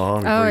shoes. before Oh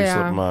you slip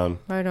yeah. them on.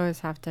 I'd always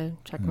have to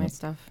check my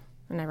stuff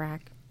in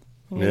Iraq.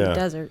 In Yeah. the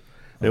desert.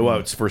 They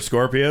what? It's for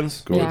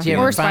scorpions? Yeah. Did you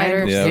Or ever find,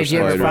 spiders. Yeah, did you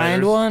ever spiders.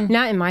 find one?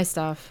 Not in my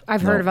stuff.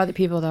 I've heard of other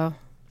people though.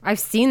 I've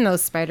seen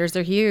those spiders.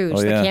 They're huge.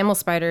 Oh, The yeah. camel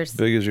spiders.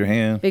 Big as your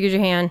hand. Big as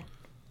your hand.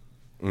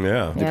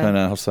 Yeah. Depending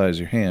on how size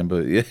your hand,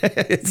 but yeah.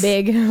 It's,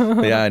 Big.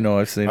 yeah, I know.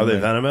 I've seen Are they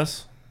them.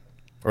 venomous?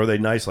 Or are they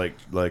nice? Like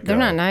They're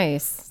not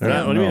nice. They're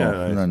not. What do you mean No,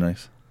 not nice? not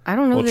nice. I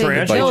don't know. Well, They'll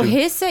tarantula-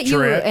 hiss at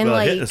you and will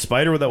like, hit a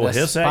spider that will The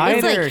hiss at you.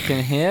 spider like-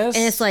 can hiss.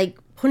 and it's like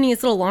putting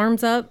its little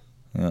arms up.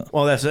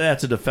 Well, that's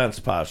a defense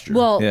posture.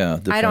 Well, Yeah,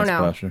 I don't defense know.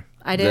 posture.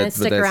 I didn't But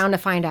stick that's- around to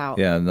find out.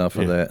 Yeah, enough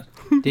of that.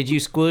 Did you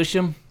squish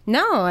them?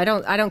 No, I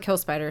don't. I don't kill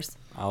spiders.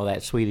 Oh,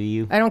 that's sweet of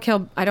you. I don't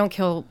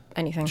kill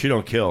anything. she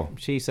don't kill.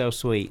 She's so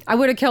sweet. I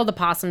would have killed a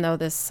possum though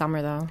this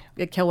summer though.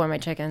 It'd kill one of my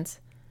chickens.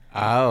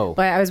 Oh.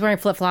 But I was wearing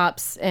flip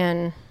flops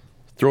and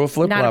Throw a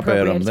flip Not flop at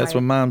appropriate, them. That's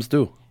sorry. what moms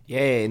do. Yeah.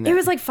 And it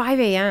was like 5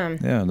 a.m.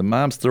 Yeah, the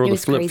moms throw It the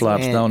was flip flops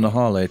crazy. down the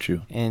hall at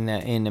you. in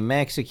the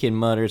Mexican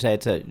mothers,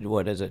 that's a,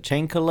 what is it,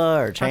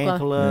 chancla or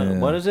chancla? Yeah.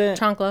 What is it?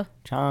 Chancla.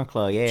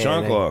 Chancla, yeah.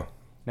 Chancla.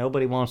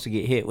 Nobody wants to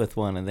get hit with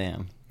one of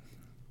them.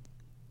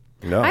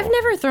 No. I've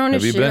never thrown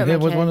Have a you shoe been at my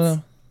hit with kids. one of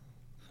them?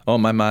 Oh,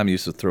 my mom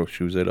used to throw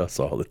shoes at us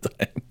all the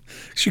time.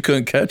 She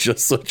couldn't catch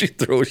us, so she'd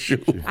throw a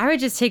shoe. I would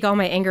just take all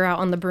my anger out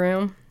on the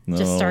broom.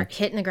 Just No. start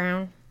hitting the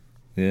ground.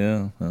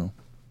 Yeah, well,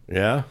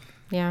 Yeah.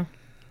 Yeah.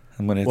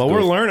 I'm gonna. Have Well, to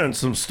we're go, learning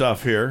some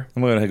stuff here.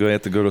 I'm gonna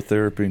have to go to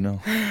therapy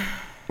now.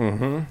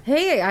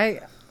 Hey,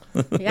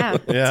 yeah.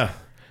 Yeah.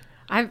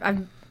 I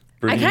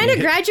Bring kind of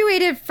me-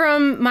 graduated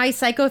from my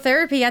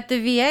psychotherapy at the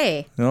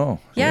VA. Oh,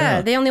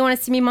 Yeah, they only want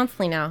to see me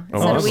monthly now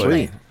instead of monthly.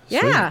 weekly.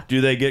 Yeah.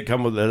 Do they does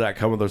that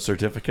come with a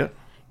certificate?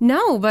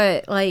 No,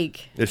 but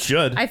like It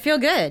should. I feel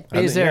good.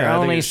 Is there I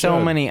think only it so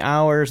should. many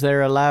hours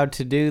they're allowed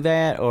to do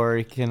that,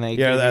 or can they?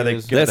 Yeah, give they- you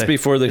this- That's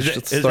before they Is should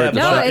it- start.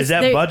 No, is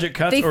that they, budget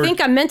cuts? They or think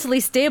I'm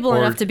mentally stable or-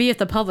 enough to be with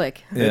the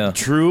public. Yeah.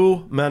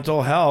 true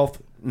mental health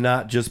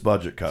not just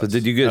budget cuts. So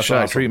did you get That's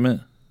shock awesome.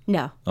 treatment?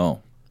 No.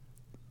 Oh.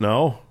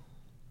 No?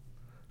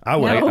 I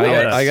would.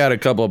 I got a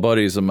couple of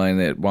buddies of mine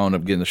that wound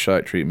up getting the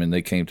shock treatment.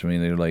 They came to me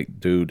and they were like,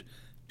 dude,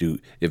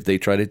 if they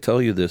try to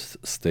tell you this,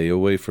 stay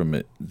away from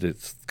it.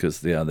 It's because,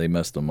 they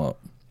messed them up.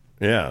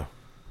 Yeah.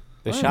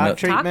 The shock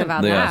treatment? Talk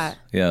about that.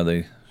 Yeah,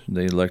 they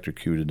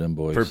electrocuted them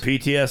boys. For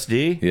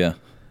PTSD? Yeah.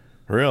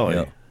 Really?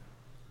 Yeah.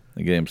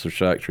 They gave him some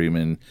shock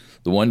treatment.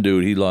 The one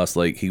dude, he lost,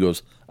 he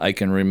goes, I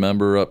can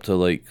remember up to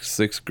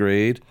 6th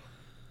grade,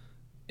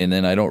 and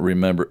then I don't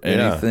remember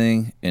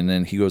anything. And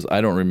then he goes,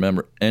 I don't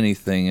remember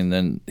anything. And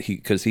then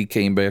because he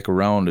came back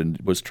around and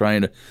was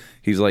trying to,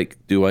 he's like,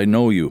 do I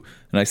know you?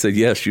 And I said,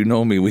 yes, you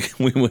know me. We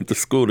went to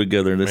school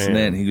together and this and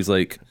that. And he was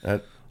like,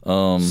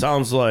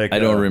 sounds like I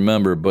don't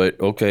remember, but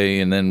okay.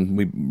 And then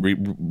we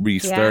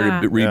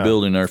restarted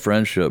rebuilding our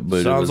friendship.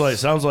 But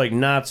sounds like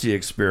Nazi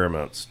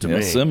experiments to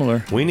me.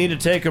 Similar. We need to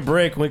take a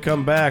break. When we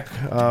come back,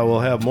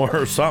 we'll have more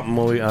or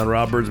something on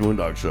Rob Byrd's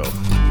Moondog Show.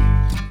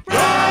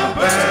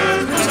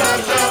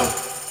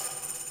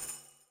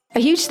 A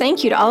huge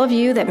thank you to all of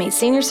you that made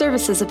senior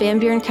services of Van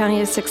Buren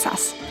County a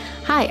success.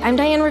 Hi, I'm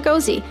Diane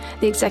Rigozzi,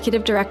 the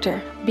Executive Director.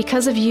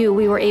 Because of you,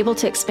 we were able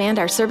to expand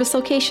our service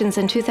locations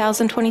in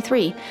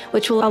 2023,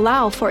 which will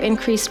allow for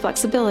increased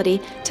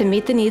flexibility to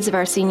meet the needs of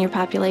our senior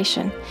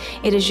population.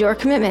 It is your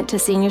commitment to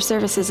senior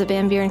services of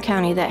Van Buren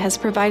County that has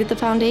provided the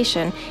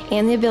foundation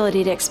and the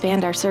ability to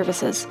expand our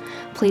services.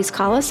 Please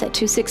call us at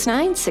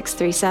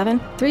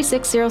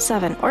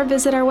 269-637-3607 or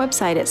visit our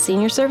website at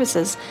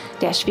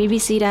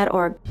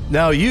seniorservices-vbc.org.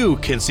 Now you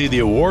can see the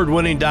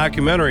award-winning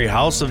documentary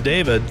House of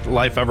David,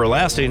 Life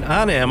Everlasting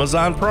on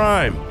Amazon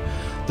Prime.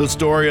 The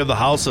story of the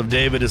House of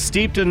David is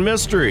steeped in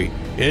mystery,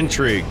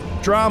 intrigue,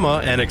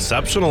 drama, and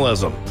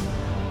exceptionalism.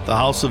 The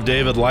House of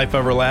David Life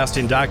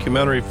Everlasting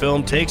documentary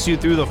film takes you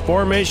through the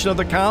formation of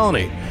the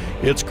colony,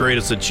 its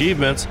greatest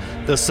achievements,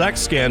 the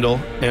sex scandal,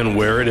 and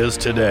where it is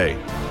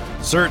today.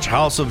 Search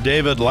House of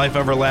David Life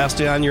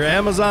Everlasting on your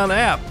Amazon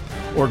app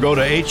or go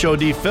to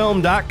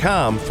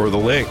hodfilm.com for the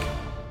link.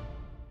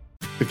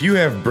 If you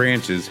have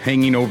branches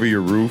hanging over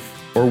your roof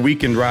or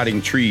weakened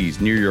rotting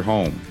trees near your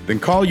home, then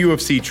call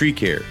UFC Tree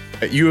Care.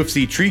 At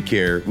UFC Tree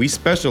Care, we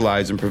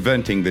specialize in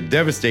preventing the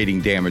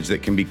devastating damage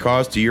that can be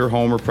caused to your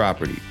home or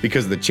property,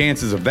 because the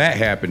chances of that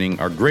happening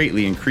are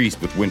greatly increased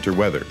with winter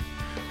weather.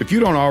 If you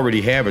don't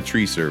already have a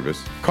tree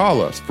service,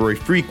 call us for a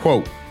free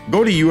quote.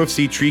 Go to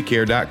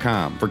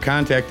ufctreecare.com for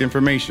contact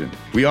information.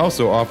 We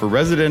also offer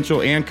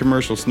residential and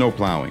commercial snow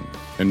plowing.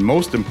 And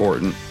most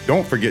important,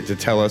 don't forget to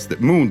tell us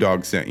that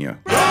Moondog sent you.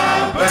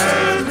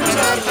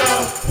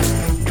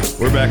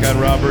 We're back on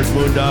Rob Byrd's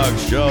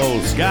Moondog Show.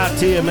 Scott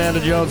T, Amanda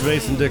Jones,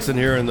 Mason Dixon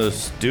here in the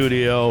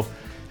studio.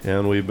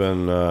 And we've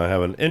been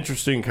having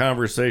interesting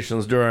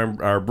conversations during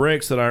our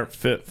breaks that aren't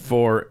fit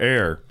for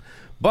air.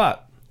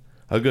 But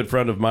a good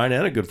friend of mine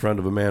and a good friend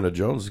of Amanda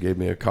Jones gave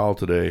me a call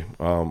today.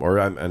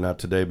 Not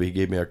today, but he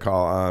gave me a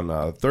call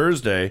on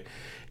Thursday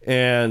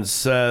and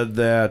said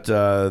that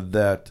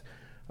it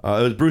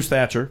was Bruce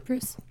Thatcher.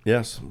 Bruce.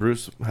 Yes,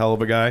 Bruce, hell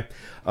of a guy.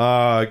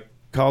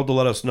 Called to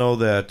let us know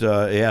that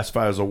he asked if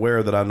I was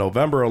aware that on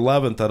November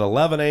 11th at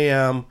 11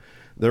 a.m.,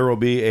 there will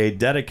be a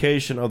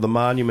dedication of the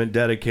monument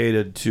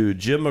dedicated to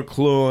Jim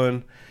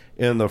McLuhan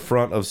in the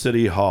front of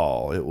City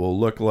Hall. It will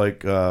look like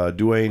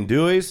Duane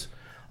Dewey's.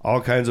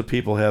 All kinds of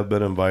people have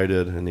been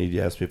invited, and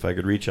he asked me if I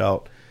could reach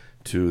out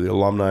to the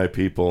alumni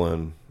people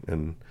and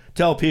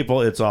tell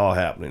people it's all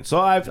happening.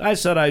 So I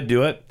said I'd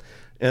do it,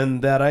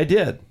 and that I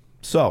did.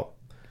 So,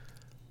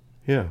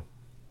 yeah.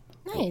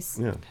 Nice.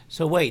 Yeah.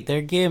 So wait,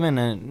 they're giving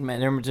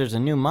there's a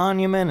new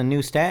monument, a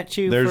new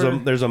statue.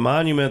 There's a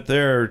monument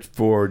there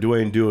for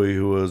Duane Dewey,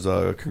 who was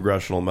a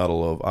Congressional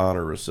Medal of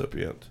Honor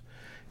recipient,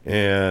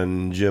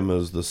 and Jim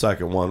is the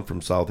second one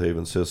from South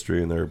Haven's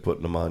history, and they're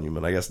putting a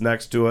monument, I guess,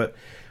 next to it,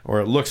 or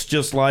it looks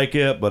just like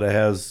it, but it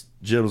has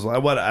Jim's.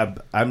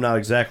 I'm not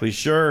exactly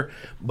sure,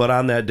 but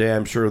on that day,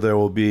 I'm sure there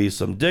will be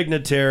some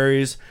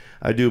dignitaries.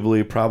 I do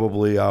believe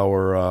probably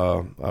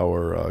our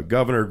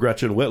Governor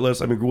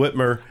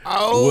Whitmer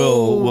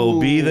will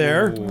be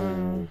there.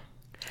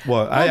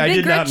 Well, I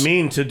did not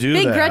mean to do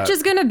that. Big Gretch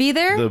is going to be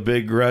there? The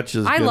Big Gretch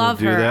is going to do that. I love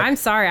her. I'm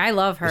sorry. I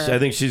love her. I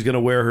think she's going to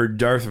wear her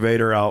Darth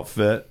Vader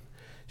outfit.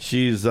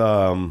 She's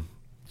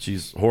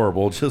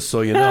horrible, just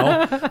so you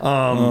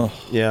know.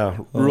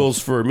 Rules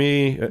for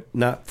me,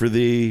 not for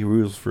thee.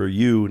 Rules for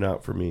you,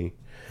 not for me.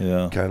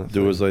 Yeah, kind of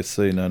do as I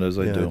say, not as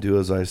I do. Do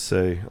as I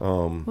say.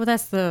 Well,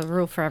 that's the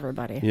rule for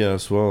everybody.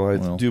 Yes, well, I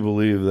do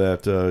believe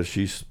that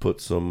she's put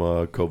some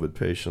COVID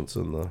patients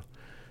in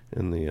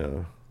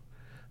the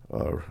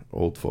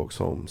old folks'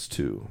 homes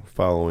too,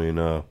 following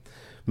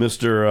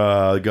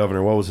Mr.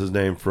 Governor. What was his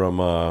name from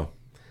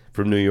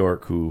New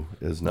York, who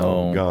is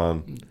now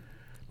gone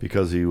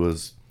because he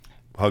was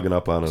hugging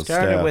up on his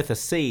staff. Started with a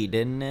C,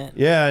 didn't it?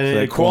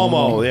 Yeah,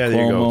 Cuomo. Yeah,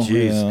 there you go.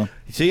 Jeez. Yeah.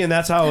 See, and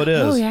that's how it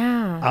is. Oh,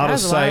 yeah. Out of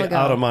sight,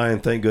 out of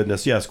mind, thank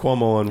goodness. Yes,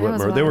 Cuomo and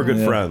Whitmer, they were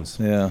good friends.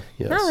 Yeah.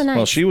 Yes. Oh, nice.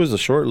 Well, she was a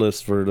short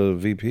list for the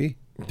VP.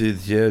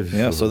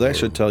 Yeah, so that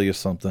should tell you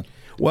something.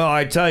 Well,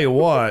 I tell you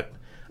what,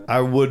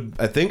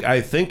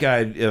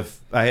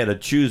 if I had to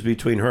choose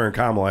between her and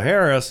Kamala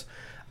Harris,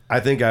 I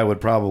think I would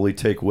probably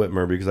take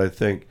Whitmer because I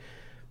think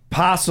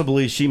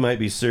possibly she might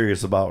be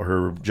serious about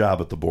her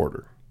job at the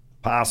border.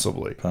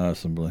 Possibly.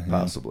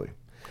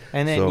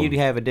 And then you'd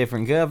have a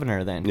different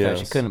governor then, because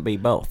you couldn't be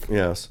both.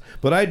 Yes,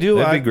 but I do.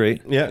 That'd be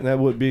great. Yeah, that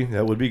would be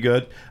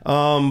good.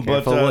 Careful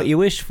but what you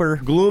wish for.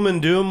 Gloom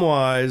and doom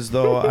wise,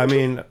 though, I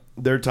mean,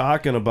 they're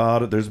talking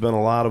about it. There's been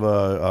a lot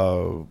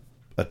of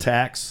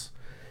attacks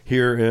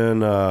here in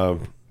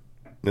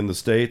the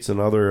States and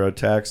other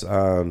attacks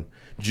on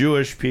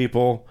Jewish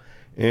people.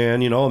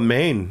 And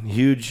Maine,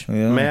 huge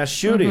mass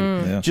shooting.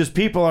 Yeah. Just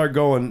people are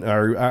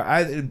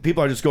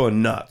people are just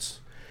going nuts.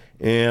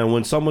 And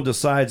when someone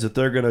decides that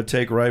they're going to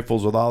take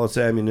rifles with all its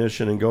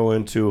ammunition and go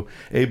into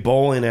a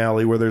bowling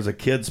alley where there's a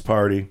kids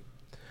party,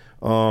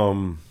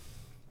 so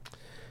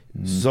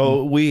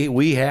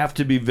we have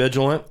to be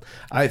vigilant.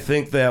 I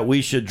think that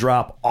we should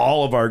drop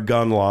all of our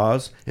gun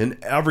laws, and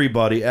every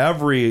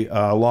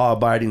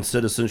law-abiding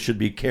citizen should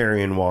be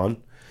carrying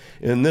one.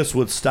 And this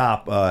would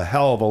stop a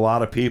hell of a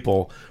lot of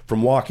people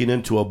from walking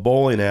into a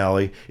bowling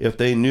alley if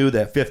they knew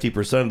that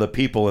 50% of the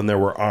people in there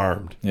were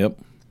armed. Yep.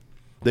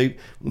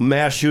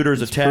 Mass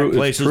shooters attack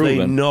places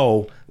they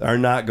know are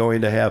not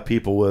going to have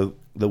people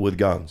with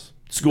guns.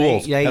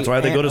 Schools. That's why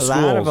they go to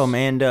schools. A lot of them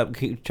end up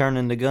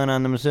turning the gun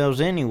on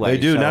themselves anyway. They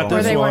do. Not this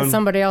or they one. want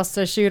somebody else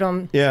to shoot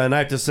them. Yeah, and I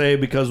have to say,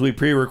 because we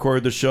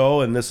pre-record the show,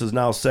 and this is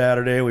now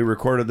Saturday, we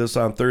recorded this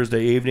on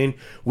Thursday evening,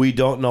 we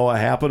don't know what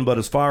happened, but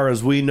as far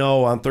as we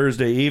know, on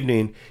Thursday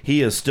evening,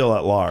 he is still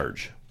at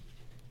large.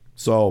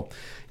 So,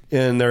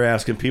 and they're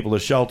asking people to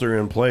shelter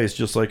in place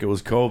just like it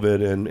was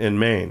COVID in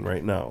Maine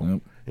right now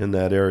in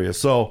that area.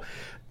 So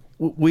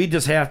we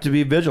just have to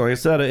be vigilant. Like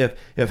I said,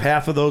 if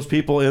half of those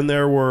people in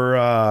there were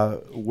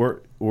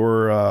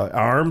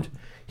armed,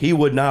 he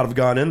would not have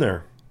gone in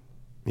there.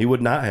 He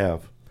would not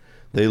have.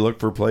 They look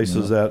for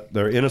places that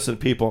they're innocent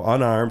people,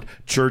 unarmed,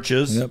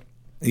 churches,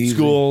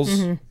 schools,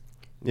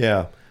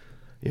 yeah,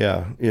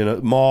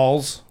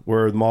 malls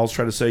where the malls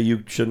try to say you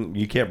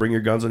can't bring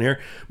your guns in here,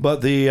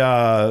 but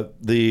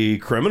the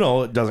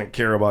criminal doesn't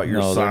care about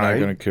your sign. No, they're not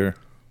going to care.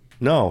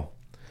 No.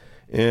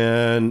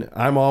 And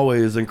I'm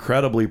always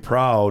incredibly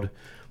proud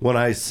when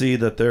I see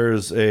that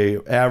there's a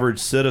average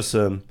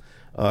citizen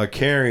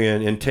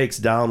carrying and takes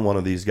down one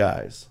of these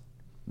guys.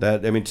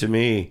 To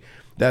me,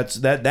 that's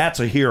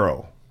a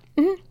hero.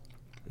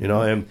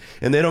 And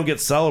they don't get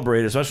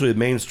celebrated, especially with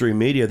mainstream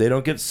media. They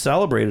don't get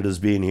celebrated as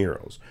being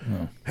heroes.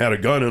 No. Had a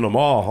gun in a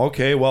mall.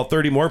 Okay, well,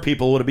 30 more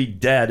people would be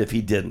dead if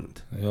he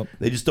didn't. Yep.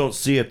 They just don't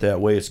see it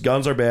that way. It's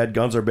guns are bad,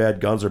 guns are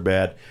bad, guns are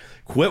bad.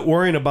 Quit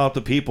worrying about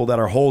the people that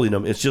are holding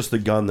them. It's just the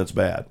gun that's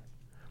bad.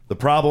 The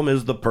problem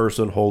is the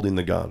person holding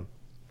the gun.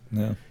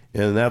 Yeah.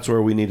 And that's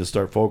where we need to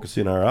start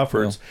focusing our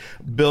efforts.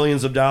 Yeah.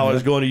 Billions of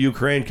dollars going to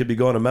Ukraine could be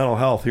going to mental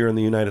health here in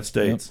the United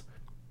States.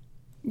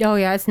 Oh,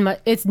 yeah,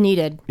 it's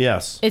needed.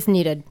 Yes. It's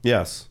needed.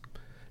 Yes.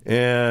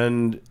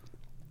 And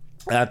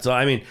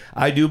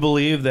I do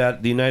believe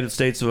that the United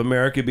States of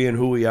America, being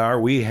who we are,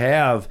 we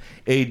have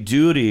a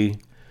duty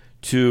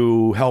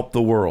to help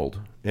the world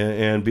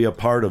and be a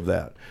part of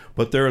that.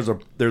 But there's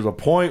a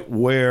point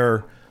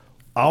where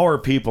our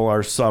people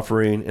are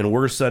suffering, and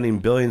we're sending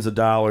billions of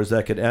dollars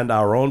that could end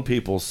our own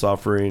people's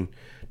suffering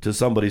to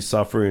somebody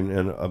suffering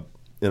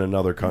in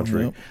another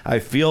country. Yep. I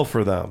feel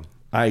for them.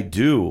 I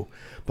do.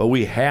 But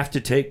we have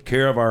to take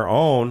care of our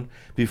own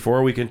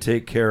before we can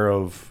take care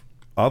of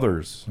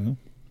others.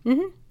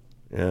 Mm-hmm.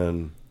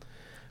 And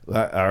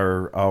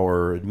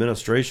our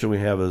administration we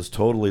have has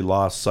totally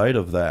lost sight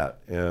of that.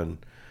 And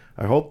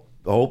I hope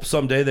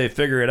someday they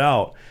figure it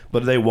out,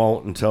 but they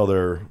won't until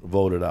they're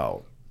voted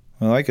out.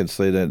 Well, I could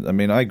say that. I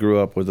mean, I grew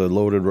up with a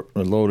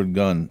loaded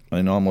gun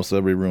in almost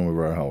every room of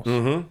our house.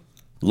 Mm-hmm.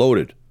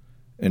 Loaded.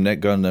 And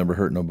that gun never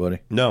hurt nobody.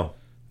 No.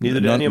 Neither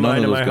did any of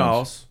mine in my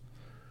house.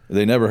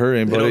 They never hurt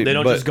anybody. They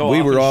don't just go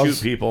off and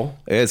shoot people.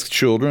 As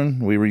children,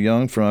 we were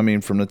young. From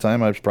the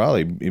time I was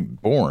probably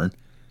born,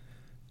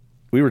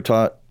 we were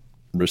taught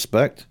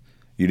respect.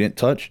 You didn't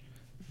touch.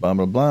 Blah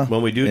blah blah.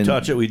 When we do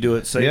touch it, we do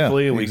it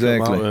safely, and we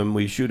come out and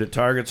we shoot at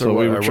targets or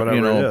whatever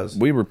it is.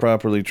 We were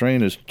properly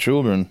trained as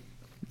children,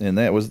 and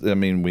that was. I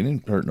mean, we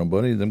didn't hurt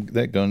nobody.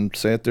 That gun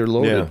sat there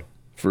loaded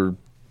for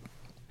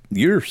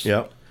years.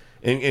 Yep.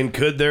 And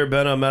could there have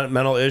been a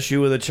mental issue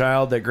with a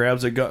child that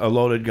grabs a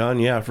loaded gun?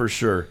 Yeah, for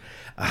sure.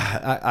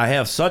 I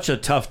have such a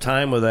tough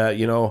time with that,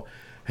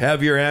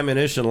 have your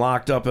ammunition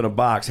locked up in a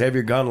box, have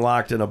your gun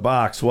locked in a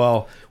box.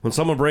 Well, when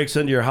someone breaks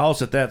into your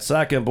house at that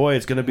second, boy,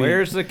 it's going to be...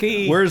 Where's the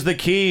key? Where's the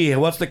key?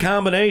 What's the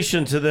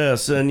combination to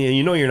this? And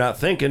you're not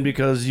thinking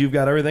because you've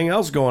got everything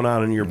else going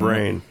on in your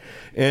brain.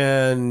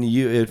 And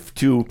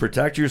to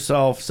protect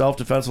yourself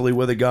self-defensively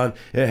with a gun,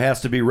 it has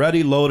to be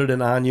ready, loaded,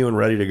 and on you and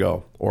ready to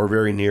go, or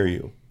very near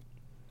you.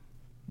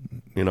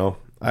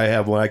 I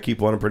have one. I keep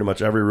one in pretty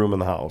much every room in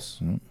the house.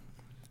 Mm-hmm.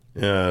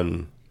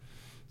 And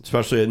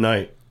especially at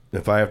night,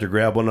 if I have to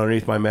grab one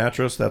underneath my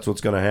mattress, that's what's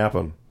going to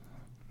happen.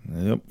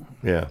 Yep.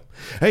 Yeah.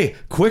 Hey,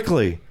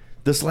 quickly,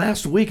 this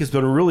last week has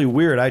been really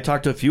weird. I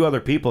talked to a few other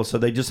people, so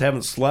they just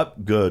haven't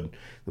slept good,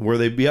 where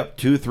they'd be up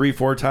 2, 3,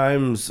 4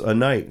 times a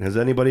night. Has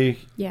anybody?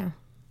 Yeah.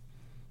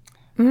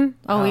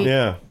 All week.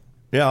 Yeah,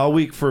 all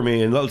week for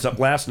me, and except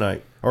last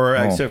night, or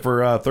except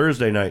for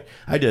Thursday night.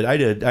 I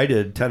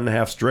did 10 and a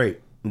half straight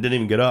and didn't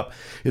even get up.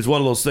 It's one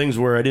of those things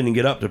where I didn't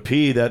get up to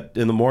pee, that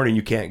in the morning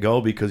you can't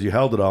go because you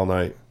held it all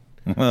night.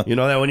 You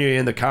know that when you're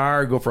in the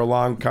car, go for a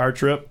long car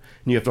trip,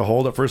 and you have to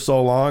hold it for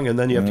so long, and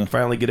then you have to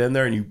finally get in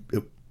there, and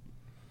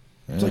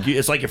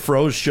it's like you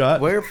froze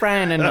shut. We're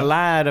finding a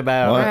lot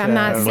about. I'm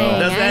not saying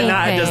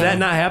does that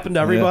not happen to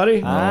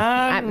everybody?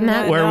 I'm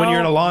not. Where when you're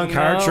in a long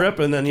car trip,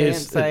 and then it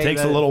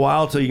takes a little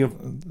while till you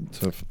can.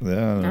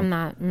 I'm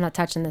not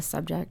touching this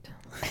subject.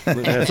 So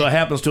it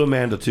happens to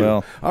Amanda too.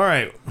 Well, all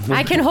right.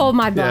 I can hold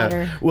my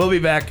bladder. Yeah. We'll be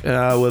back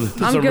with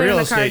some real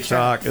estate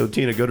talk with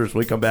Tina Goodrich when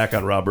we come back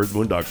on Byrd's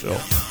Moondog Show.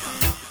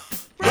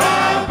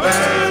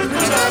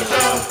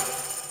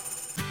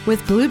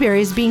 With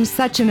blueberries being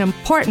such an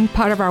important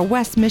part of our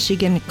West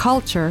Michigan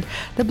culture,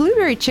 the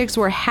Blueberry Chicks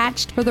were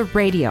hatched for the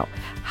radio.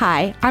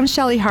 Hi, I'm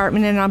Shelly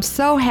Hartmann, and I'm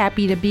so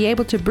happy to be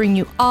able to bring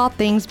you all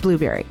things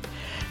blueberry.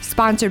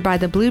 Sponsored by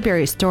the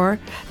Blueberry Store,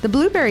 the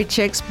Blueberry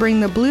Chicks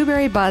bring the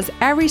blueberry buzz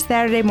every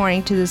Saturday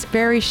morning to this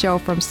very show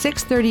from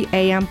 6:30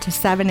 a.m. to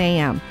 7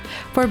 a.m.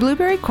 For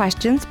blueberry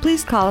questions,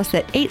 please call us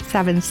at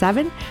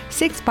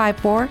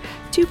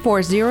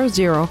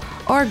 877-654-2400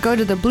 or go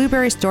to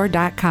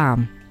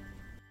theblueberrystore.com.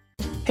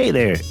 Hey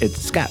there, it's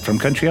Scott from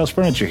Country House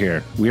Furniture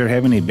here. We are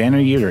having a banner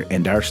year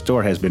and our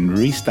store has been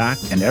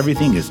restocked and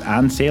everything is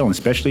on sale and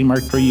specially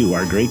marked for you,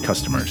 our great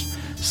customers.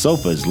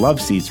 Sofas,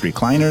 love seats,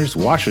 recliners,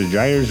 washers,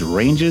 dryers,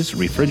 ranges,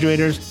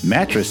 refrigerators,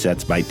 mattress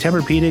sets by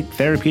Tempur-Pedic,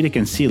 Therapeutic,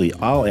 and Sealy,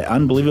 all at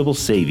unbelievable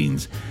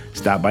savings.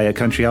 Stop by a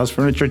Country House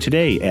Furniture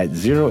today at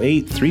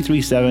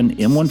 08337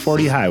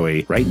 M140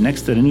 Highway, right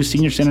next to the new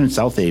Senior Center in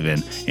South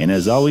Haven. And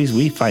as always,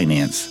 we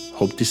finance.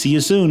 Hope to see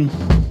you soon.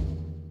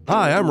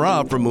 Hi, I'm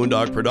Rob from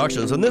Moondog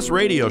Productions and this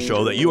radio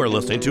show that you are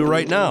listening to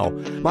right now.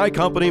 My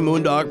company,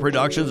 Moondog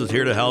Productions, is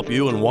here to help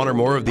you in one or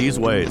more of these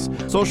ways: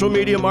 social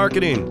media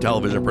marketing,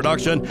 television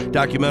production,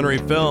 documentary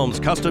films,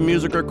 custom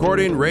music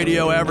recording,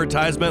 radio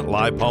advertisement,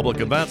 live public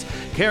events,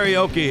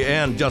 karaoke,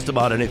 and just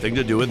about anything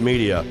to do with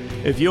media.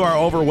 If you are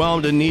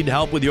overwhelmed and need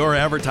help with your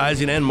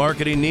advertising and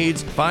marketing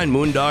needs, find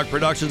Moondog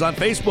Productions on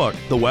Facebook,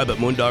 the web at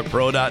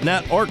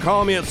moondogpro.net, or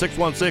call me at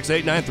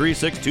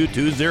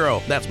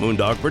 616-893-6220. That's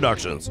Moondog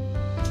Productions.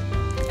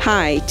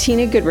 Hi,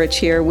 Tina Goodrich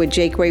here with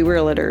Jakeway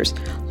Realtors,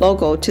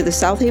 local to the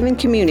South Haven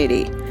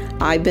community.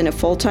 I've been a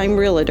full-time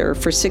realtor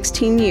for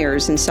 16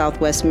 years in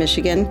Southwest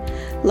Michigan.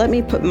 Let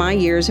me put my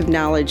years of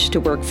knowledge to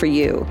work for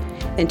you.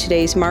 In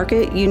today's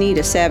market, you need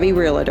a savvy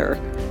realtor.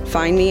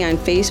 Find me on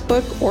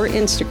Facebook or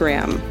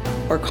Instagram,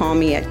 or call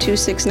me at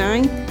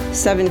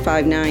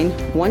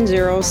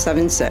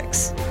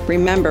 269-759-1076.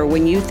 Remember,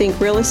 when you think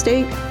real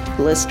estate,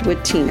 list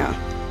with Tina.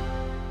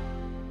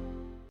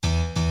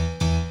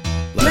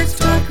 Let's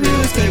talk real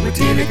estate with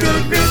Tina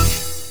Goodrich.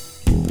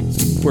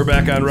 We're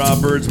back on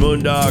Byrd's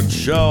Moondog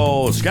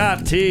Show.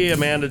 Scott T,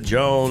 Amanda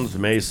Jones,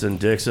 Mason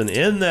Dixon,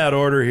 in that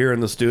order here in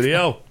the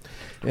studio.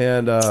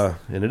 And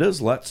it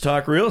is Let's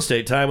Talk Real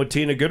Estate time with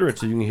Tina Goodrich.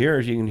 So you can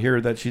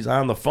hear that she's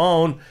on the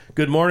phone.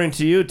 Good morning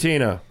to you,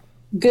 Tina.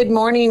 Good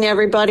morning,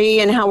 everybody,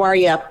 and how are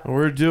you?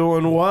 We're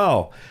doing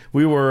well.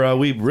 We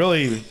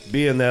really,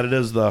 being that it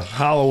is the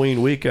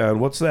Halloween weekend.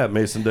 What's that,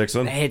 Mason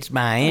Dixon? It's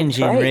my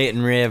engine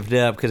revved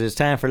up because it's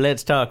time for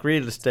Let's Talk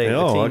Real Estate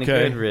with Tina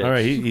Goodrich. All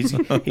right,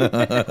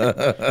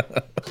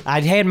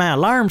 I had my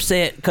alarm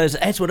set because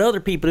that's what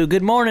other people do.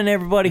 Good morning,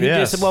 everybody who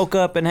just woke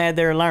up and had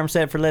their alarm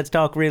set for Let's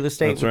Talk Real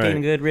Estate with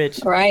Tina Goodrich.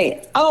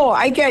 Right. Oh,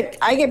 I get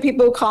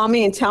people who call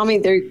me and tell me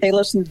they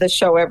listen to the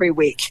show every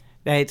week.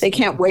 They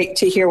can't wait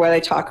to hear what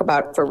I talk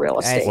about for real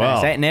estate.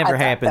 Wow. That never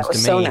happens to me.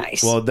 So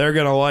nice. Well, they're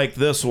going to like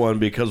this one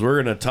because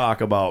we're going to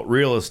talk about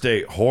real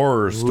estate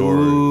horror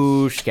stories.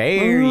 Ooh,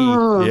 scary.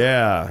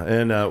 Yeah.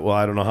 And,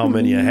 I don't know how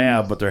many you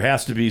have, but there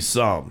has to be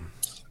some.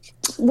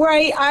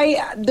 Right.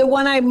 The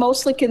one I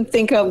mostly can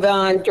think of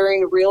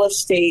during real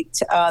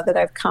estate that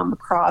I've come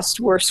across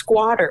were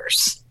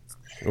squatters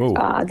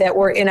that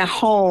were in a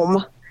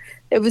home.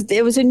 It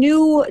was a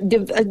new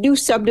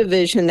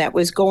subdivision that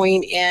was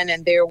going in,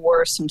 and there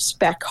were some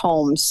spec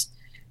homes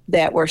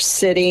that were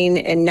sitting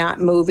and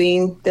not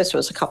moving. This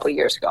was a couple of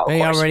years ago.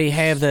 They already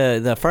have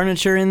the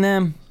furniture in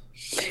them?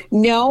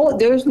 No,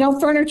 there's no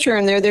furniture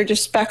in there. They're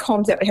just spec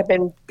homes that have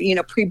been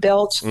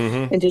pre-built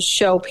and just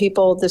show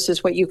people this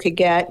is what you could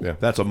get. Yeah,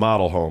 that's a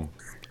model home.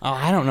 Oh,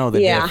 I don't know the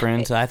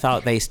difference. I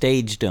thought they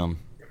staged them.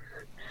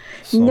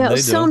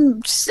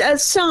 Some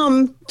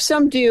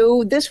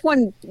do.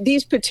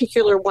 These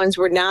particular ones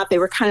were not. They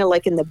were kind of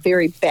like in the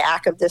very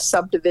back of this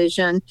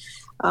subdivision,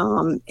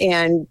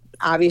 and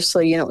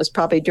obviously, it was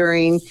probably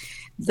during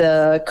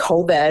the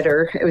COVID,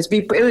 or it was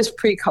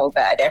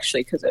pre-COVID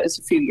actually, because it was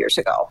a few years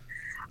ago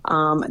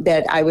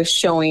that I was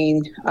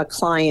showing a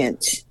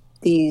client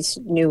these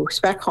new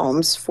spec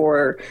homes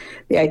for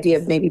the idea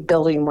of maybe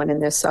building one in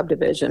this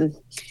subdivision.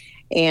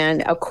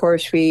 And of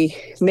course, we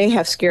may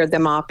have scared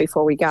them off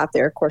before we got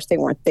there. Of course, they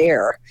weren't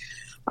there.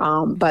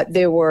 But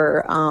there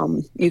were,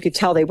 you could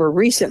tell they were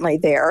recently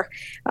there.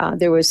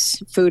 There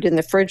was food in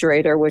the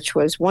refrigerator, which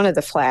was one of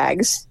the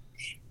flags.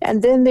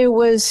 And then there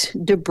was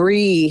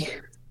debris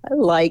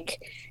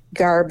like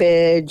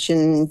garbage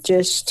and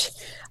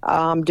just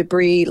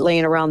debris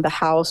laying around the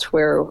house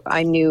where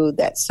I knew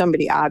that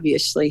somebody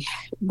obviously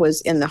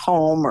was in the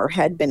home or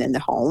had been in the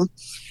home.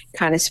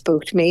 Kind of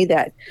spooked me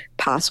that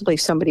possibly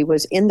somebody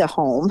was in the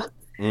home.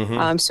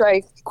 So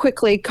I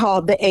quickly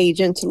called the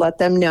agent to let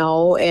them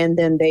know, and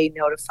then they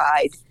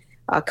notified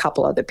a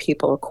couple other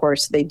people. Of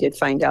course, they did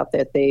find out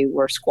that they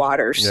were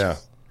squatters. Yeah.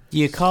 Do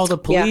you call the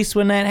police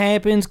when that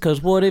happens?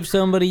 Because what if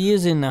somebody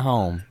is in the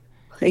home?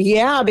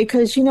 Yeah,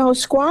 because,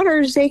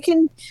 squatters, they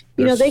can,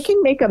 they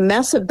can make a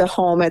mess of the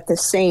home at the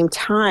same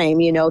time.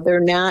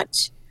 They're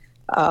not,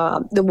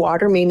 the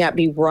water may not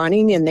be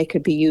running and they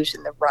could be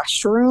using the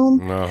restroom.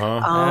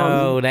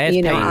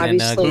 That's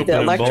obviously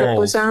the electric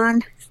was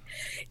on.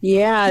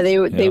 Yeah, they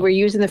were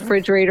using the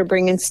refrigerator,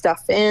 bringing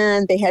stuff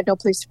in. They had no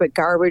place to put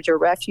garbage or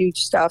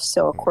refuge stuff.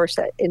 So, of course,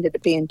 that ended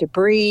up being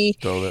debris.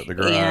 Throw that in the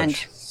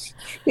garage.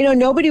 And,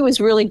 nobody was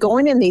really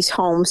going in these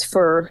homes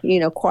for,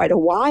 quite a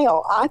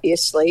while,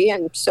 obviously.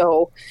 And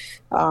so,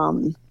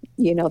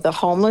 the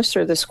homeless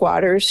or the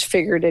squatters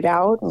figured it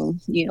out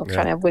and,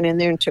 kind of went in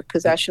there and took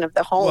possession of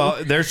the home. Well,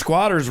 they're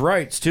squatters'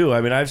 rights, too.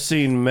 I mean, I've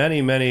seen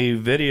many, many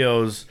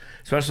videos,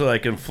 especially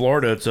like in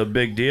Florida. It's a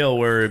big deal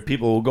where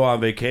people will go on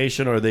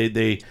vacation or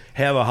they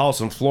have a house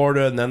in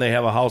Florida and then they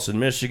have a house in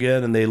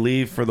Michigan and they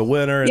leave for the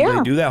winter and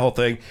they do that whole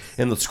thing.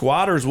 And the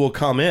squatters will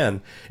come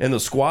in and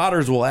the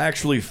squatters will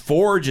actually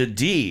forge a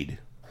deed.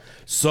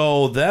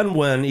 So then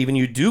when even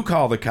you do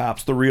call the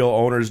cops, the real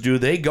owners do,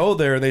 they go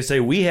there and they say,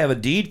 we have a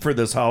deed for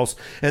this house.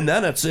 And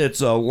then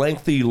it's a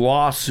lengthy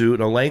lawsuit,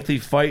 a lengthy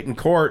fight in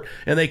court,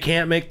 and they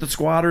can't make the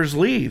squatters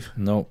leave.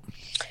 Nope.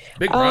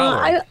 Big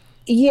problem.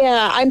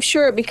 I'm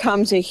sure it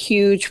becomes a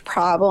huge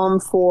problem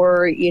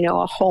for, a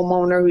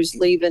homeowner who's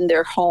leaving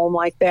their home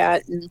like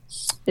that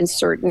in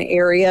certain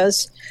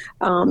areas.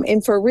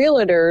 And for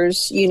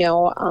realtors,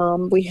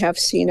 we have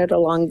seen it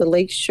along the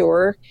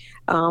lakeshore.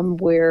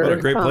 Where what a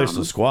great place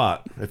to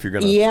squat if you're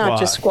going to squat.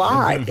 To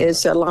squat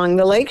is along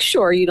the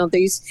lakeshore.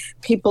 These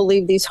people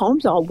leave these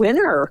homes all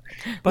winter.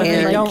 But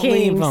they don't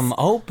leave them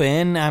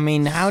open. I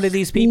mean, how do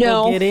these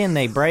people get in?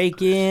 They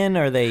break in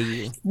or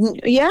they...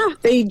 Yeah,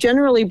 they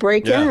generally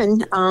break in,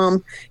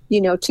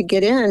 to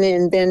get in.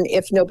 And then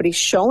if nobody's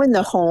showing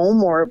the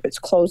home or if it's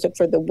closed up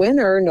for the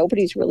winter,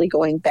 nobody's really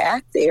going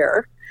back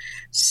there.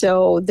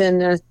 So then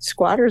the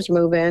squatters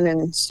move in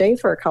and stay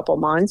for a couple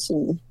months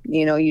and,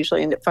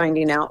 usually end up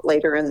finding out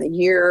later in the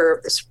year or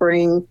the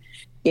spring,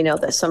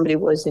 that somebody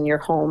was in your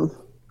home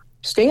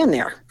staying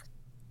there.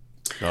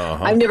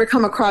 I've never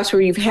come across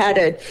where you've had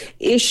an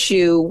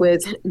issue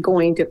with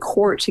going to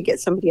court to get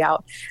somebody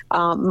out.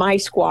 My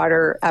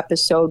squatter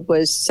episode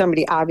was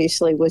somebody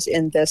obviously was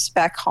in the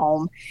spec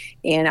home,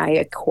 and I,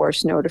 of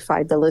course,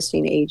 notified the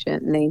listing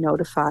agent, and they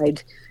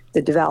notified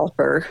the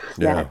developer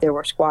that there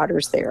were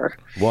squatters there.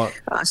 What?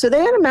 So they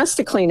had a mess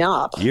to clean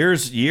up.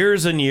 Years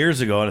and years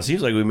ago, and it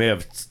seems like we may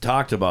have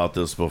talked about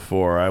this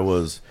before.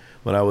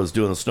 When I was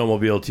doing the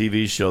Snowmobile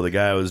TV show, the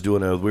guy I was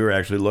doing it, we were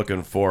actually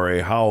looking for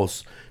a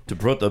house to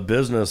put the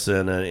business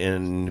in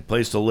a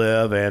place to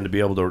live and to be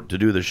able to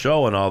do the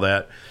show and all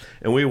that.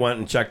 And we went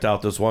and checked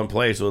out this one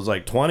place. It was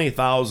like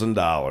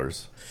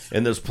 $20,000.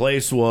 And this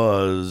place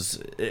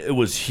was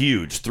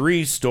huge,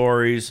 3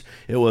 stories.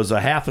 It was a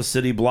half a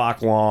city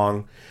block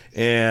long,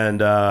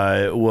 and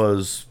it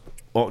was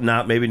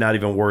not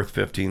even worth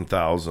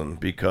 $15,000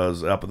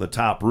 because up in the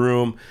top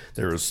room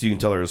you can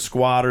tell there were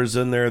squatters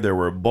in there. There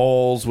were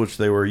bowls which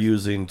they were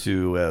using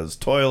as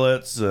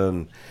toilets,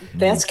 and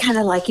that's kind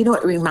of like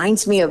what it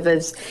reminds me of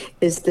is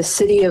the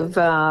city of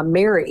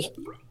Mary,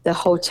 the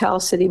hotel,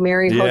 City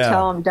Mary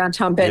Hotel in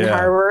downtown Benton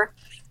Harbor.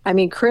 I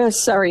mean,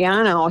 Chris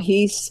Ariano,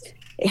 he's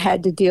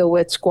had to deal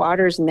with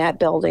squatters in that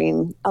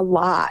building a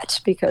lot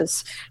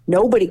because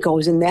nobody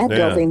goes in that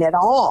building at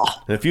all.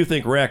 And if you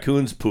think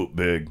raccoons poop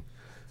big.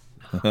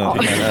 Well,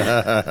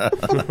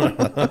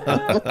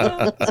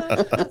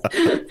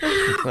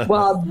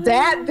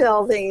 that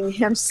building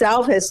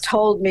himself has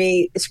told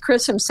me,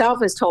 Chris himself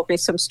has told me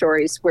some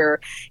stories where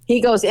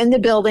he goes in the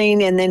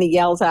building and then he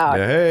yells out,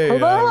 "Hey,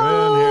 hello,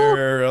 I'm in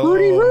here. Hello.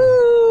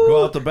 Hooty-hoo.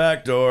 Go out the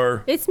back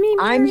door. It's me,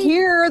 Mary. I'm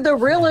here, the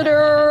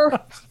realtor."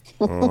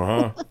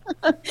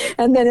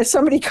 And then if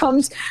somebody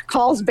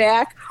calls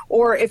back,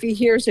 or if he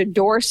hears a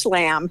door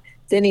slam,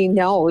 then he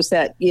knows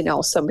that,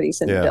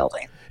 somebody's in the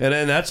building.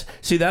 And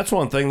that's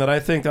one thing that I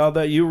think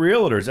that you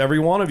realtors, every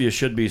one of you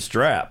should be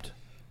strapped.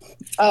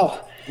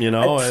 Oh,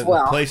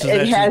 places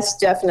it has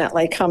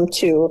definitely come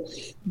to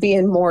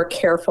being more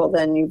careful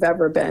than you've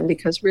ever been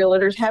because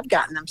realtors have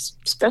gotten them,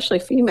 especially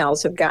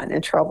females have gotten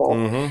in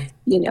trouble.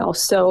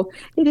 So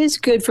it is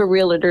good for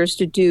realtors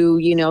to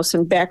do,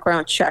 some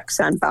background checks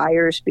on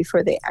buyers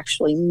before they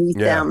actually meet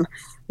them,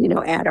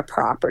 at a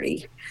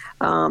property.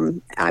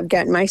 I've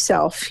gotten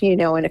myself,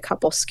 in a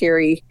couple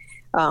scary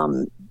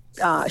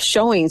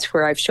showings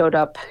where I've showed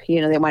up,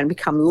 they want to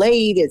become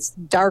late. It's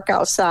dark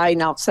outside,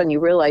 and all of a sudden you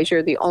realize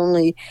you're the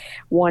only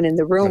one in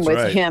the room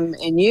with him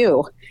and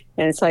you.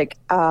 And it's like,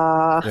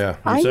 I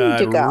need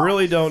to go. I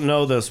really don't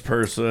know this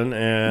person.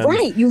 And,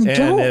 right, you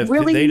don't if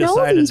really they know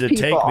decided these to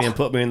people. take me and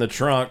put me in the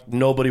trunk,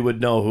 nobody would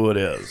know who it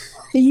is.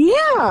 Yeah.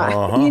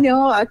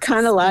 Uh-huh.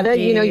 Kind of let it,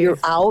 you're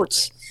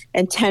out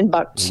and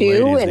 $10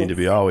 too. Ladies and, need to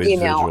be always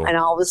visual. and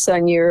all of a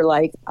sudden you're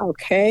like,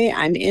 okay,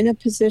 I'm in a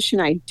position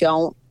I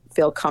don't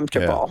feel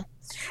comfortable. Yeah.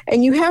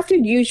 And you have to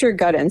use your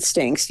gut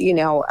instincts.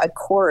 Of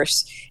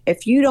course,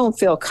 if you don't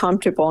feel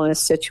comfortable in a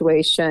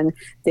situation,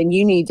 then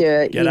you need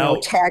to,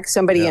 tag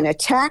somebody in a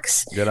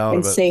text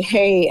and say,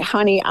 hey,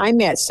 honey, I'm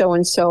at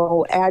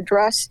so-and-so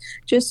address,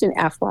 just an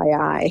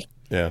FYI.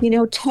 Yeah.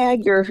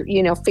 Tag your,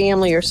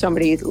 family or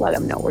somebody, let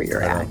them know where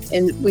you're at.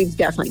 And we've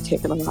definitely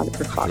taken a lot of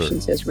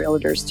precautions as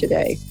realtors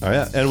today. Oh,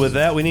 yeah. And with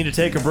that, we need to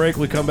take a break.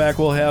 We come back,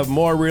 we'll have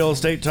more real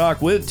estate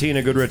talk with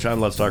Tina Goodrich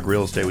on Let's Talk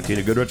Real Estate with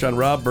Tina Goodrich on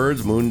Rob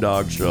Byrd's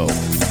Moondog Show.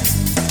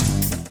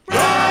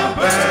 Rob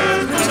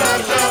Byrd's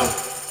Moondog Show.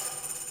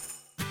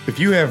 If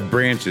you have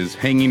branches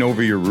hanging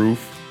over your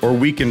roof or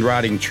weakened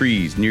rotting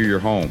trees near your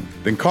home,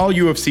 then call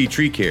UFC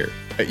Tree Care.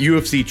 At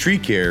UFC Tree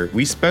Care,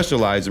 we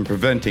specialize in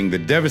preventing the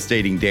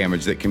devastating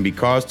damage that can be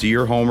caused to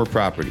your home or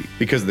property,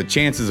 because the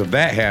chances of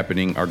that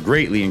happening are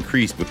greatly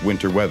increased with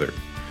winter weather.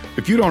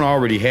 If you don't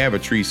already have a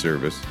tree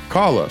service,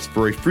 call us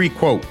for a free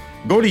quote.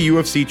 Go to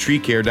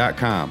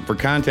ufctreecare.com for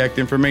contact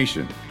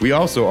information. We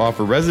also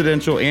offer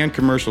residential and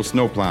commercial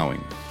snow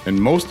plowing. And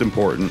most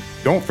important,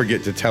 don't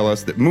forget to tell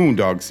us that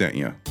Moondog sent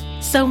you.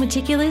 So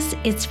meticulous,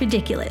 it's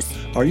ridiculous.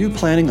 Are you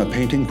planning a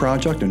painting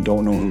project and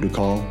don't know who to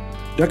call?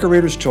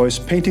 Decorator's Choice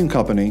Painting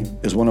Company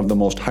is one of the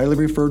most highly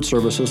referred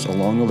services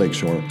along the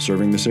lakeshore.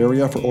 Serving this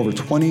area for over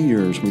 20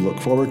 years, we look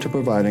forward to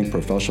providing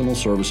professional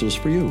services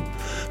for you.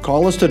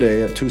 Call us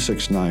today at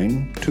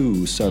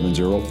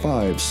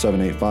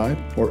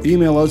 269-270-5785 or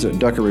email us at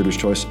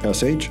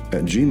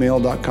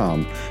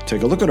decoratorschoicesh@gmail.com.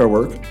 Take a look at our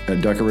work at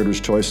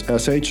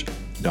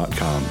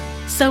decoratorschoicesh.com.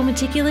 So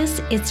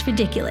meticulous, it's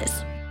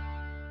ridiculous.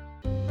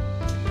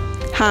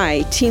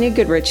 Hi, Tina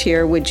Goodrich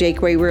here with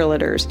Jakeway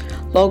Realtors,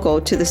 local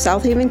to the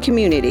South Haven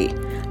community.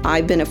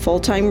 I've been a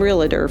full-time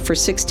realtor for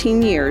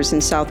 16 years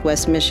in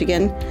Southwest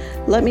Michigan.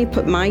 Let me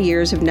put my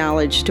years of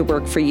knowledge to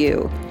work for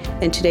you.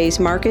 In today's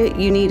market,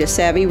 you need a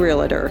savvy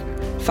realtor.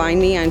 Find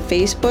me on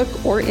Facebook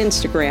or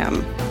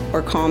Instagram,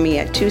 or call me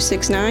at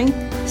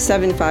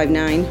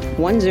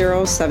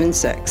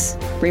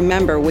 269-759-1076.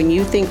 Remember, when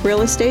you think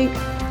real estate,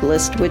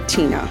 list with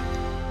Tina.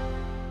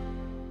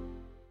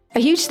 A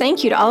huge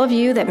thank you to all of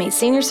you that made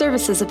senior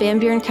services of Van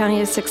Buren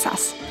County a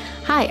success.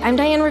 Hi, I'm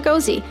Diane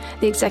Rigozzi,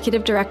 the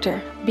Executive Director.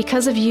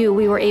 Because of you,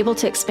 we were able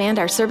to expand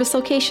our service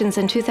locations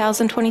in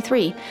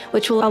 2023,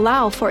 which will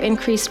allow for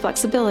increased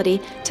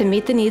flexibility to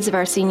meet the needs of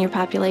our senior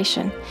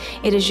population.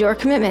 It is your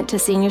commitment to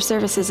senior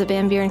services of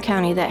Van Buren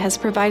County that has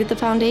provided the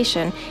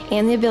foundation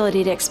and the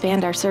ability to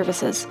expand our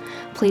services.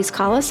 Please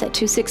call us at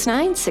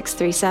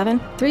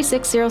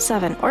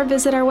 269-637-3607 or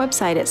visit our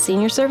website at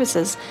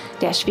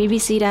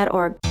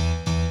seniorservices-vbc.org.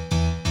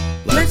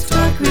 Let's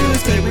talk real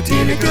estate with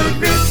Tina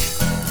Goodrich.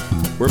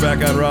 We're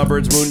back on Rob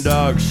Byrd's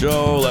Moondog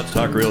Show. Let's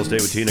talk real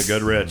estate with Tina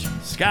Goodrich.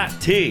 Scott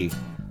T,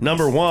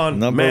 number one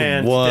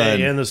man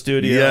today in the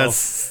studio.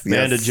 Yes.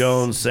 Amanda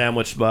Jones,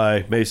 sandwiched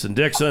by Mason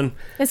Dixon.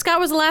 And Scott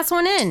was the last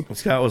one in.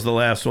 Scott was the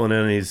last one in,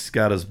 and he's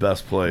got his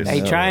best place.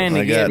 They trying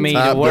to get me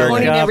to work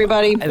Morning, up.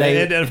 everybody.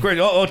 And of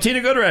course,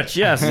 Tina Goodrich,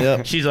 yes.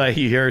 Yep. She's like,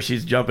 you hear her,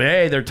 she's jumping.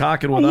 Hey, they're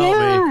talking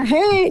without me.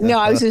 Hey. No,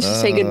 I was just to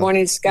say good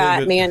morning,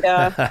 Scott,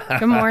 Amanda.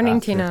 Good morning,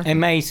 Tina. And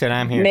Mason,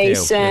 I'm here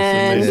Mason.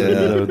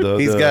 Yeah.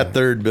 He's got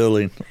third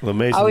billing. The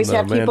Mason, I always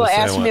have people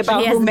ask me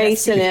about who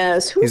Mason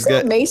is. Who's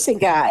that Mason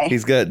guy?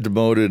 He's got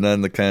demoted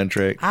on the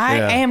contract. I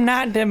am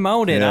not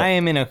demoted. I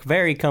am in a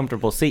very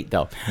comfortable seat,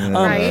 though.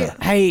 Right.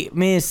 Hey,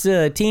 Miss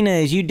Tina,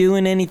 is you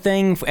doing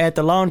anything at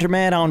the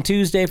laundromat on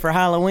Tuesday for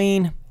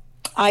Halloween?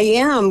 I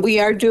am. We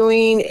are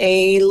doing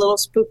a little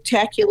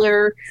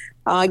spooktacular,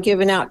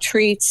 giving out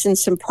treats and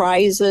some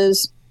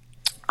prizes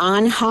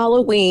on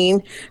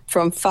Halloween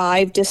from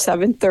 5 to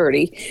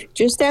 7:30.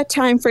 Just that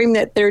time frame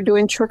that they're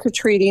doing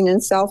trick-or-treating in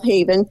South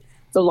Haven.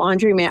 The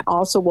laundromat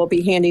also will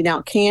be handing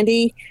out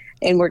candy,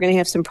 and we're going to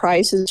have some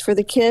prizes for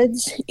the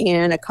kids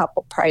and a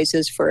couple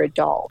prizes for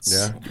adults.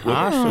 Yeah.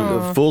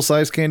 Awesome.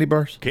 Full-size candy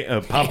bars?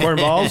 Popcorn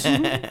balls?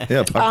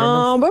 Yeah, popcorn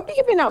balls. We'll be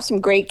giving out some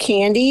great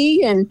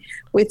candy, and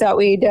we thought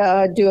we'd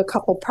do a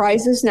couple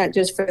prizes, not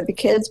just for the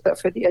kids, but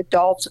for the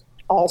adults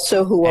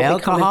also who will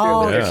be coming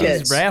through with their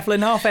kids. She's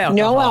raffling off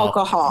alcohol. No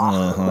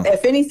alcohol.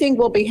 If anything,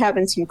 we'll be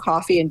having some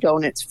coffee and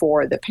donuts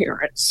for the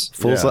parents.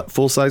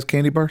 Full-size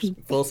candy bars?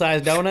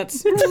 Full-size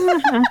donuts?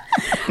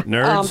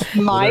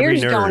 Nerds?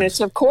 Myers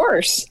donuts, of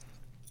course.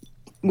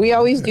 We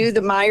always do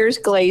the Myers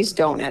glazed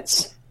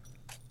donuts.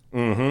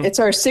 Mm-hmm. It's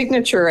our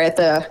signature at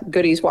the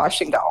Goody's Wash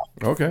and Go.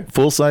 Okay.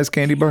 Full-size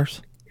candy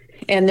bars?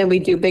 And then we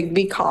do Big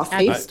B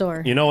coffee. At the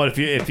store. You know what?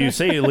 If you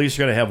say at least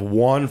you're going to have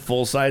one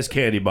full-size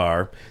candy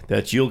bar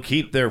that you'll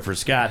keep there for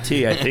Scott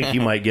T, I think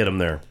you might get him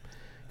there.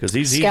 Because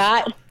he's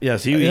Scott.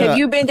 Yes, Have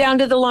you been down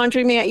to the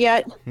laundromat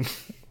yet?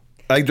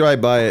 I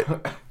drive by it.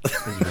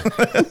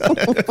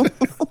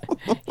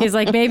 He's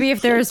like, maybe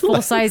if there's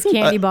full-size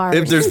candy bars.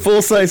 If there's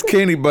full-size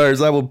candy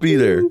bars, I will be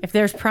there. If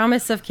there's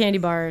promise of candy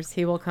bars,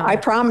 he will come. I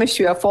promise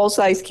you a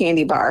full-size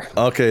candy bar.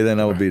 Okay, then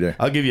I will be there.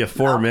 I'll give you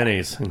 4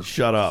 minis and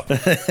shut up.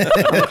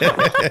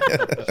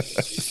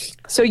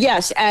 So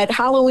yes, at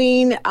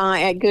Halloween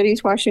at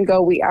Goody's Wash and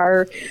Go, we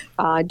are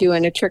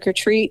doing a trick or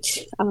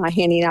treat,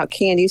 handing out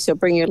candy. So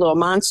bring your little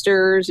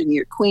monsters and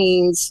your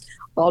queens,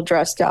 all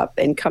dressed up,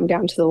 and come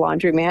down to the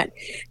laundromat.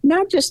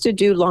 Not just to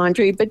do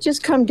laundry, but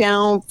just come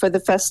down for the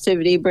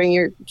festivity. Bring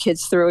your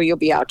kids through. You'll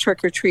be out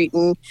trick or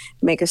treating.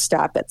 Make a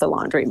stop at the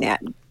laundromat.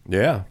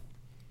 Yeah.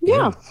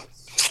 Yeah.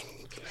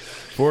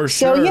 For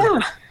sure. So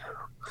yeah.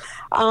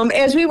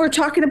 As we were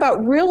talking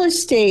about real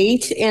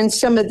estate and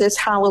some of this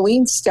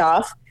Halloween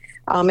stuff,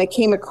 I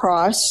came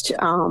across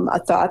a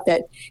thought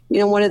that,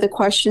 one of the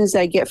questions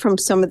I get from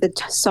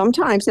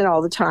sometimes and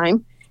all the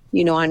time,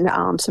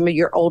 on some of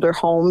your older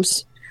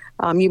homes,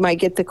 you might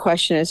get the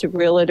question as a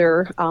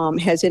realtor,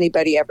 has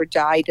anybody ever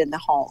died in the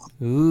home?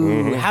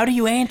 Ooh, how do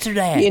you answer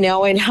that?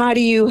 And how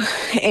do you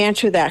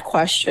answer that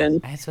question?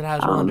 That's what I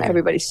was wondering.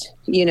 Everybody's,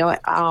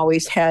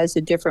 always has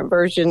a different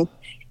version,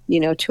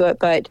 to it.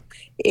 But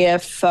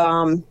if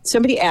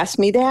somebody asks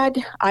me that,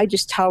 I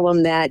just tell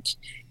them that,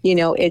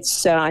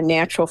 it's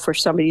natural for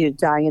somebody to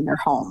die in their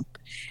home.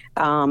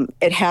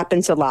 It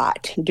happens a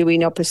lot. Do we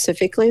know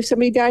specifically if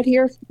somebody died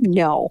here?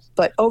 No.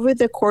 But over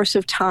the course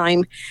of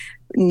time,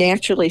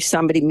 naturally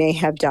somebody may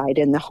have died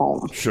in the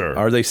home. Sure.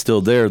 Are they still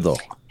there, though?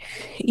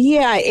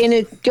 Yeah,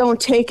 and don't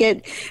take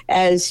it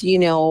as,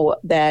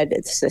 that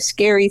it's a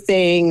scary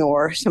thing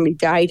or somebody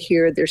died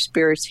here, their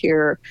spirit's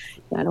here,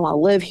 I don't want to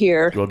live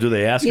here. Well, do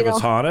they ask if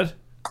it's haunted?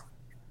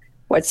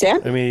 What's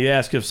that? I mean, you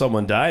ask if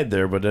someone died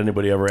there, but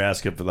anybody ever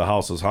ask if the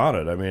house is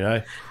haunted? I mean,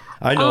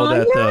 I know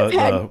that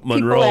the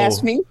Monroe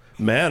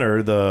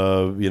Manor,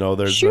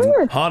 there's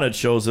been haunted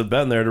shows that have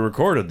been there to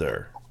recorded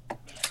there.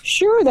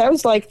 Sure, that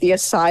was like the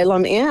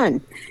Asylum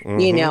Inn.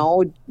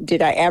 Mm-hmm.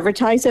 Did I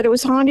advertise that it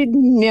was haunted?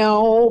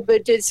 No,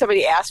 but did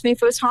somebody ask me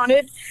if it was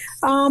haunted?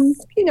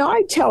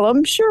 I tell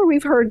them, sure,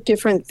 we've heard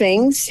different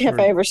things. Have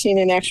I ever seen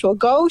an actual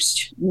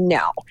ghost?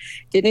 No.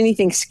 Did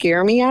anything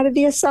scare me out of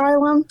the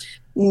asylum?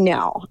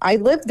 No. I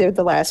lived there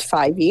the last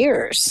 5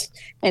 years,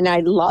 and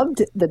I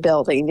loved the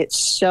building. It's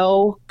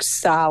so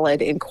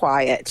solid and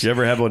quiet. Did you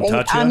ever have one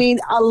touch you? I mean,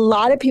 a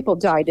lot of people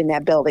died in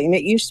that building.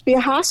 It used to be a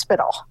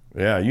hospital.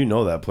 Yeah,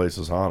 that place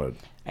is haunted.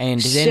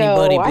 And did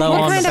anybody blow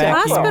on the back? What kind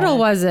of hospital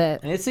was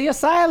it? It's the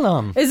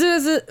asylum. Is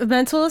it a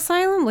mental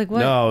asylum? Like what?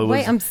 No,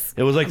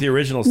 it was like the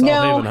original South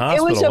Haven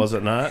Hospital, was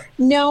it not?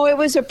 No, it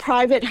was a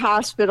private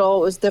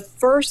hospital. It was the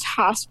first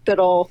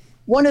hospital,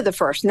 one of the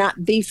first, not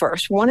the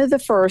first, one of the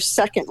first.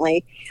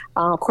 Secondly,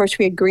 of course,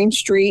 we had Green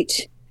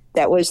Street.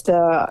 That was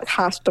the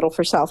hospital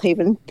for South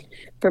Haven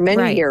for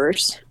many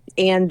years.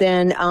 And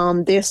then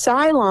the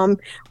asylum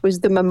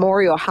was the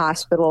Memorial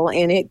Hospital,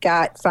 and it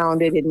got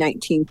founded in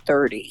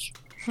 1930.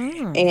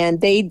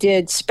 And they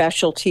did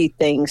specialty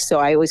things, so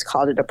I always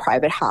called it a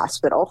private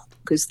hospital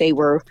because they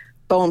were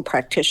bone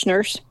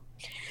practitioners.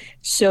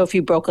 So if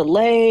you broke a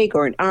leg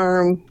or an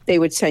arm, they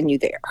would send you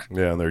there.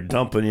 Yeah, and they're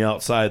dumping you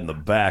outside in the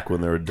back when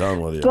they're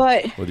done with you.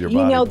 But with your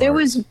body there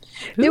was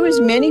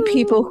many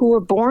people who were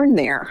born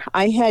there.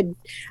 I had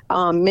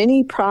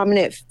many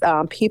prominent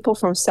people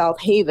from South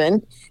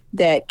Haven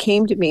that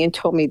came to me and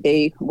told me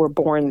they were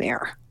born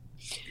there.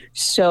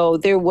 So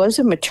there was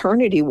a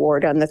maternity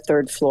ward on the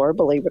 3rd floor,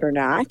 believe it or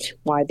not.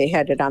 Why they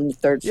had it on the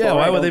 3rd floor? Yeah,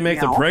 why would they make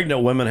the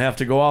pregnant women have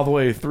to go all the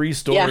way 3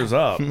 stories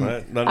up?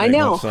 That I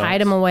know. Hide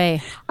them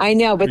away. I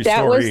know, but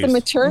that was the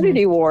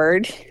maternity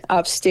ward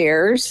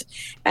upstairs.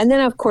 And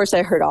then, of course,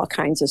 I heard all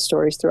kinds of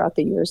stories throughout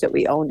the years that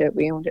we owned it.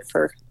 We owned it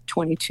for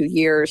 22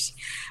 years.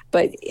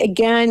 But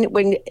again,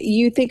 when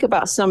you think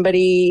about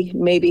somebody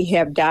maybe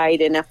have died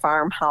in a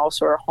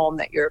farmhouse or a home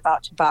that you're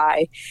about to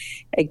buy,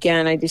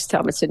 again, I just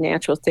tell them it's a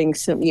natural thing.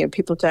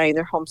 People die in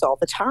their homes all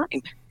the time.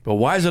 But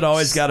why is it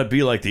always got to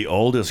be like the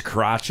oldest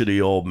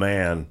crotchety old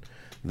man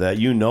that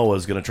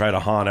is going to try to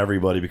haunt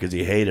everybody because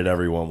he hated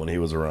everyone when he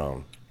was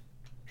around?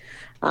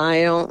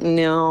 I don't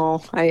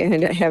know. I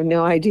have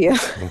no idea.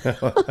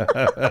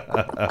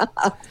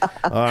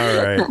 All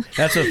right.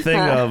 That's a thing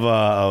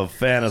of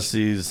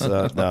fantasies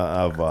of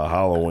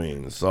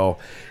Halloween. So,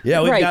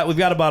 yeah, we've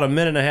got about a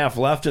minute and a half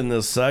left in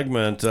this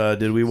segment.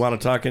 Did we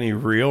want to talk any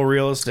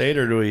real estate,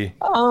 or do we?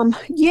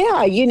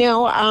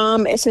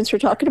 Since we're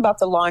talking about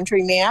the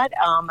laundromat,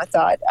 I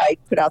thought I'd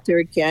put out there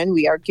again,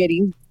 we are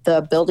getting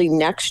the building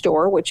next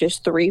door, which is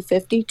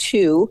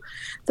 352.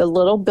 The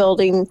little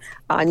building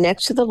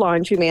next to the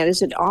laundromat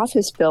is an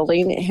office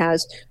building. It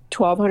has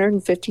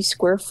 1,250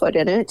 square foot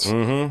in it.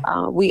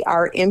 Mm-hmm. We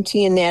are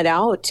emptying that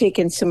out,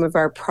 taking some of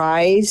our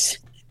prize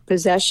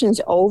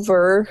possessions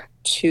over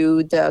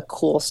to the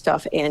cool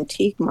stuff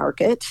antique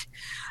market.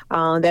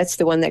 That's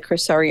the one that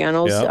Chris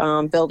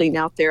Ariano's building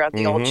out there on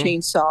the old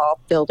chainsaw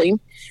building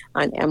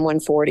on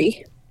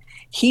M140.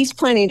 He's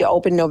planning to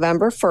open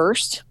November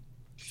 1st.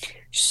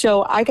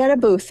 So I got a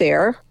booth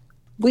there.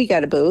 We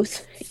got a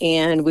booth,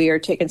 and we are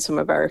taking some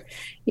of our,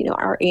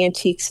 our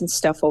antiques and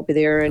stuff over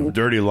there. And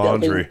dirty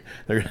laundry.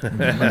 Some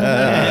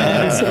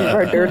of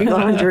our dirty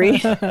laundry.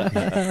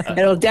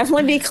 It'll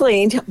definitely be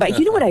cleaned. But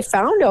you know what I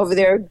found over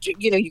there?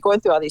 You're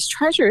going through all these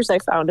treasures. I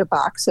found a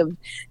box of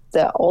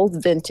the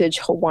old vintage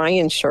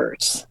Hawaiian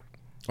shirts.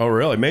 Oh,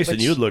 really? Mason,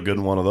 you'd look good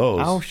in one of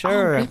those. Oh,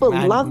 sure. People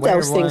love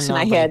those things. And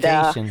I had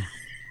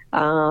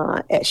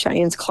at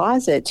Cheyenne's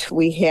Closet,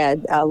 we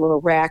had a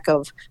little rack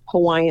of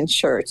Hawaiian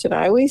shirts, and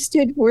I always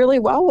did really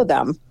well with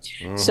them.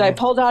 So I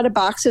pulled out a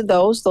box of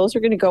those. Those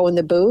are going to go in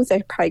the booth.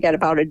 I probably got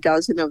about a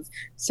dozen of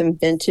some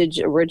vintage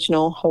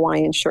original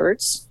Hawaiian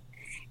shirts,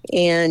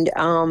 and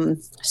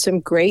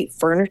some great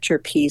furniture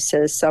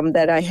pieces, some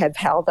that I have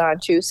held on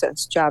to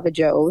since Java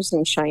Joe's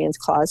and Cheyenne's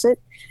Closet.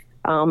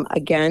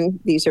 Again,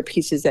 these are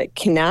pieces that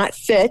cannot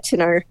fit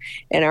in our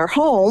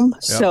home,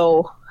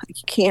 so you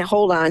can't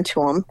hold on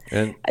to them.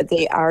 And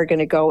they are going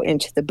to go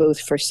into the booth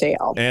for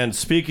sale. And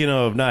speaking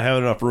of not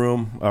having enough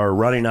room or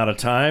running out of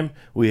time,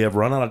 we have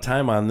run out of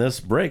time on this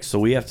break, so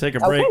we have to take a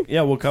break. Okay.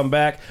 Yeah, we'll come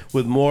back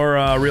with more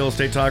real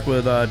estate talk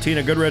with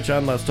Tina Goodrich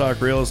on Let's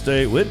Talk Real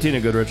Estate with Tina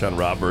Goodrich on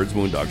Rob Byrd's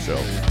Moondog Show.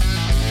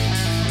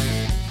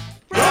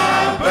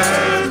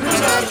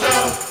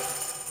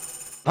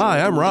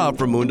 Hi, I'm Rob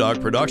from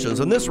Moondog Productions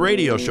and this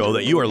radio show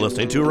that you are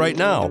listening to right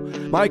now.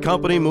 My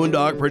company,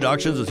 Moondog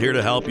Productions, is here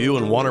to help you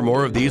in one or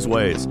more of these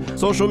ways: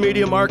 social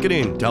media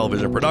marketing,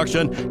 television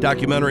production,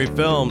 documentary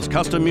films,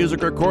 custom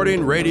music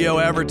recording, radio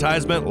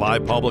advertisement,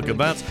 live public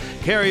events,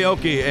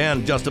 karaoke,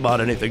 and just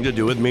about anything to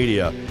do with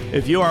media.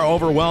 If you are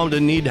overwhelmed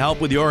and need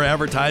help with your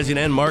advertising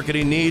and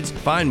marketing needs,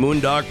 find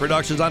Moondog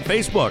Productions on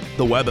Facebook,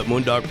 the web at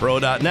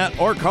moondogpro.net,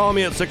 or call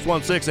me at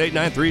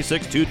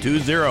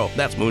 616-893-6220.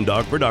 That's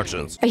Moondog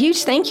Productions. A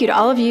huge thank you to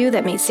all of you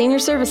that made senior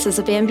services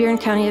of Van Buren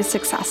County a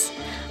success.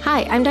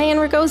 Hi, I'm Diane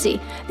Rigozzi,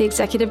 the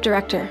Executive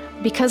Director.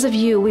 Because of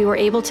you, we were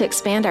able to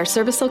expand our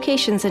service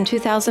locations in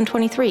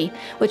 2023,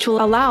 which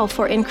will allow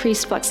for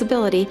increased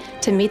flexibility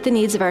to meet the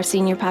needs of our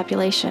senior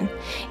population.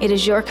 It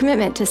is your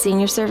commitment to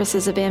senior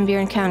services of Van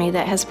Buren County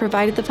that has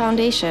provided the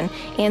foundation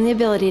and the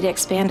ability to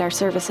expand our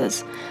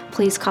services.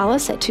 Please call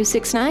us at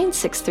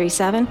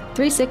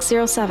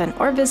 269-637-3607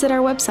 or visit our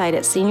website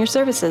at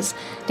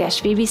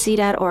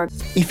seniorservices-vbc.org.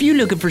 If you're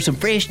looking for some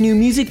fresh new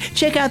music,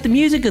 check out the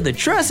music of the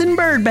Truss and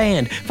Byrd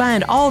Band.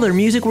 Find all their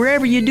music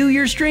wherever you do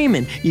your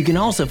streaming. You can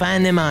also find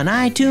them on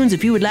iTunes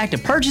if you would like to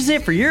purchase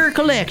it for your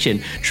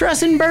collection.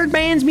 Truss and Byrd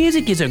Band's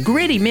music is a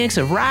gritty mix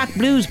of rock,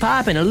 blues,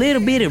 pop, and a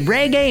little bit of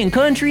reggae and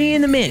country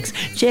in the mix.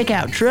 Check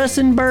out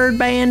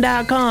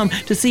trussandbyrdband.com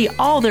to see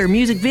all their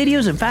music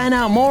videos and find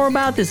out more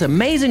about this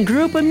amazing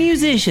group of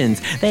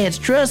musicians. That's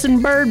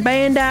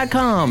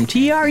trussandbyrdband.com.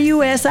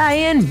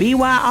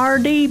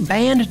 TRUSINBYRD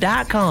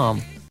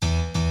band.com.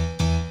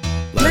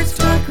 Let's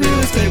talk real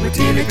estate with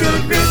Tina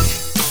Goodrich.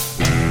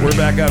 We're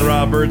back on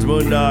Rob Byrd's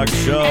Moondog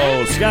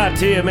Show. Scott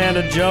T,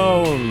 Amanda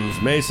Jones,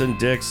 Mason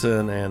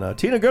Dixon, and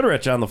Tina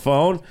Goodrich on the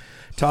phone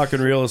talking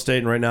real estate.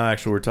 And right now,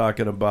 actually, we're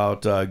talking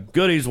about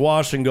Goody's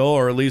Wash and Go,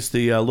 or at least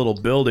the little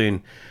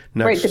building next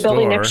door. Right, the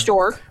building next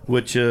door.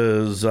 Which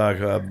is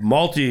a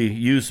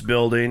multi-use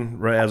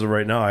building as of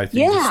right now. I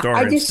think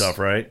storing stuff,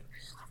 right?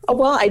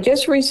 Well, I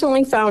just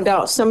recently found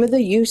out some of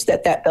the use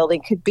that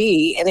building could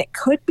be, and it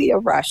could be a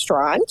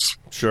restaurant.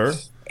 Sure.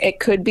 It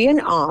could be an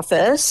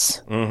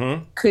office.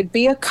 Mm-hmm. Could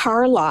be a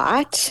car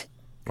lot.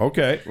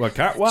 Okay.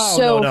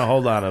 Well, no,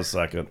 hold on a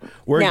second.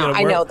 Where are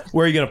you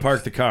going to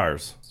park the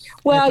cars?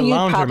 Well, you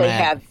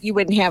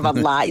wouldn't have a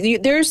lot.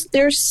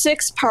 There's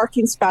 6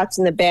 parking spots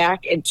in the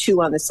back and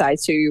 2 on the side,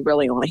 so you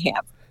really only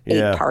have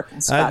 8 parking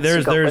spots.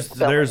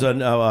 There's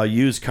a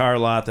used car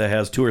lot that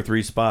has 2 or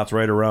 3 spots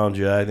right around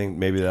you. I think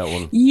maybe that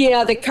one.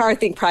 Yeah, the car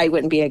thing probably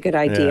wouldn't be a good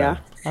idea. Yeah.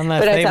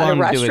 But I thought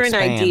a restaurant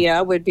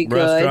idea would be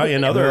good.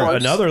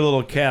 Another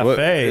little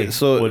cafe.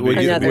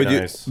 Would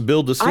you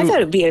build a suite? I thought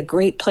it'd be a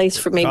great place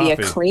for maybe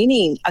new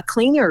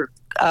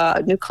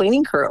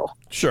cleaning crew.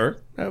 Sure.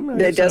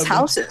 That does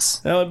houses.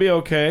 That would be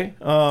okay.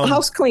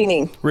 House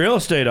cleaning. Real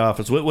estate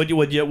office. Would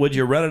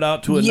you rent it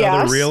out to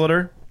another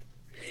realtor?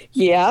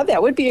 Yeah,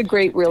 that would be a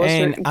great real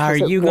estate. And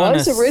it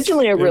was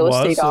originally a real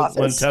estate office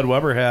when Ted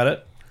Weber had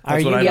it.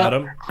 That's when I met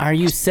him. Are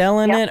you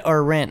selling it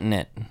or renting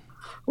it?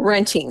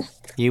 Renting.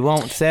 You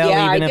won't sell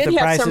even if the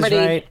price is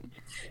right?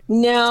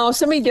 No,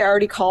 somebody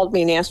already called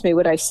me and asked me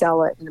would I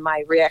sell it, and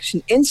my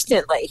reaction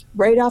instantly,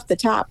 right off the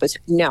top, was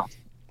no.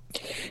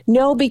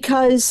 No,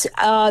 because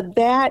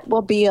that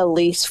will be a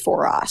lease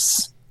for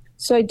us.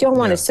 So I don't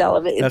want to sell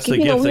it. That's the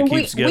gift that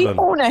keeps giving. We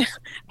own a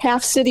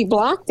half city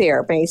block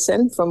there,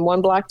 Mason, from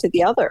one block to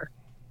the other.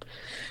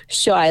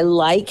 So I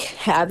like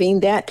having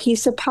that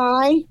piece of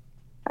pie.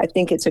 I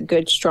think it's a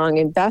good, strong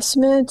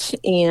investment.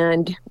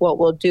 And what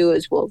we'll do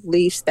is we'll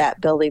lease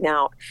that building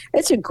out.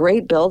 It's a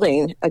great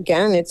building.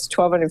 Again, it's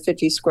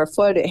 1,250 square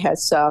foot. It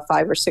has 5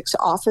 or 6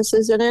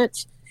 offices in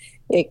it.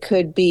 It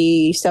could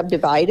be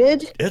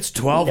subdivided. It's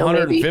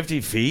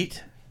 1,250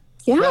 feet?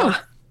 Yeah.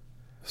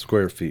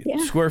 Square feet.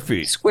 Yeah. Square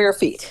feet.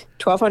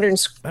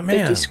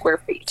 1,250 square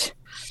feet.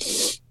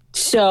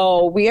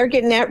 So we are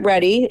getting that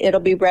ready.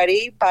 It'll be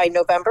ready by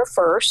November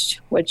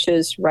 1st, which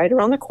is right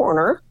around the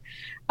corner.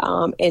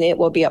 And it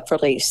will be up for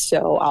lease.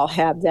 So I'll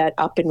have that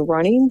up and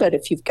running. But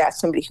if you've got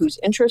somebody who's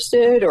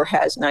interested or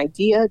has an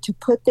idea to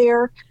put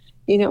there,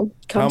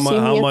 come see me.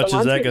 How much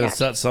is that going to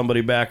set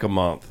somebody back a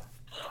month?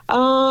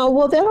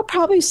 Well, that'll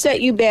probably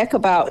set you back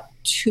about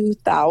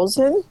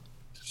 $2,000.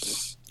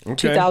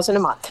 Okay. $2,000 a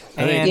month.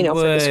 And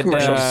for this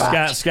commercial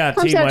spot. Scott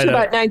comes T out might to have-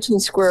 about 19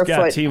 square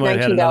Scott foot. T might have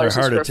had $19 another a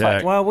heart square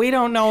attack. foot. Well, we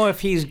don't know if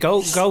he's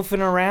goofing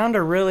around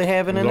or really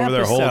having He's an over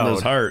there episode. holding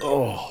his heart.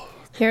 Oh.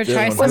 Here,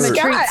 try That some one of hurt.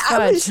 treats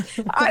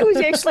Scott, I was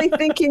actually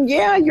thinking,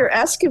 your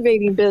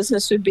excavating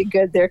business would be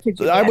good there. Could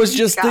you I was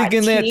imagine just Scott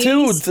thinking that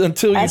too T's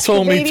until you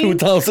told me excavating?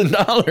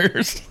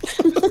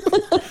 $2,000.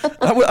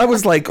 I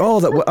was like,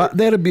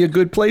 that'd be a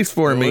good place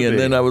for me, and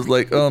then I was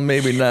like, oh,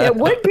 maybe not. It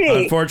would be.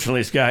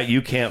 Unfortunately, Scott,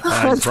 you can't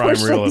find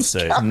prime real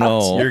estate.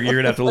 No. You're going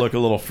to have to look a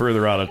little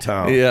further out of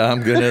town. Yeah,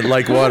 I'm gonna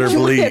like water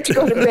bleed.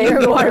 You're in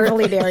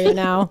Watervliet area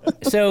now.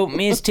 So,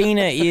 Miss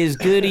Tina, is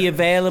Goody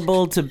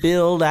available to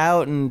build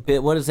out and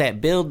what is that?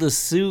 Build the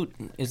suit?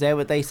 Is that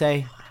what they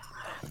say?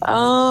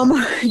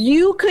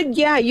 You could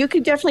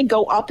definitely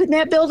go up in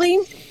that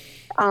building.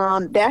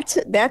 That's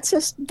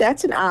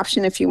an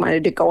option if you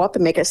wanted to go up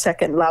and make a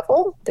second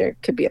level. There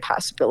could be a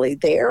possibility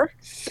there.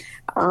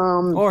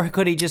 Or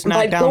could he just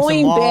knock down some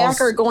going walls?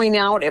 back or going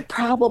out, it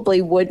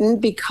probably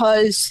wouldn't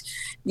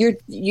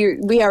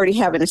we already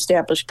have an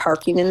established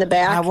parking in the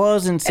back. I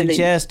wasn't And then-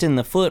 suggesting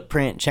the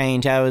footprint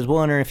change. I was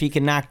wondering if he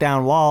can knock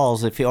down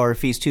walls or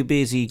if he's too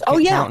busy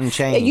counting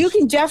change. You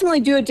can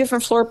definitely do a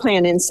different floor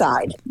plan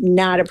inside.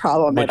 Not a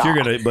problem But at all.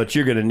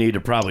 you're gonna need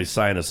to probably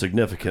sign a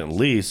significant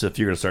lease if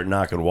you're gonna start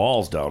knocking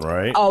walls down,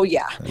 right? Oh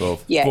yeah. Well,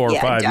 Yeah, 4 or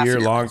 5 year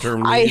definitely.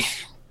 long-term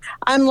lease.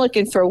 I'm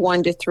looking for a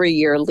 1 to 3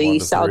 year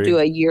lease. I'll 3. do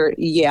a year.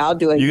 Yeah, I'll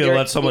do a year. You're gonna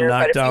let someone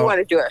knock but if down. you want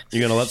to do it,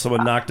 You're gonna let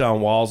someone knock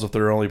down walls if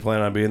they're only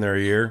planning on being there a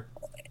year.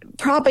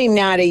 probably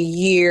not a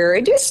year.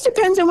 It just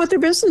depends on what their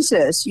business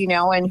is,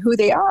 and who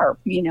they are.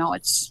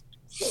 It's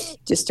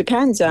just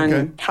depends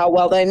on how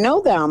well they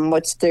know them.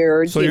 What's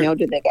their, do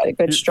they got a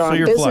good, strong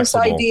you're business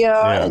flexible. idea?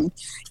 Yeah. And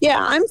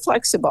I'm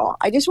flexible.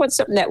 I just want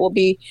something that will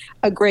be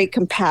a great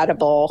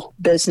compatible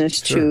business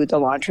to the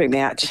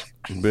laundromat.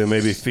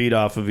 Maybe feed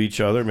off of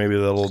each other. Maybe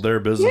their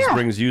business Yeah.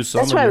 brings you some,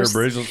 That's and what I your was-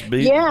 business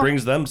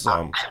brings them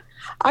some.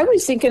 I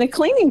was thinking a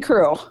cleaning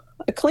crew.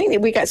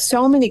 We got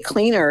so many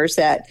cleaners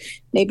that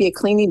maybe a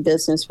cleaning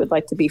business would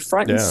like to be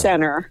front and Yeah.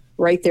 center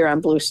right there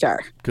on Blue Star.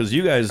 Because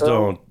you guys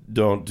don't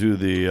do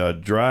the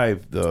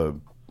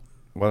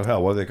what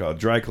do they call it?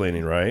 Dry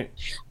cleaning, right?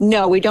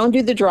 No, we don't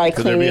do the dry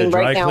Could there be a cleaning.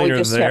 dry Right now, we cleaner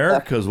just there?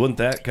 have Because wouldn't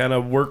that kind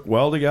of work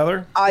well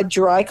together? a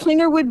dry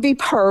cleaner would be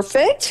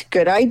perfect.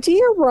 Good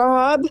idea,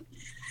 Rob.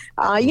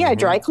 Mm-hmm.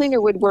 Dry cleaner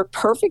would work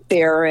perfect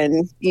there,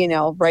 and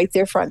right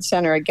there front and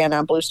center again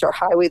on Blue Star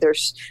Highway.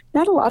 There's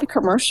not a lot of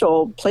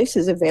commercial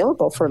places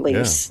available for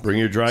lease. Yeah. Bring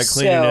your dry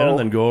cleaning in, and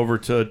then go over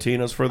to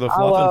Tina's for the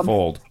fluff and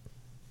fold.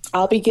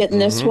 I'll be getting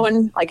this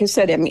one. Like I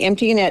said, I'm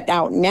emptying it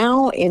out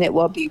now, and it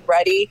will be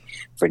ready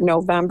for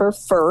November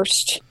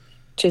 1st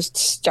to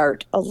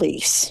start a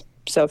lease.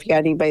 So if you got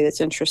anybody that's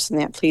interested in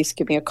that, please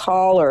give me a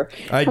call or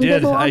I come to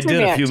did. the I did a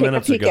laundromat, few take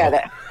minutes peek ago. at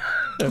it.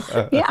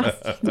 Yeah,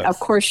 of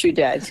course you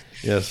did.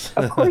 Yes.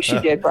 Of course you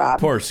did, Rob.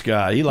 Poor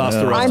Scott. He lost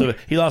the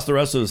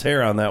rest of his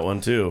hair on that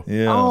one too.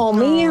 Yeah. Oh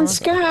man,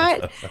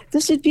 Scott,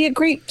 this would be a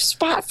great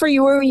spot for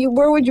you.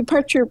 Where would you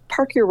park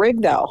your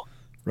rig though?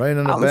 Right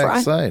on the Out in back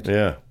front? side.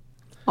 Yeah.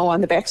 Oh,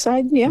 on the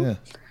backside, yeah.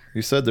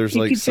 You said there's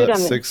You like could sit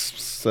on the-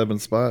 6-7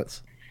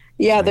 spots.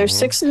 Yeah, there's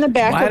 6 in the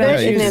back Why of don't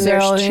it, you and then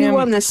sell there's 2 him-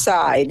 on the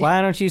side.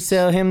 Why don't you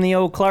sell him the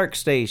old Clark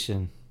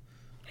station?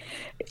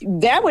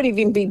 That would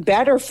even be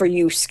better for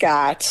you,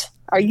 Scott.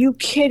 Are you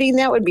kidding?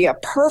 That would be a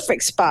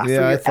perfect spot for Yeah,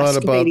 your I thought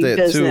about excavating that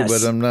business. too,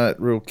 but I'm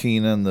not real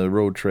keen on the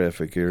road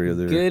traffic area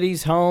there.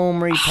 Goody's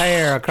Home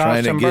Repair across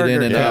Trying to from get Burger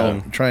in and King.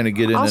 out. Trying to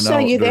get in I'll and sell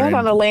out. you that during-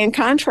 on a land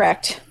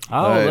contract. Oh,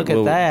 All right, look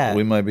at that.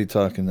 We might be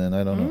talking then.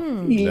 I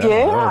don't know. Yeah.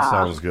 That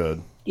sounds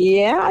good.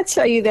 Yeah, I'd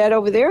sell you that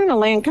over there on a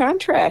land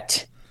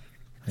contract.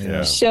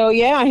 Yeah. So,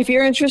 if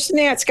you're interested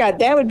in that, Scott,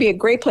 that would be a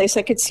great place.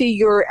 I could see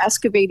your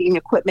excavating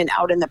equipment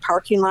out in the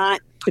parking lot.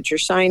 Put your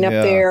sign up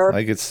Yeah, there.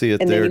 I could see it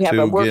and there then you too.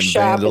 have a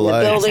workshop in the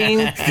building.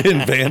 Getting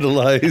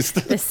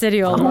vandalized. The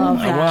city will love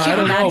that. Well, I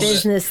don't know.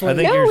 Business I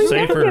think No, you're we've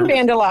never safer. been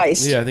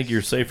vandalized. Yeah, I think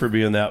you're safer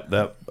being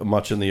that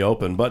much in the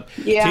open. But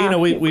Yeah. Tina,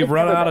 we've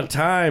run out of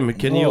time.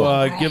 Can you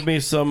give me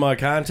some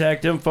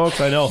contact info?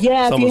 'Cause I know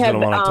Yeah, if you someone's have,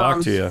 going to want to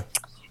talk to you.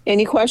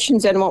 Any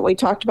questions on what we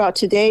talked about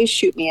today,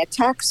 shoot me a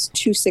text,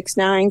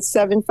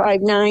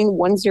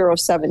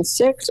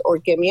 269-759-1076, or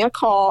give me a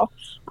call.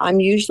 I'm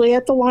usually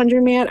at the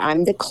laundromat.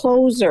 I'm the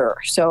closer,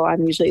 so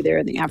I'm usually there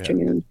in the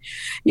afternoon.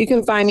 You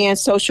can find me on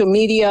social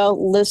media,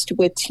 List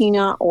with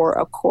Tina, or,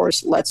 of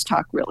course, Let's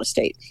Talk Real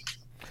Estate.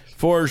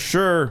 For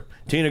sure.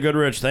 Tina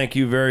Goodrich, thank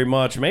you very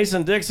much.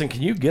 Mason Dixon,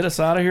 can you get us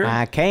out of here?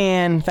 I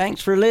can.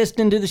 Thanks for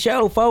listening to the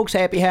show, folks.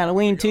 Happy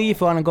Halloween to you. If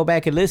you want to go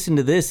back and listen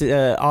to this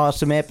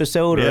awesome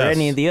episode or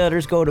any of the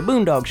others, go to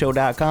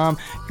moondogshow.com.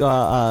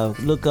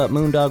 Look up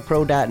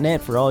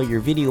moondogpro.net for all your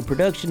video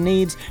production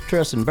needs.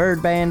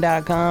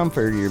 trustandbirdband.com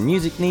for your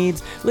music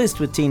needs.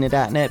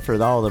 Listwithtina.net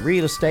for all the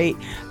real estate.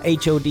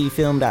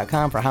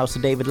 HODfilm.com for House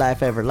of David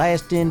Life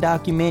Everlasting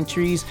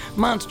documentaries.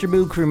 Monster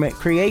Boo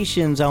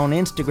Creations on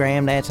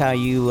Instagram. That's how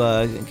you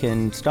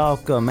can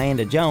stalk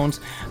Amanda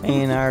Jones.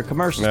 And our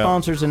commercial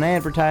sponsors and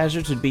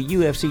advertisers would be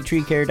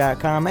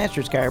UFCTreeCare.com,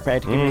 Masters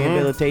Chiropractic and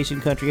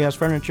Rehabilitation, Country House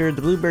Furniture,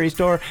 the Blueberry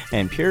Store,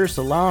 and Pure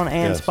Salon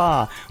and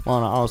Spa.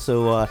 Want to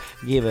also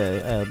give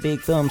a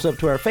big thumbs up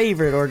to our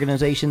favorite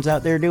organizations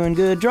out there doing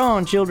good,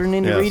 drawing children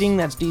into reading.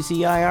 That's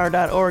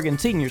DCIR.org, and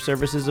Senior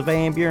Services of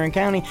Van Buren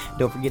County.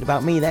 Don't forget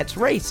about me. That's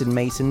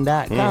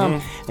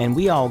RaceandMason.com. And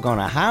we all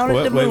gonna howl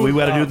at the moon. We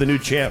got to do the new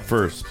chant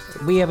first.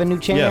 We have a new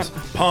chant. Yes.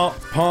 Pump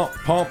it up.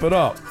 Pump it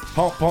up.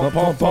 Pump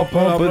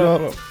it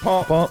up.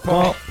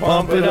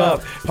 Pump it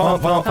up. All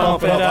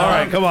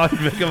right, come on. Oh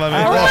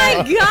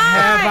my God!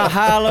 Have a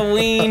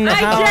Halloween. I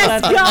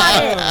just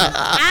got it.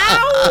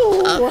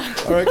 Ow!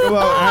 All right, come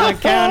on. On the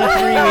count of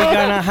 3, we're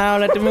gonna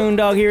howl at the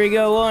Moondog. Here we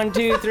go. 1,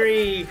 2,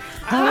 3.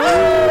 Howl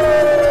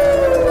at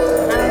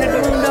the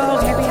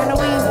Moondog. Happy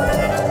Halloween.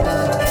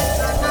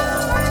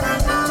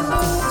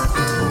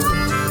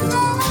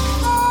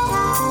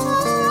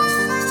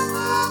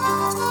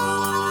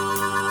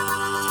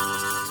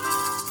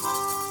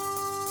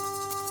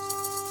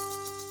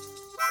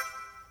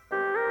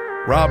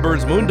 Rob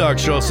Byrd's Moondog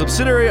Show,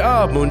 subsidiary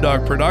of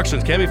Moondog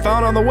Productions, can be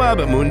found on the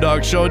web at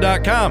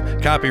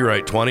moondogshow.com.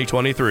 Copyright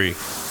 2023.